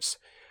supports.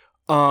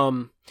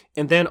 And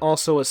then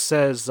also it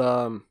says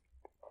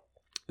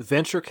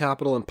venture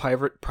capital and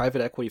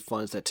private equity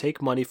funds that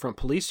take money from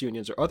police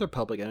unions or other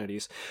public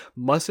entities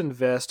must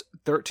invest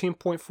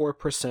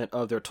 13.4%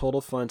 of their total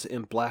funds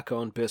in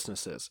black-owned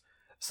businesses.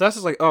 So that's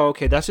just like, oh,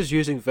 okay, that's just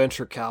using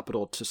venture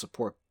capital to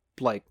support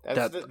like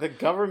that. The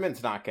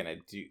government's not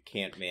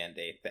can't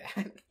mandate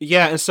that.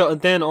 Yeah,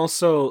 and then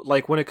also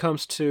like when it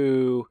comes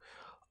to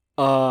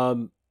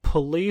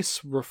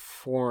police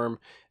reform,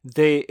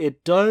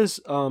 it does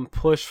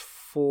push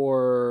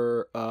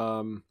for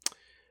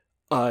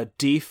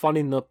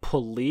defunding the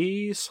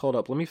police. Hold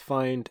up, let me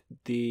find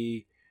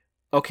the.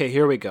 Okay,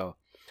 here we go.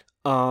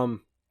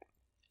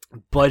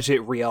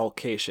 Budget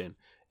reallocation.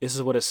 This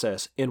is what it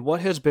says. In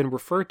what has been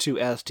referred to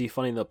as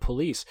defunding the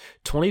police,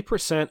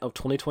 20% of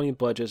 2020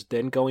 budgets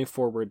then going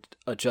forward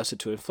adjusted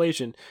to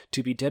inflation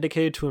to be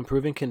dedicated to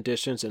improving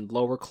conditions in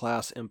lower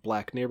class and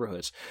black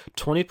neighborhoods.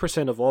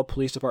 20% of all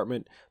police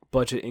department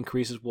budget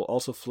increases will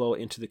also flow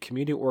into the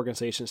community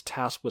organizations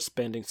tasked with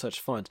spending such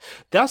funds.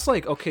 That's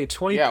like, okay,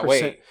 20%. Yeah,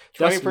 wait.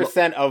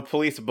 20% of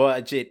police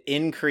budget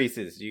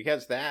increases. Do you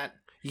catch that?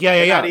 Yeah,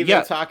 They're not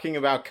even talking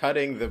about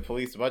cutting the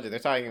police budget. They're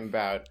talking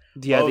about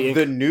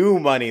the new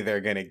money they're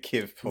going to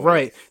give police.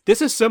 Right.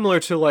 This is similar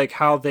to like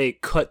how they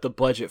cut the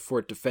budget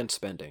for defense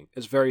spending.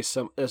 It's very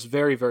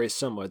very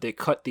similar. They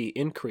cut the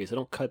increase. They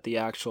don't cut the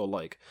actual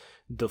like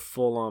the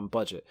full on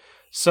budget.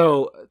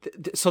 So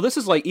so this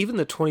is like even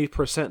the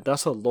 20%.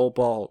 That's a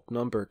lowball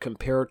number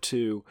compared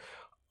to,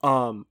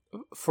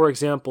 for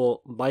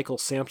example, Michael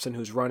Sampson,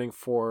 who's running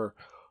for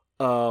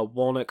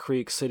Walnut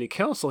Creek City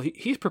Council.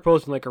 He's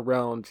proposing like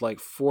around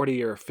like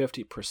 40 or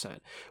 50%,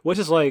 which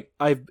is like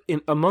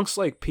amongst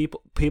like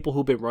people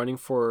who've been running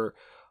for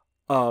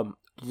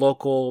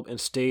local and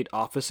state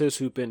offices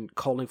who've been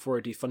calling for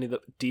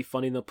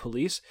defunding the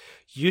police.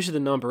 Usually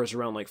the number is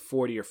around like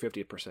 40 or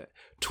 50%.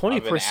 20%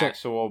 of an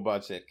actual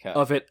budget cut.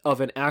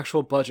 Of an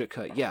actual budget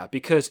cut. Yeah,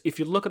 because if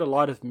you look at a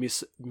lot of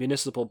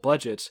municipal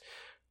budgets,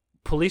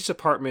 police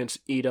departments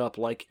eat up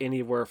like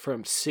anywhere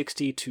from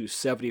 60 to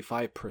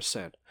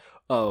 75%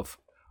 of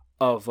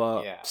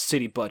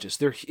city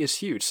budgets. It's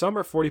huge. Some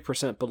are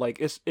 40%, but like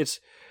it's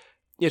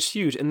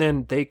huge. And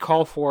then they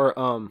call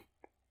for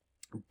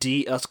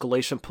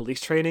de-escalation police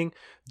training.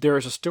 There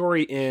is a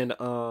story in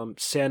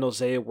San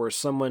Jose where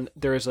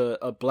there's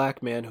a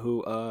black man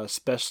who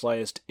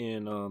specialized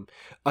in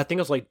I think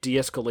it was like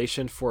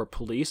de-escalation for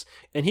police,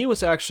 and he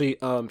was actually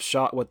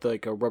shot with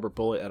like a rubber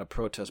bullet at a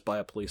protest by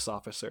a police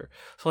officer.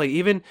 So like,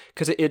 even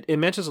because it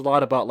mentions a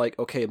lot about like,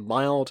 okay,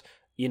 mild,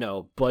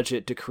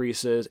 budget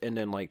decreases, and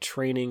then like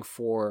training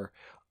for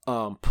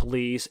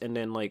police, and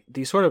then like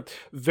these sort of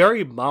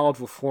very mild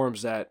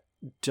reforms that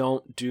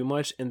don't do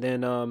much. And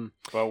then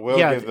but we'll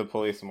give the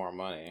police more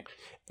money.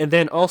 And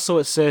then also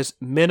it says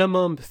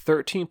minimum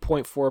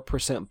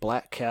 13.4%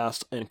 black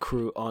cast and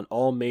crew on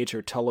all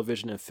major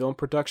television and film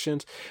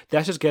productions.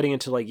 That's just getting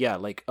into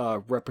like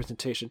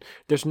representation.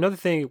 There's another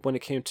thing when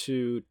it came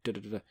to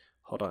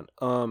hold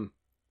on.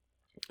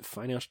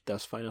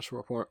 Financial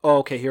report. Oh,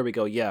 okay, here we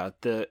go. Yeah,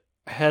 the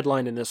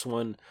headline in this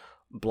one,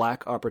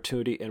 Black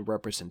Opportunity and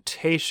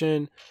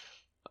Representation,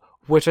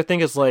 which I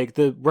think is like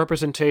the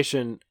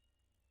representation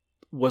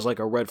was like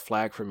a red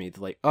flag for me.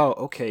 Like, oh,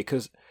 okay,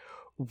 because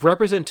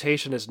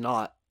representation is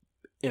not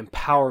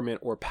empowerment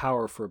or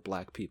power for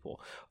black people.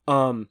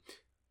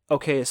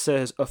 Okay, it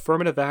says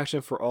affirmative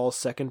action for all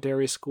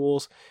secondary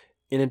schools.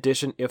 In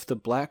addition, if the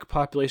black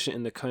population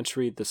in the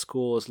country the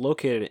school is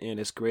located in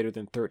is greater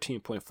than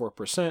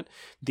 13.4%,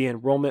 the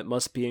enrollment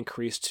must be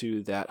increased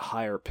to that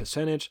higher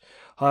percentage.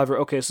 However,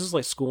 okay, this is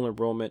like school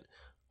enrollment.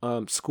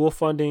 School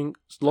funding,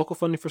 local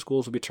funding for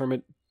schools will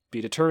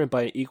be determined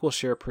by an equal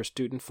share per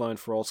student fund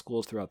for all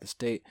schools throughout the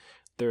state.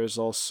 There is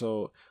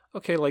also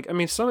that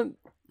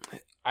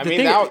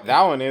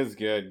one is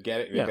good.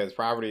 Get it? Because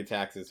property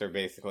taxes are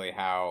basically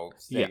how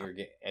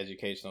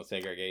educational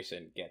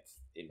segregation gets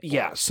enforced.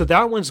 Yeah, so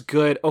that one's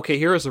good. Okay,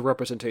 here is the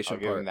representation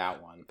part. I'll give him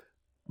that one.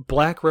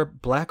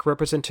 Black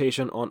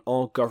representation on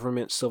all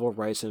government, civil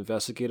rights,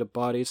 investigative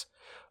bodies.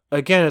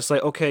 Again, it's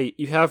like, okay,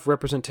 you have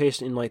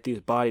representation in like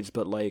these bodies,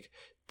 but like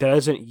that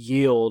doesn't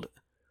yield.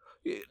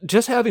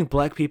 Just having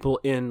black people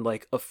in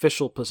like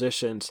official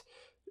positions,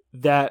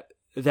 that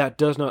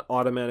does not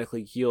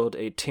automatically yield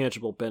a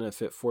tangible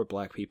benefit for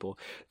black people.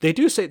 They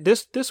do say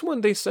this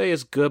one they say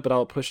is good, but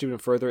I'll push it even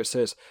further. It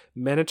says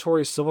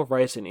mandatory civil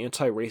rights and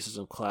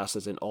anti-racism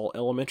classes in all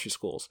elementary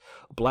schools.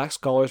 Black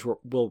scholars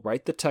will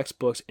write the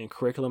textbooks and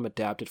curriculum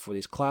adapted for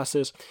these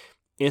classes.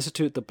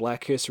 Institute the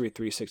Black History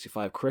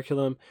 365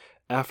 curriculum.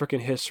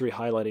 African history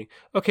highlighting.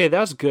 Okay,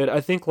 that's good.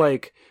 I think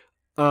like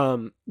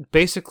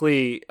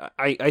basically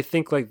I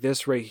think like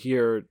this right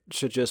here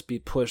should just be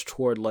pushed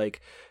toward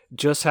like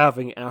just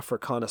having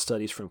Africana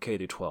studies from K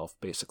to 12,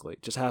 basically.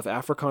 Just have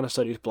Africana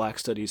studies, black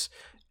studies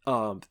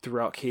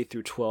throughout K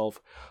through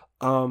 12.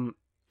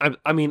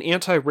 I mean,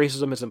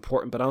 anti-racism is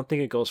important, but I don't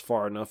think it goes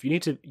far enough. You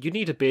need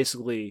to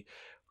basically,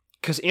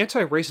 because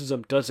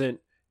anti-racism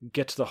doesn't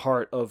get to the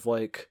heart of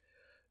like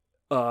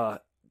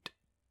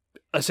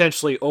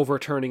essentially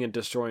overturning and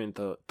destroying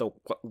the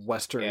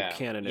Western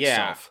canon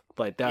itself.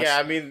 Like that's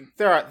I mean,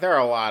 there are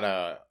a lot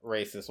of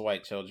racist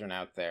white children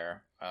out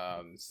there.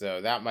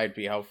 So that might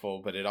be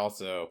helpful, but it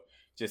also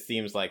just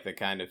seems like the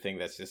kind of thing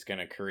that's just going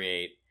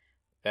to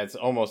that's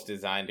almost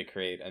designed to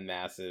create a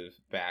massive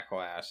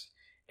backlash.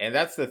 And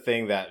that's the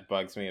thing that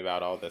bugs me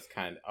about all this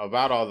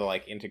about all the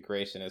like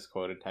integrationist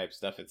quota type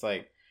stuff. It's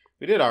like,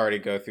 we did already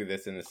go through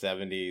this in the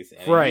 70s,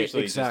 and it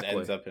usually just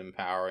ends up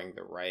empowering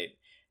the right,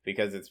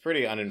 because it's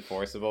pretty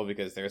unenforceable,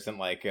 because there isn't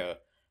like a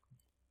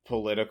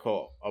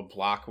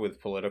block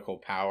with political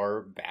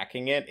power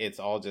backing it. It's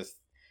all just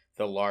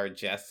the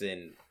largesse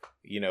and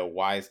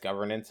wise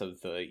governance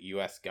of the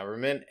U.S.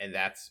 government, and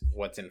that's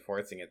what's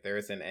enforcing it. There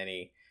isn't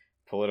any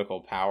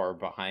political power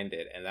behind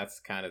it, and that's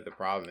kind of the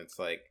problem. It's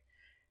like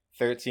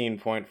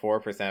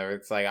 13.4%.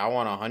 It's like, I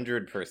want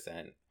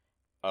 100%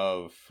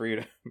 of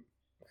freedom.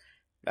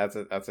 That's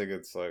a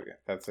good slogan.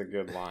 That's a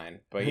good line.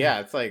 But yeah,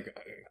 it's like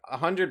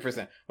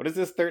 100%. What is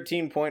this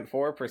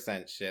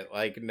 13.4% shit?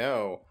 Like,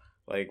 no,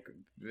 like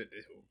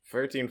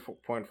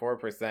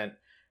 13.4%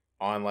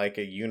 on like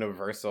a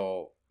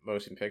universal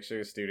motion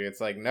picture studio.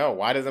 It's like, no,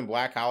 why doesn't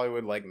Black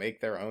Hollywood like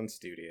make their own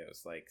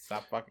studios? Like,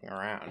 stop fucking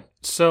around.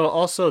 So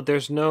also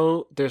there's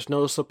no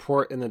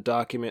support in the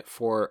document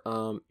for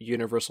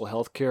universal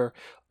healthcare.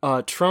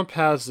 Trump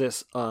has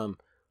this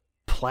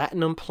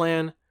platinum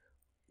plan,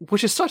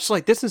 which is such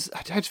like, this is,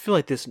 I just feel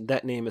like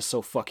that name is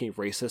so fucking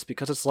racist,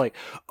 because it's like,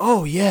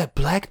 oh yeah,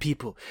 black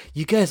people,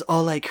 you guys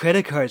all like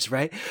credit cards,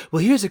 right?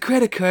 Well, here's a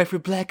credit card for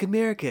Black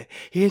America.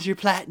 Here's your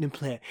platinum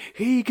plan.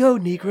 Here you go,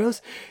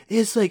 Negroes.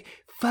 It's like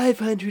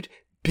 $500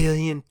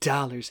 billion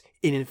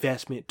in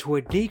investment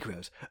toward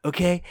Negroes,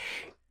 okay?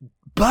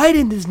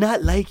 Biden does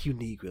not like you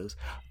Negroes.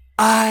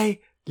 I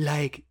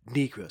like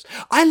Negroes.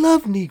 I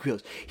love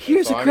Negroes.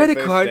 Here's a credit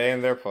card. Stay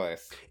in their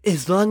place.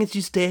 As long as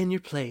you stay in your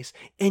place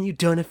and you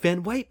don't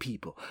offend white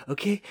people,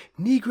 okay?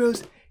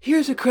 Negroes,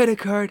 here's a credit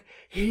card.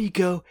 Here you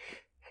go.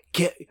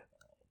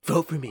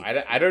 Vote for me.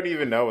 I don't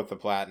even know what the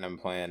Platinum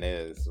Plan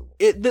is.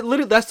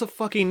 Literally, that's the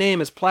fucking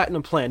name, is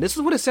Platinum Plan. This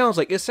is what it sounds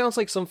like. It sounds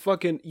like some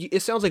fucking.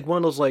 It sounds like one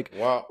of those like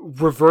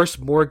reverse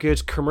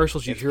mortgage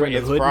commercials you hear in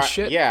the hood and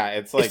shit. Yeah,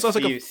 it's like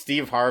Steve,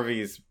 Steve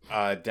Harvey's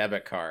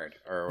debit card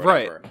or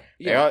whatever. Right.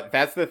 Yeah.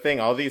 That's the thing.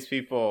 All these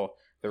people,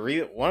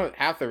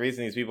 half the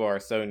reason these people are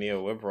so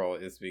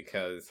neoliberal is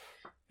because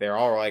they're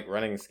all like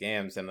running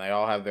scams and they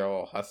all have their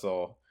little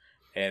hustle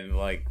and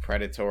like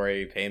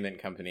predatory payment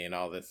company and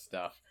all this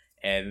stuff.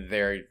 And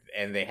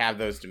they have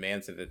those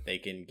demands so that they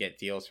can get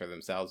deals for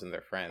themselves and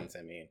their friends.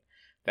 I mean,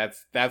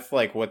 that's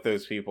like what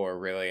those people are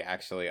really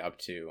actually up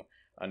to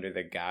under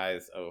the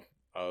guise of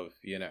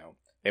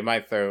they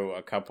might throw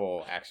a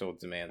couple actual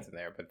demands in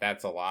there, but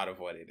that's a lot of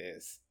what it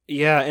is.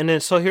 Yeah, and then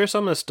so here's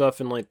some of the stuff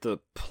in like the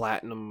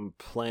Platinum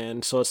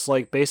Plan. So it's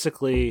like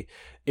basically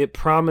it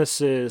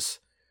promises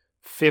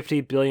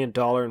 $50 billion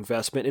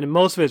investment, and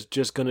most of it's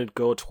just gonna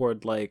go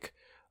toward like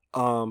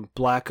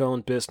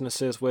black-owned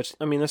businesses, which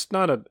I mean that's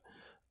not a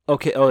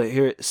okay. Oh,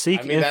 here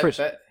seek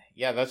infrastructure.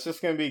 That's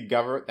just gonna be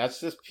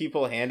that's just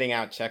people handing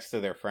out checks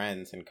to their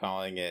friends and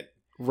calling it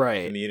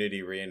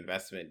community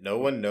reinvestment. No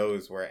one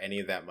knows where any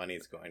of that money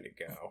is going to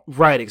go.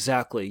 Right,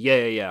 exactly.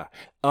 Yeah.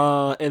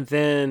 And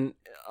then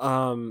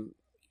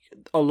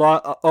a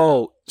lot.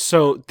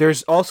 So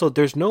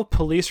there's no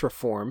police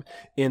reform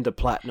in the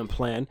Platinum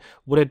Plan.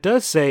 What it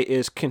does say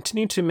is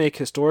continue to make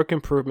historic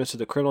improvements to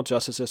the criminal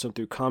justice system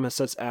through common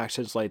sense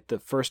actions like the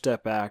First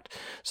Step Act,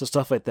 so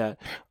stuff like that.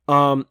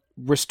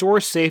 Restore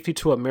safety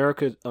to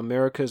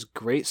America's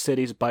great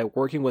cities by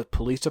working with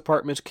police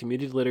departments,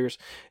 community leaders,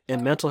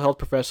 and mental health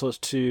professionals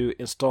to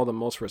install the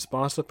most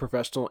responsive,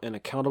 professional, and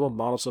accountable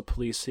models of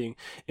policing,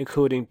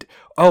 including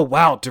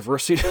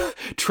diversity.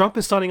 Trump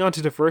is signing on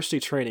to diversity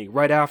training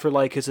right after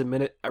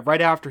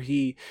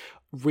he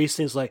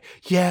recently was like,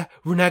 yeah,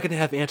 we're not going to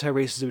have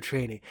anti-racism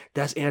training.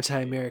 That's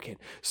anti-American.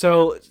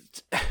 So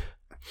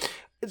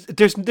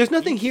there's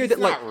nothing here that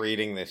like not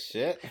reading this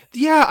shit.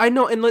 Yeah, I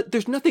know, and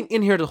there's nothing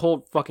in here to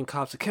hold fucking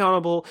cops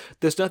accountable.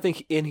 There's nothing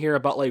in here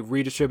about like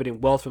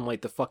redistributing wealth from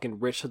like the fucking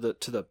rich to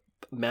the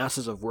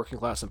masses of working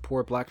class and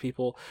poor black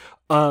people.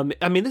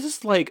 I mean, this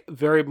is like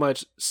very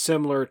much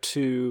similar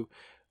to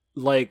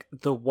like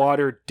the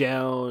watered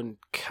down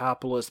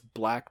capitalist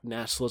black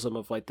nationalism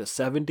of like the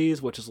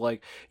 70s, which is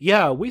like,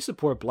 yeah, we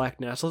support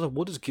black nationalism,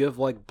 we'll just give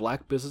like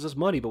black businesses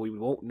money, but we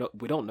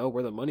don't know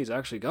where the money's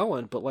actually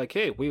going, but like,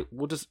 hey,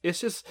 we'll just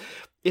it's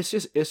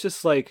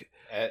just like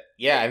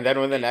and then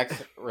when the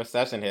next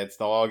recession hits,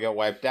 they'll all get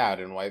wiped out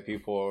and white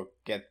people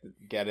get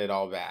it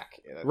all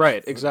back.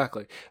 Right,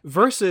 exactly.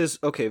 Versus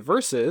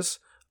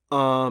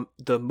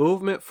the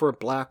movement for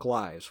Black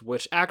Lives,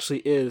 which actually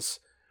is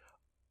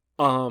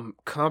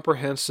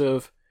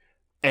comprehensive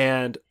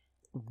and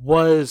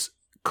was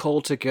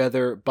culled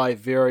together by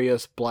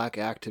various black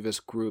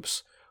activist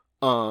groups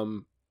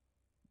throughout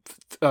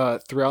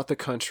the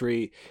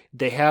country.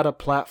 They had a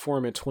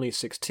platform in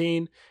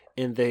 2016,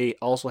 and they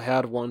also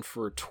had one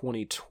for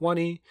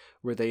 2020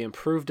 where they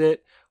improved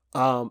it.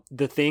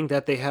 The thing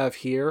that they have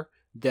here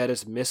that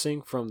is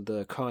missing from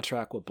the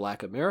contract with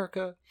Black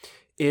America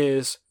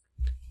is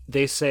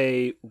they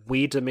say,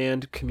 we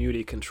demand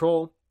community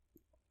control.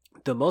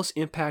 The most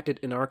impacted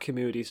in our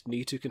communities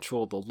need to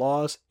control the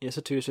laws,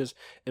 institutions,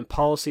 and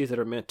policies that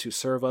are meant to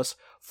serve us,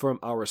 from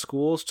our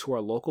schools to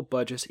our local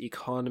budgets,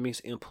 economies,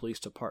 and police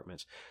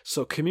departments.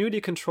 So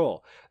community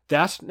control,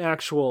 that's an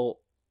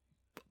actual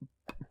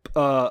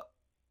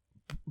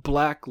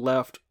black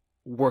left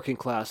working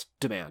class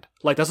demand.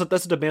 Like that's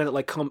a demand that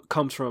like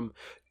comes from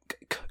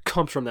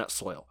that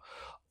soil.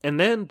 And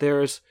then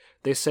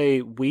they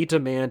say, we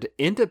demand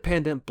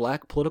independent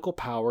black political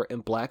power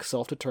and black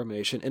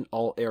self-determination in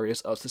all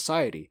areas of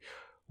society.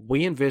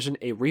 We envision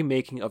a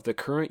remaking of the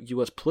current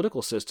U.S.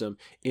 political system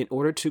in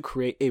order to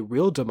create a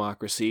real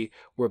democracy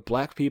where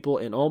black people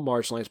and all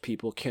marginalized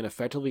people can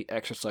effectively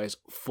exercise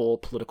full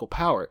political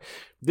power.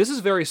 This is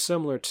very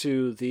similar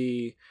to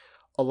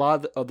a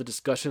lot of the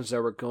discussions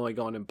that were going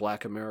on in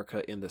Black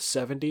America in the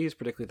 70s,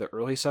 particularly the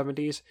early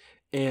 70s.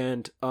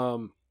 And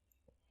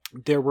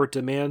there were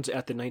demands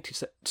at the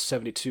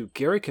 1972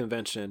 Gary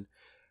Convention.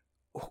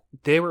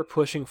 They were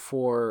pushing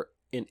for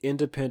an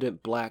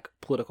independent black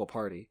political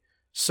party.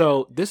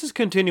 So this is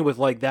continuing with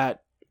like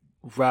that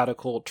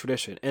radical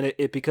tradition, and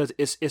it because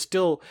it's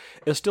still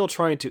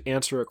trying to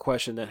answer a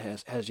question that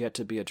has yet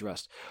to be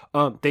addressed.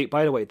 By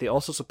the way, they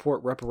also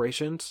support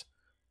reparations,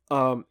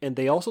 and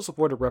they also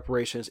supported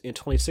reparations in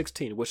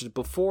 2016, which is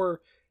before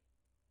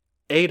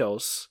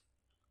ADOS,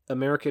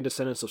 American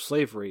Descendants of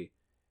Slavery,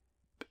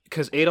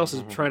 because ADOS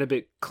is trying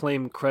to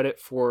claim credit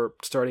for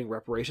starting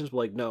reparations, but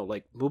like no,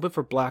 like Movement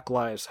for Black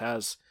Lives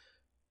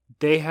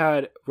they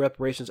had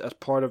reparations as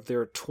part of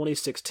their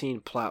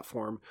 2016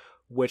 platform,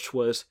 which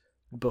was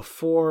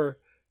before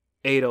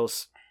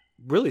ADOS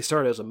really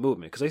started as a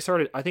movement, because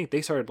I think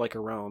they started like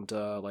around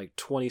like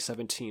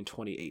 2017,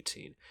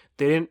 2018.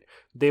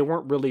 They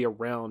weren't really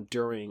around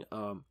during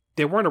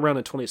they weren't around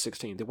in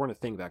 2016. They weren't a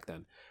thing back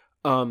then.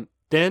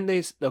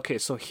 Then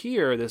so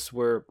here, this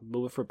where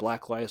Movement for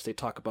Black Lives, they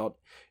talk about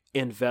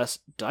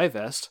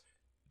divest.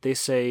 They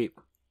say,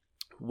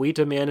 we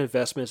demand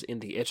investments in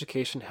the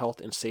education,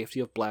 health, and safety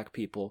of black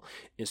people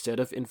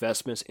instead of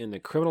investments in the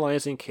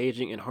criminalizing,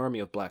 caging, and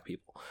harming of black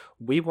people.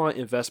 We want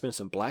investments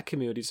in black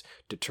communities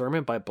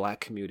determined by black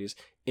communities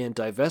and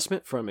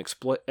divestment from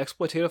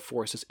exploitative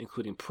forces,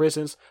 including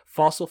prisons,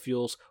 fossil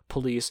fuels,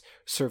 police,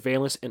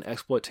 surveillance, and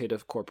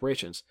exploitative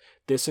corporations.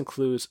 This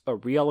includes a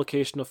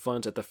reallocation of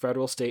funds at the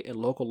federal, state, and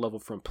local level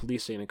from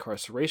policing and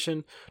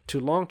incarceration to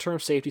long-term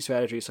safety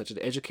strategies such as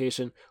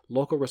education,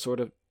 local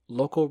restorative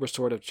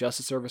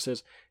justice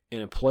services,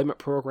 and employment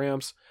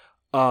programs,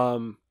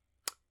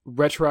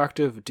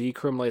 retroactive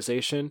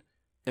decriminalization,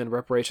 and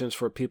reparations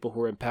for people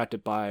who are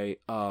impacted by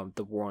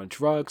the war on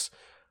drugs.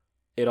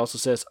 It also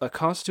says a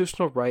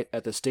constitutional right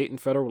at the state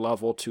and federal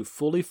level to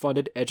fully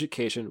funded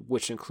education,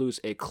 which includes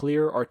a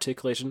clear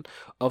articulation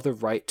of the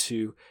right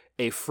to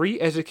a free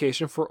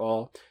education for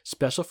all,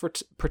 special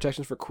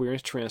protections for queer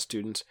and trans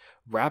students,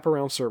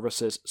 wraparound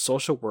services,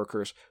 social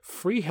workers,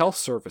 free health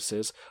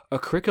services, a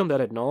curriculum that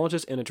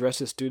acknowledges and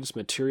addresses students'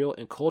 material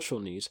and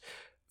cultural needs,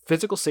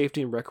 physical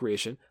safety and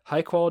recreation,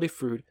 high quality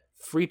food,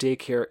 free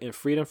daycare, and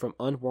freedom from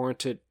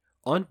unwarranted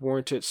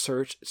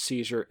search,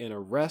 seizure, and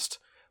arrest.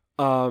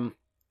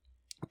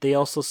 They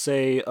also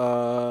say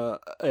a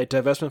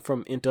divestment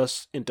from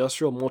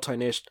industrial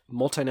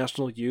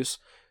multinational use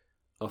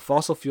of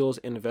fossil fuels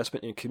and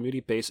investment in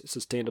community-based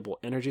sustainable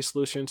energy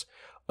solutions,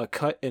 a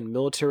cut in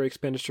military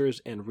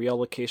expenditures and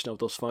reallocation of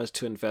those funds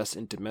to invest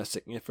in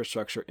domestic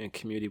infrastructure and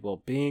community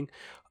well-being.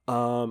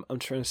 I'm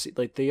trying to see,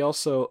 like, they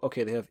also,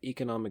 they have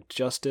economic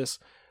justice,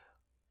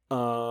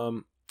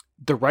 the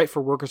right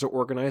for workers to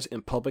organize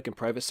in public and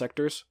private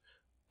sectors,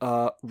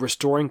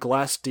 restoring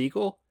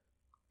Glass-Steagall.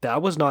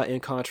 That was not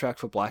in contract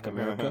for Black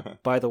America,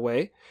 by the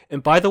way.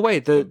 And by the way,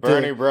 the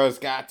Bernie Bros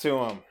got to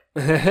him.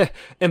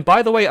 And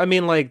by the way, I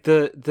mean, like,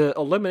 the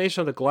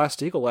elimination of the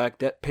Glass-Steagall Act,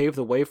 that paved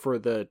the way for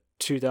the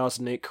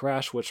 2008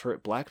 crash, which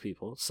hurt black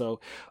people. So,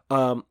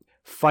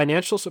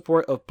 financial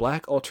support of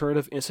black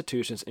alternative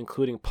institutions,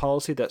 including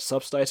policy that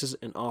subsidizes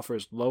and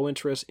offers low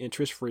interest,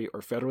 interest-free, or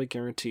federally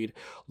guaranteed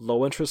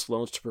low interest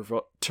loans to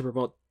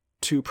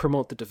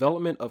promote the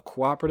development of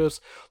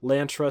cooperatives,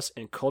 land trusts,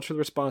 and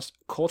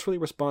culturally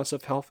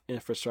responsive health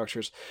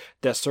infrastructures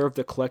that serve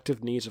the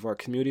collective needs of our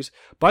communities.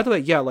 By the way,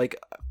 yeah, like,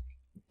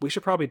 we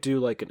should probably do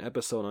like an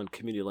episode on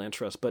community land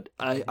trust, but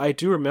I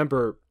do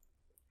remember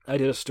I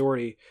did a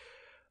story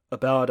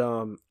about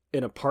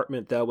an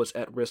apartment that was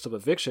at risk of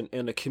eviction,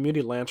 and the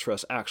community land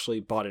trust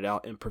actually bought it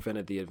out and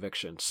prevented the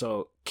eviction.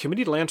 So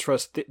community land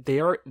trusts,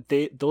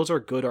 those are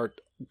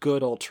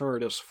good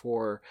alternatives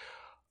for,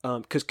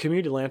 because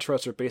community land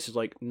trusts are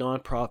basically like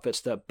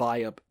nonprofits that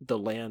buy up the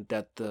land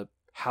that the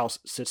house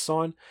sits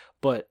on,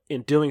 but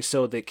in doing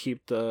so they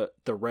keep the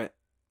rent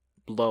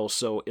low,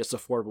 so it's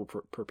affordable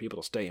for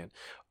people to stay in.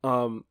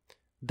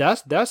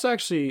 That's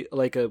actually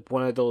like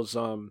one of those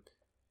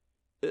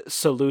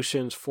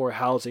solutions for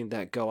housing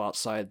that go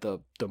outside the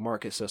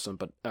market system,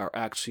 but are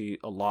actually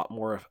a lot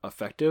more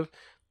effective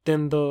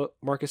than the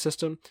market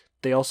system.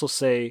 They also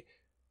say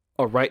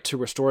a right to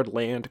restored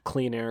land,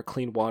 clean air,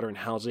 clean water, and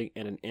housing,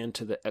 and an end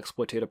to the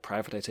exploitative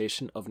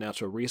privatization of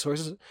natural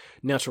resources,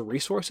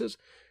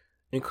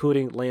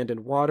 including land and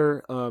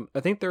water. I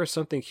think there was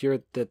something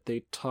here that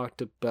they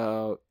talked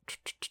about.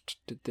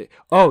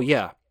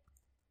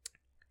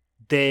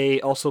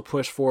 They also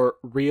push for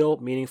real,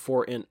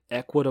 meaningful, and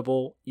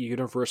equitable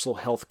universal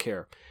health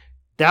care.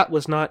 That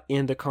was not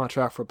in the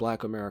contract for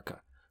Black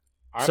America.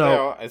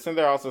 Isn't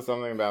there also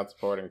something about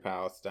supporting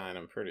Palestine?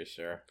 I'm pretty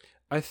sure.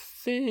 I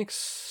think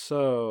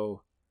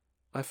so.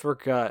 I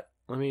forgot.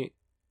 I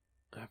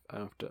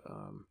have to.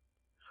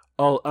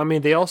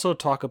 They also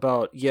talk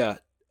about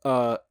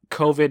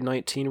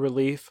COVID-19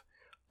 relief,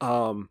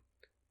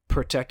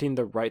 protecting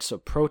the rights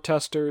of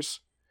protesters.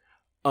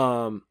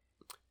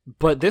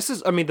 But this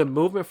is, the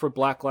movement for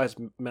Black Lives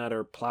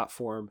Matter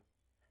platform.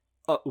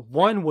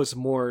 One was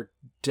more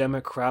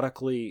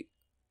democratically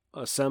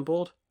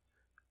assembled,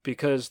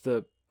 because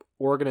the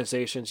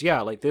organizations,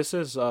 this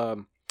is.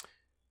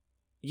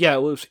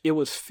 It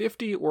was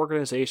 50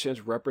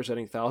 organizations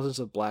representing thousands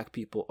of black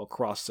people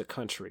across the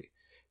country.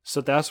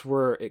 So that's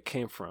where it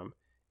came from.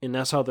 And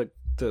that's how the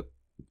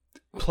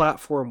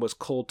platform was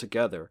culled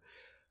together.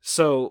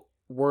 So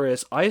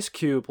whereas Ice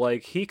Cube,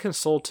 he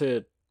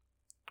consulted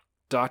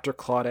Dr.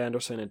 Claude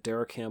Anderson and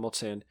Derek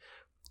Hamilton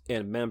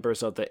and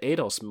members of the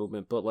ADOS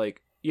movement, but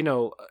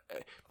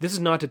this is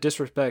not to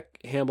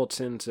disrespect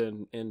Hamilton's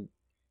and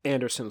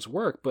Anderson's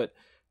work, but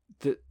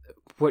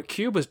what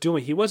Cube was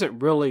doing, he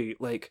wasn't really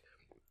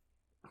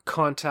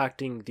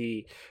contacting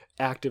the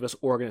activist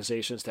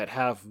organizations that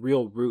have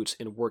real roots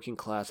in working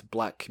class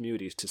black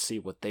communities to see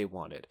what they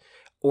wanted,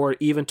 or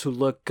even to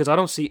look, because I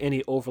don't see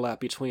any overlap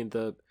between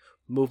the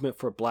movement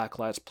for Black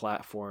Lives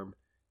platform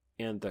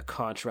and the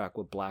contract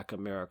with Black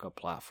America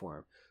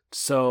platform.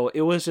 So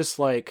it was just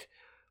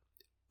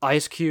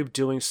Ice Cube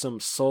doing some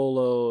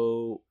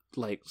solo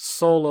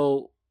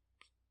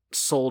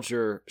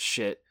soldier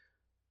shit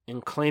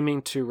and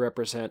claiming to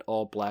represent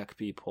all black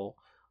people,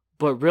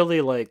 but really,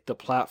 like, the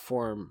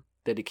platform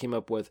that he came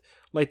up with,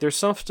 like, there's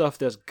some stuff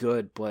that's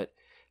good, but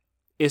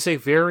it's a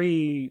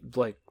very,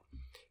 like,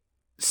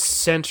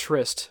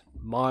 centrist,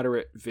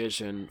 moderate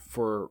vision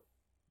for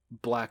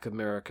Black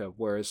America,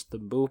 whereas the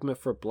movement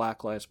for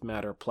Black Lives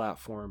Matter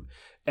platform,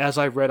 as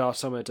I read off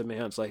some of the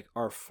demands, like,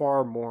 are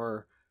far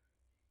more,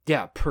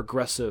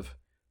 progressive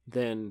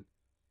than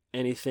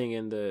anything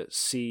in the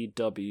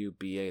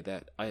CWBA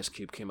that Ice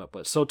Cube came up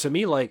with. So to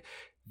me, like,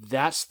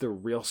 that's the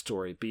real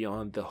story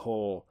beyond the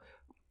whole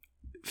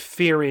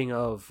fearing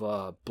of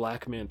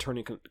black men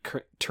turning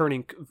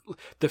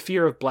the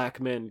fear of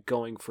black men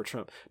going for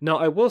Trump. Now,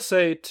 I will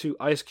say, to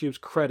Ice Cube's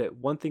credit,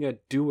 one thing I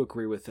do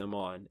agree with him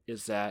on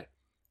is that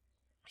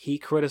he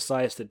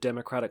criticized the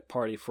Democratic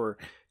Party for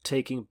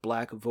taking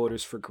black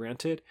voters for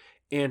granted,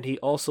 and he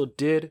also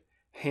did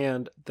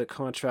hand the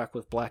contract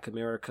with Black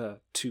America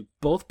to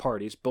both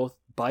parties, both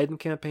Biden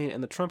campaign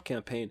and the Trump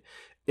campaign.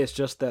 It's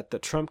just that the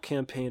Trump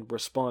campaign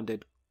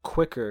responded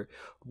quicker,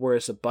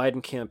 whereas the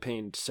Biden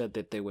campaign said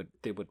that they would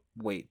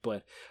wait.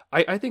 But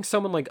I think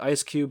someone like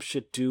Ice Cube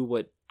should do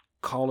what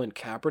Colin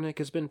Kaepernick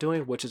has been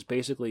doing, which is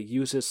basically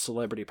use his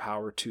celebrity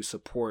power to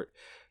support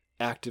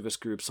activist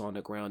groups on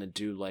the ground and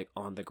do, like,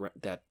 on the ground,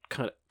 that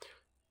kind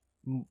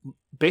of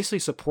basically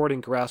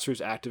supporting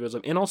grassroots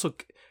activism, and also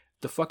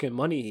the fucking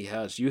money he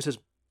has,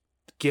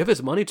 give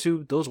his money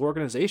to those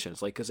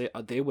organizations, like, because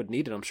they would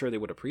need it. I'm sure they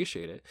would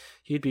appreciate it.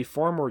 He'd be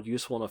far more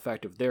useful and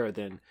effective there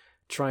than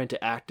trying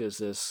to act as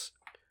this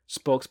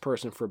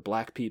spokesperson for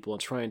black people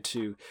and trying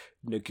to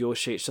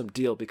negotiate some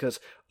deal. Because,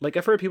 like,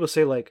 I've heard people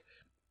say, like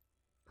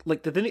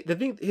the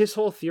thing, his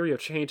whole theory of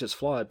change is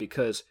flawed,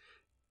 because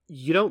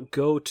you don't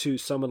go to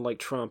someone like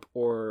Trump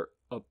or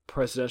a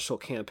presidential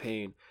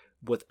campaign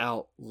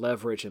without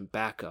leverage and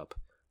backup.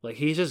 Like,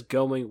 he's just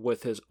going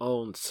with his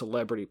own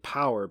celebrity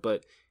power,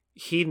 but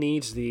he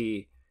needs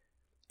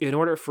in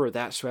order for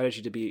that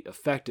strategy to be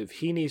effective,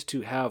 he needs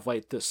to have,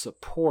 like, the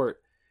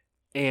support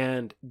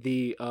and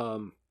the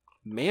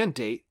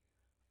mandate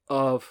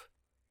of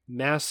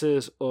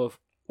masses of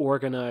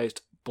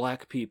organized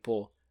black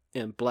people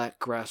and black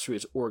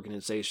grassroots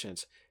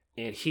organizations.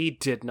 And he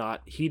does not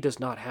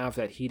have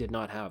that. He did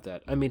not have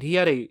that. I mean, he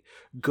had a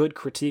good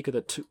critique of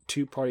the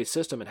two-party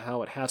system and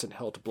how it hasn't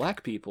helped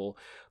black people.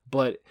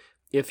 But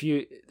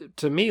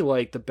to me,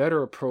 like, the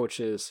better approach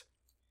is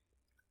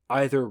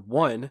either,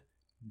 one,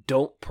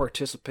 don't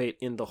participate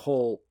in the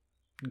whole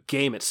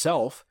game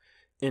itself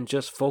and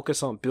just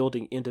focus on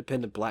building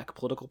independent black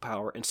political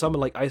power. And someone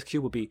like Ice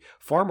Cube would be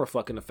far more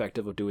fucking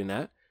effective of doing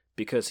that,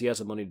 because he has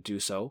the money to do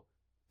so,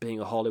 being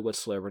a Hollywood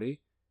celebrity.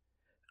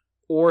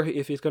 Or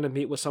if he's going to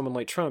meet with someone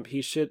like Trump,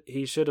 he should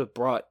have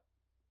brought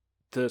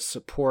the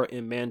support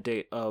and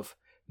mandate of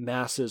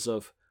masses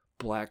of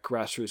black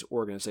grassroots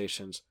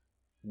organizations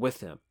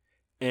with him.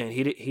 And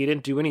he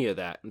didn't do any of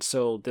that. And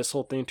so this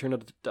whole thing turned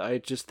out, I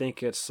just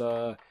think it's,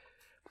 again,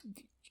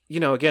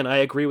 I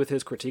agree with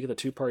his critique of the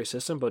two-party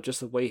system, but just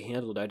the way he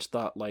handled it, I just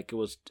thought, like, it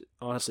was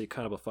honestly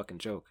kind of a fucking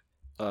joke.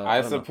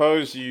 I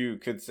suppose you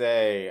could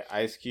say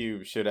Ice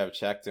Cube should have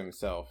checked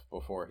himself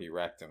before he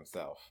wrecked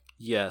himself.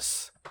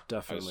 Yes,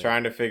 definitely. I was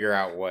trying to figure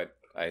out what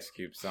Ice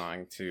Cube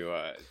song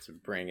to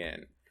bring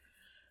in.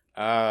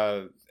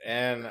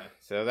 And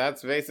so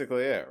that's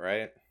basically it,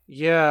 right?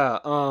 Yeah,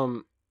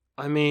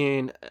 I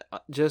mean,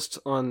 just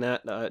on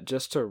that,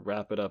 just to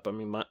wrap it up, I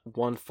mean, my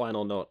one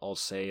final note I'll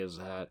say is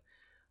that,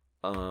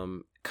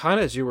 kind of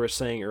as you were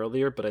saying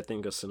earlier, but I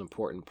think it's an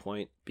important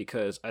point,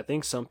 because I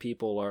think some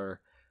people were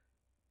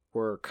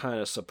kind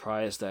of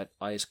surprised that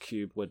Ice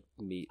Cube would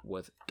meet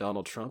with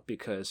Donald Trump,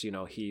 because,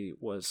 he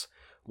was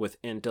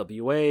with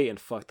NWA and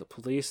Fuck the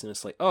Police, and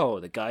it's like, oh,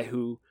 the guy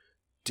who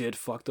did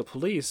Fuck the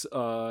Police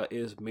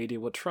is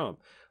meeting with Trump.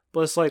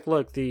 But it's like,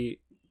 look, the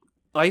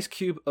Ice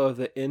Cube of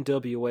the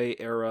NWA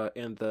era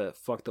and the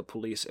Fuck the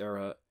Police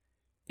era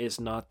is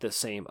not the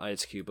same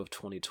Ice Cube of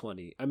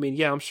 2020. I mean,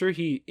 yeah, I'm sure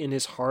he, in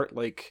his heart,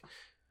 like,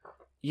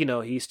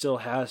 he still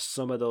has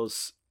some of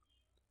those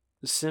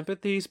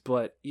sympathies,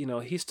 but,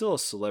 he's still a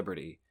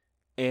celebrity.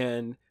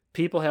 And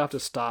people have to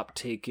stop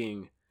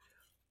taking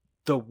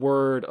the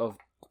word of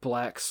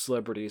black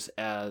celebrities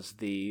as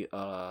the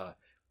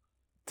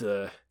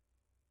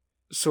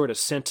sort of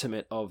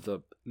sentiment of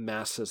the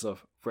masses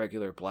of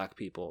regular black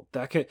people.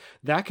 That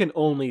can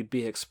only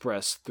be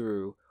expressed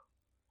through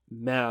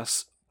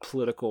mass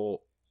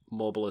political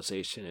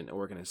mobilization and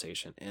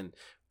organization, and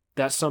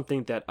that's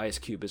something that Ice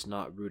Cube is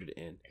not rooted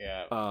in.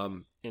 Yeah.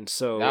 And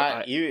so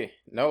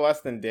no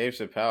less than Dave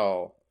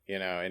Chappelle,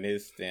 in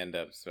his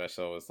stand-up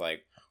special, was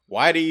like,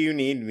 why do you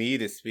need me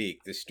to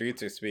speak? The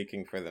streets are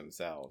speaking for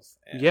themselves.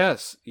 And...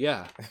 Yes,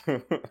 yeah.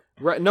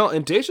 Right. No,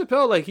 and Dave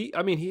Chappelle, like, he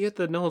hit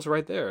the nose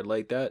right there.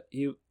 Like, that,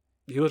 he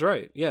was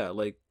right. Yeah,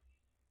 like,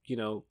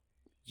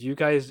 you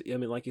guys, I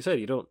mean, like you said,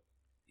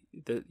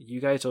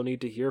 you guys don't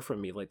need to hear from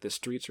me. Like, the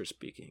streets are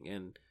speaking,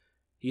 and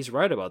he's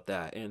right about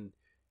that. And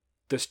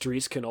the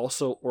streets can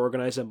also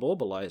organize and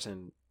mobilize,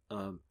 and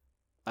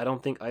I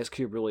don't think Ice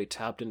Cube really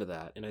tapped into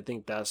that. And I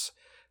think that's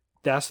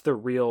the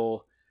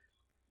real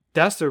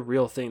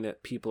thing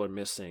that people are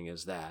missing,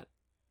 is that.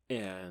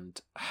 and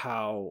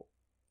how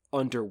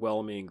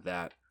underwhelming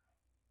that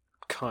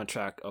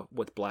contract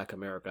with Black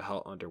America,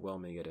 how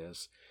underwhelming it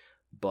is.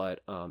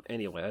 But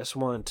anyway, I just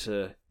wanted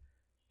to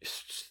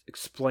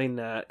explain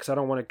that because I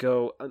don't want to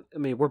go. I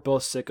mean, we're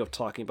both sick of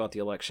talking about the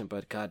election,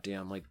 but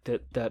goddamn, like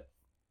that.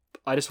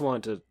 I just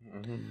wanted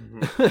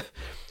to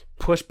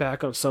push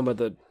back on some of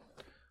the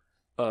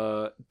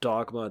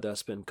dogma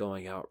that's been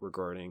going out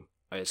regarding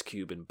Ice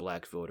Cube and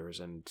black voters,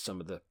 and some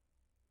of the,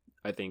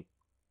 I think,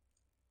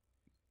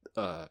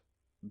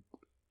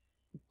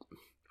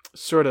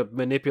 sort of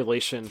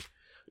manipulation,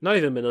 not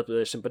even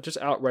manipulation, but just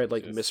outright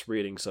like just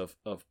misreadings of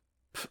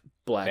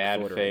black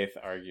bad voter. faith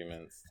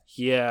arguments.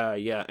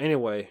 Yeah.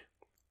 Anyway,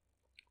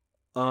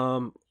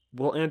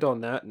 we'll end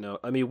on that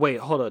note. I mean, wait,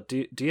 hold on.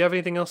 Do you have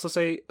anything else to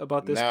say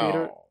about this,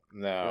 Peter?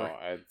 No.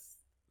 It's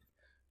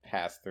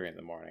past 3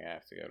 a.m. I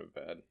have to go to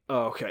bed.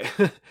 Oh, okay.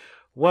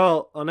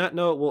 Well, on that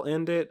note, we'll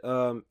end it.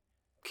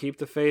 Keep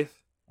the faith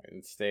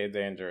and stay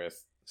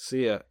dangerous.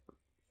 See ya.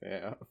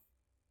 Yeah.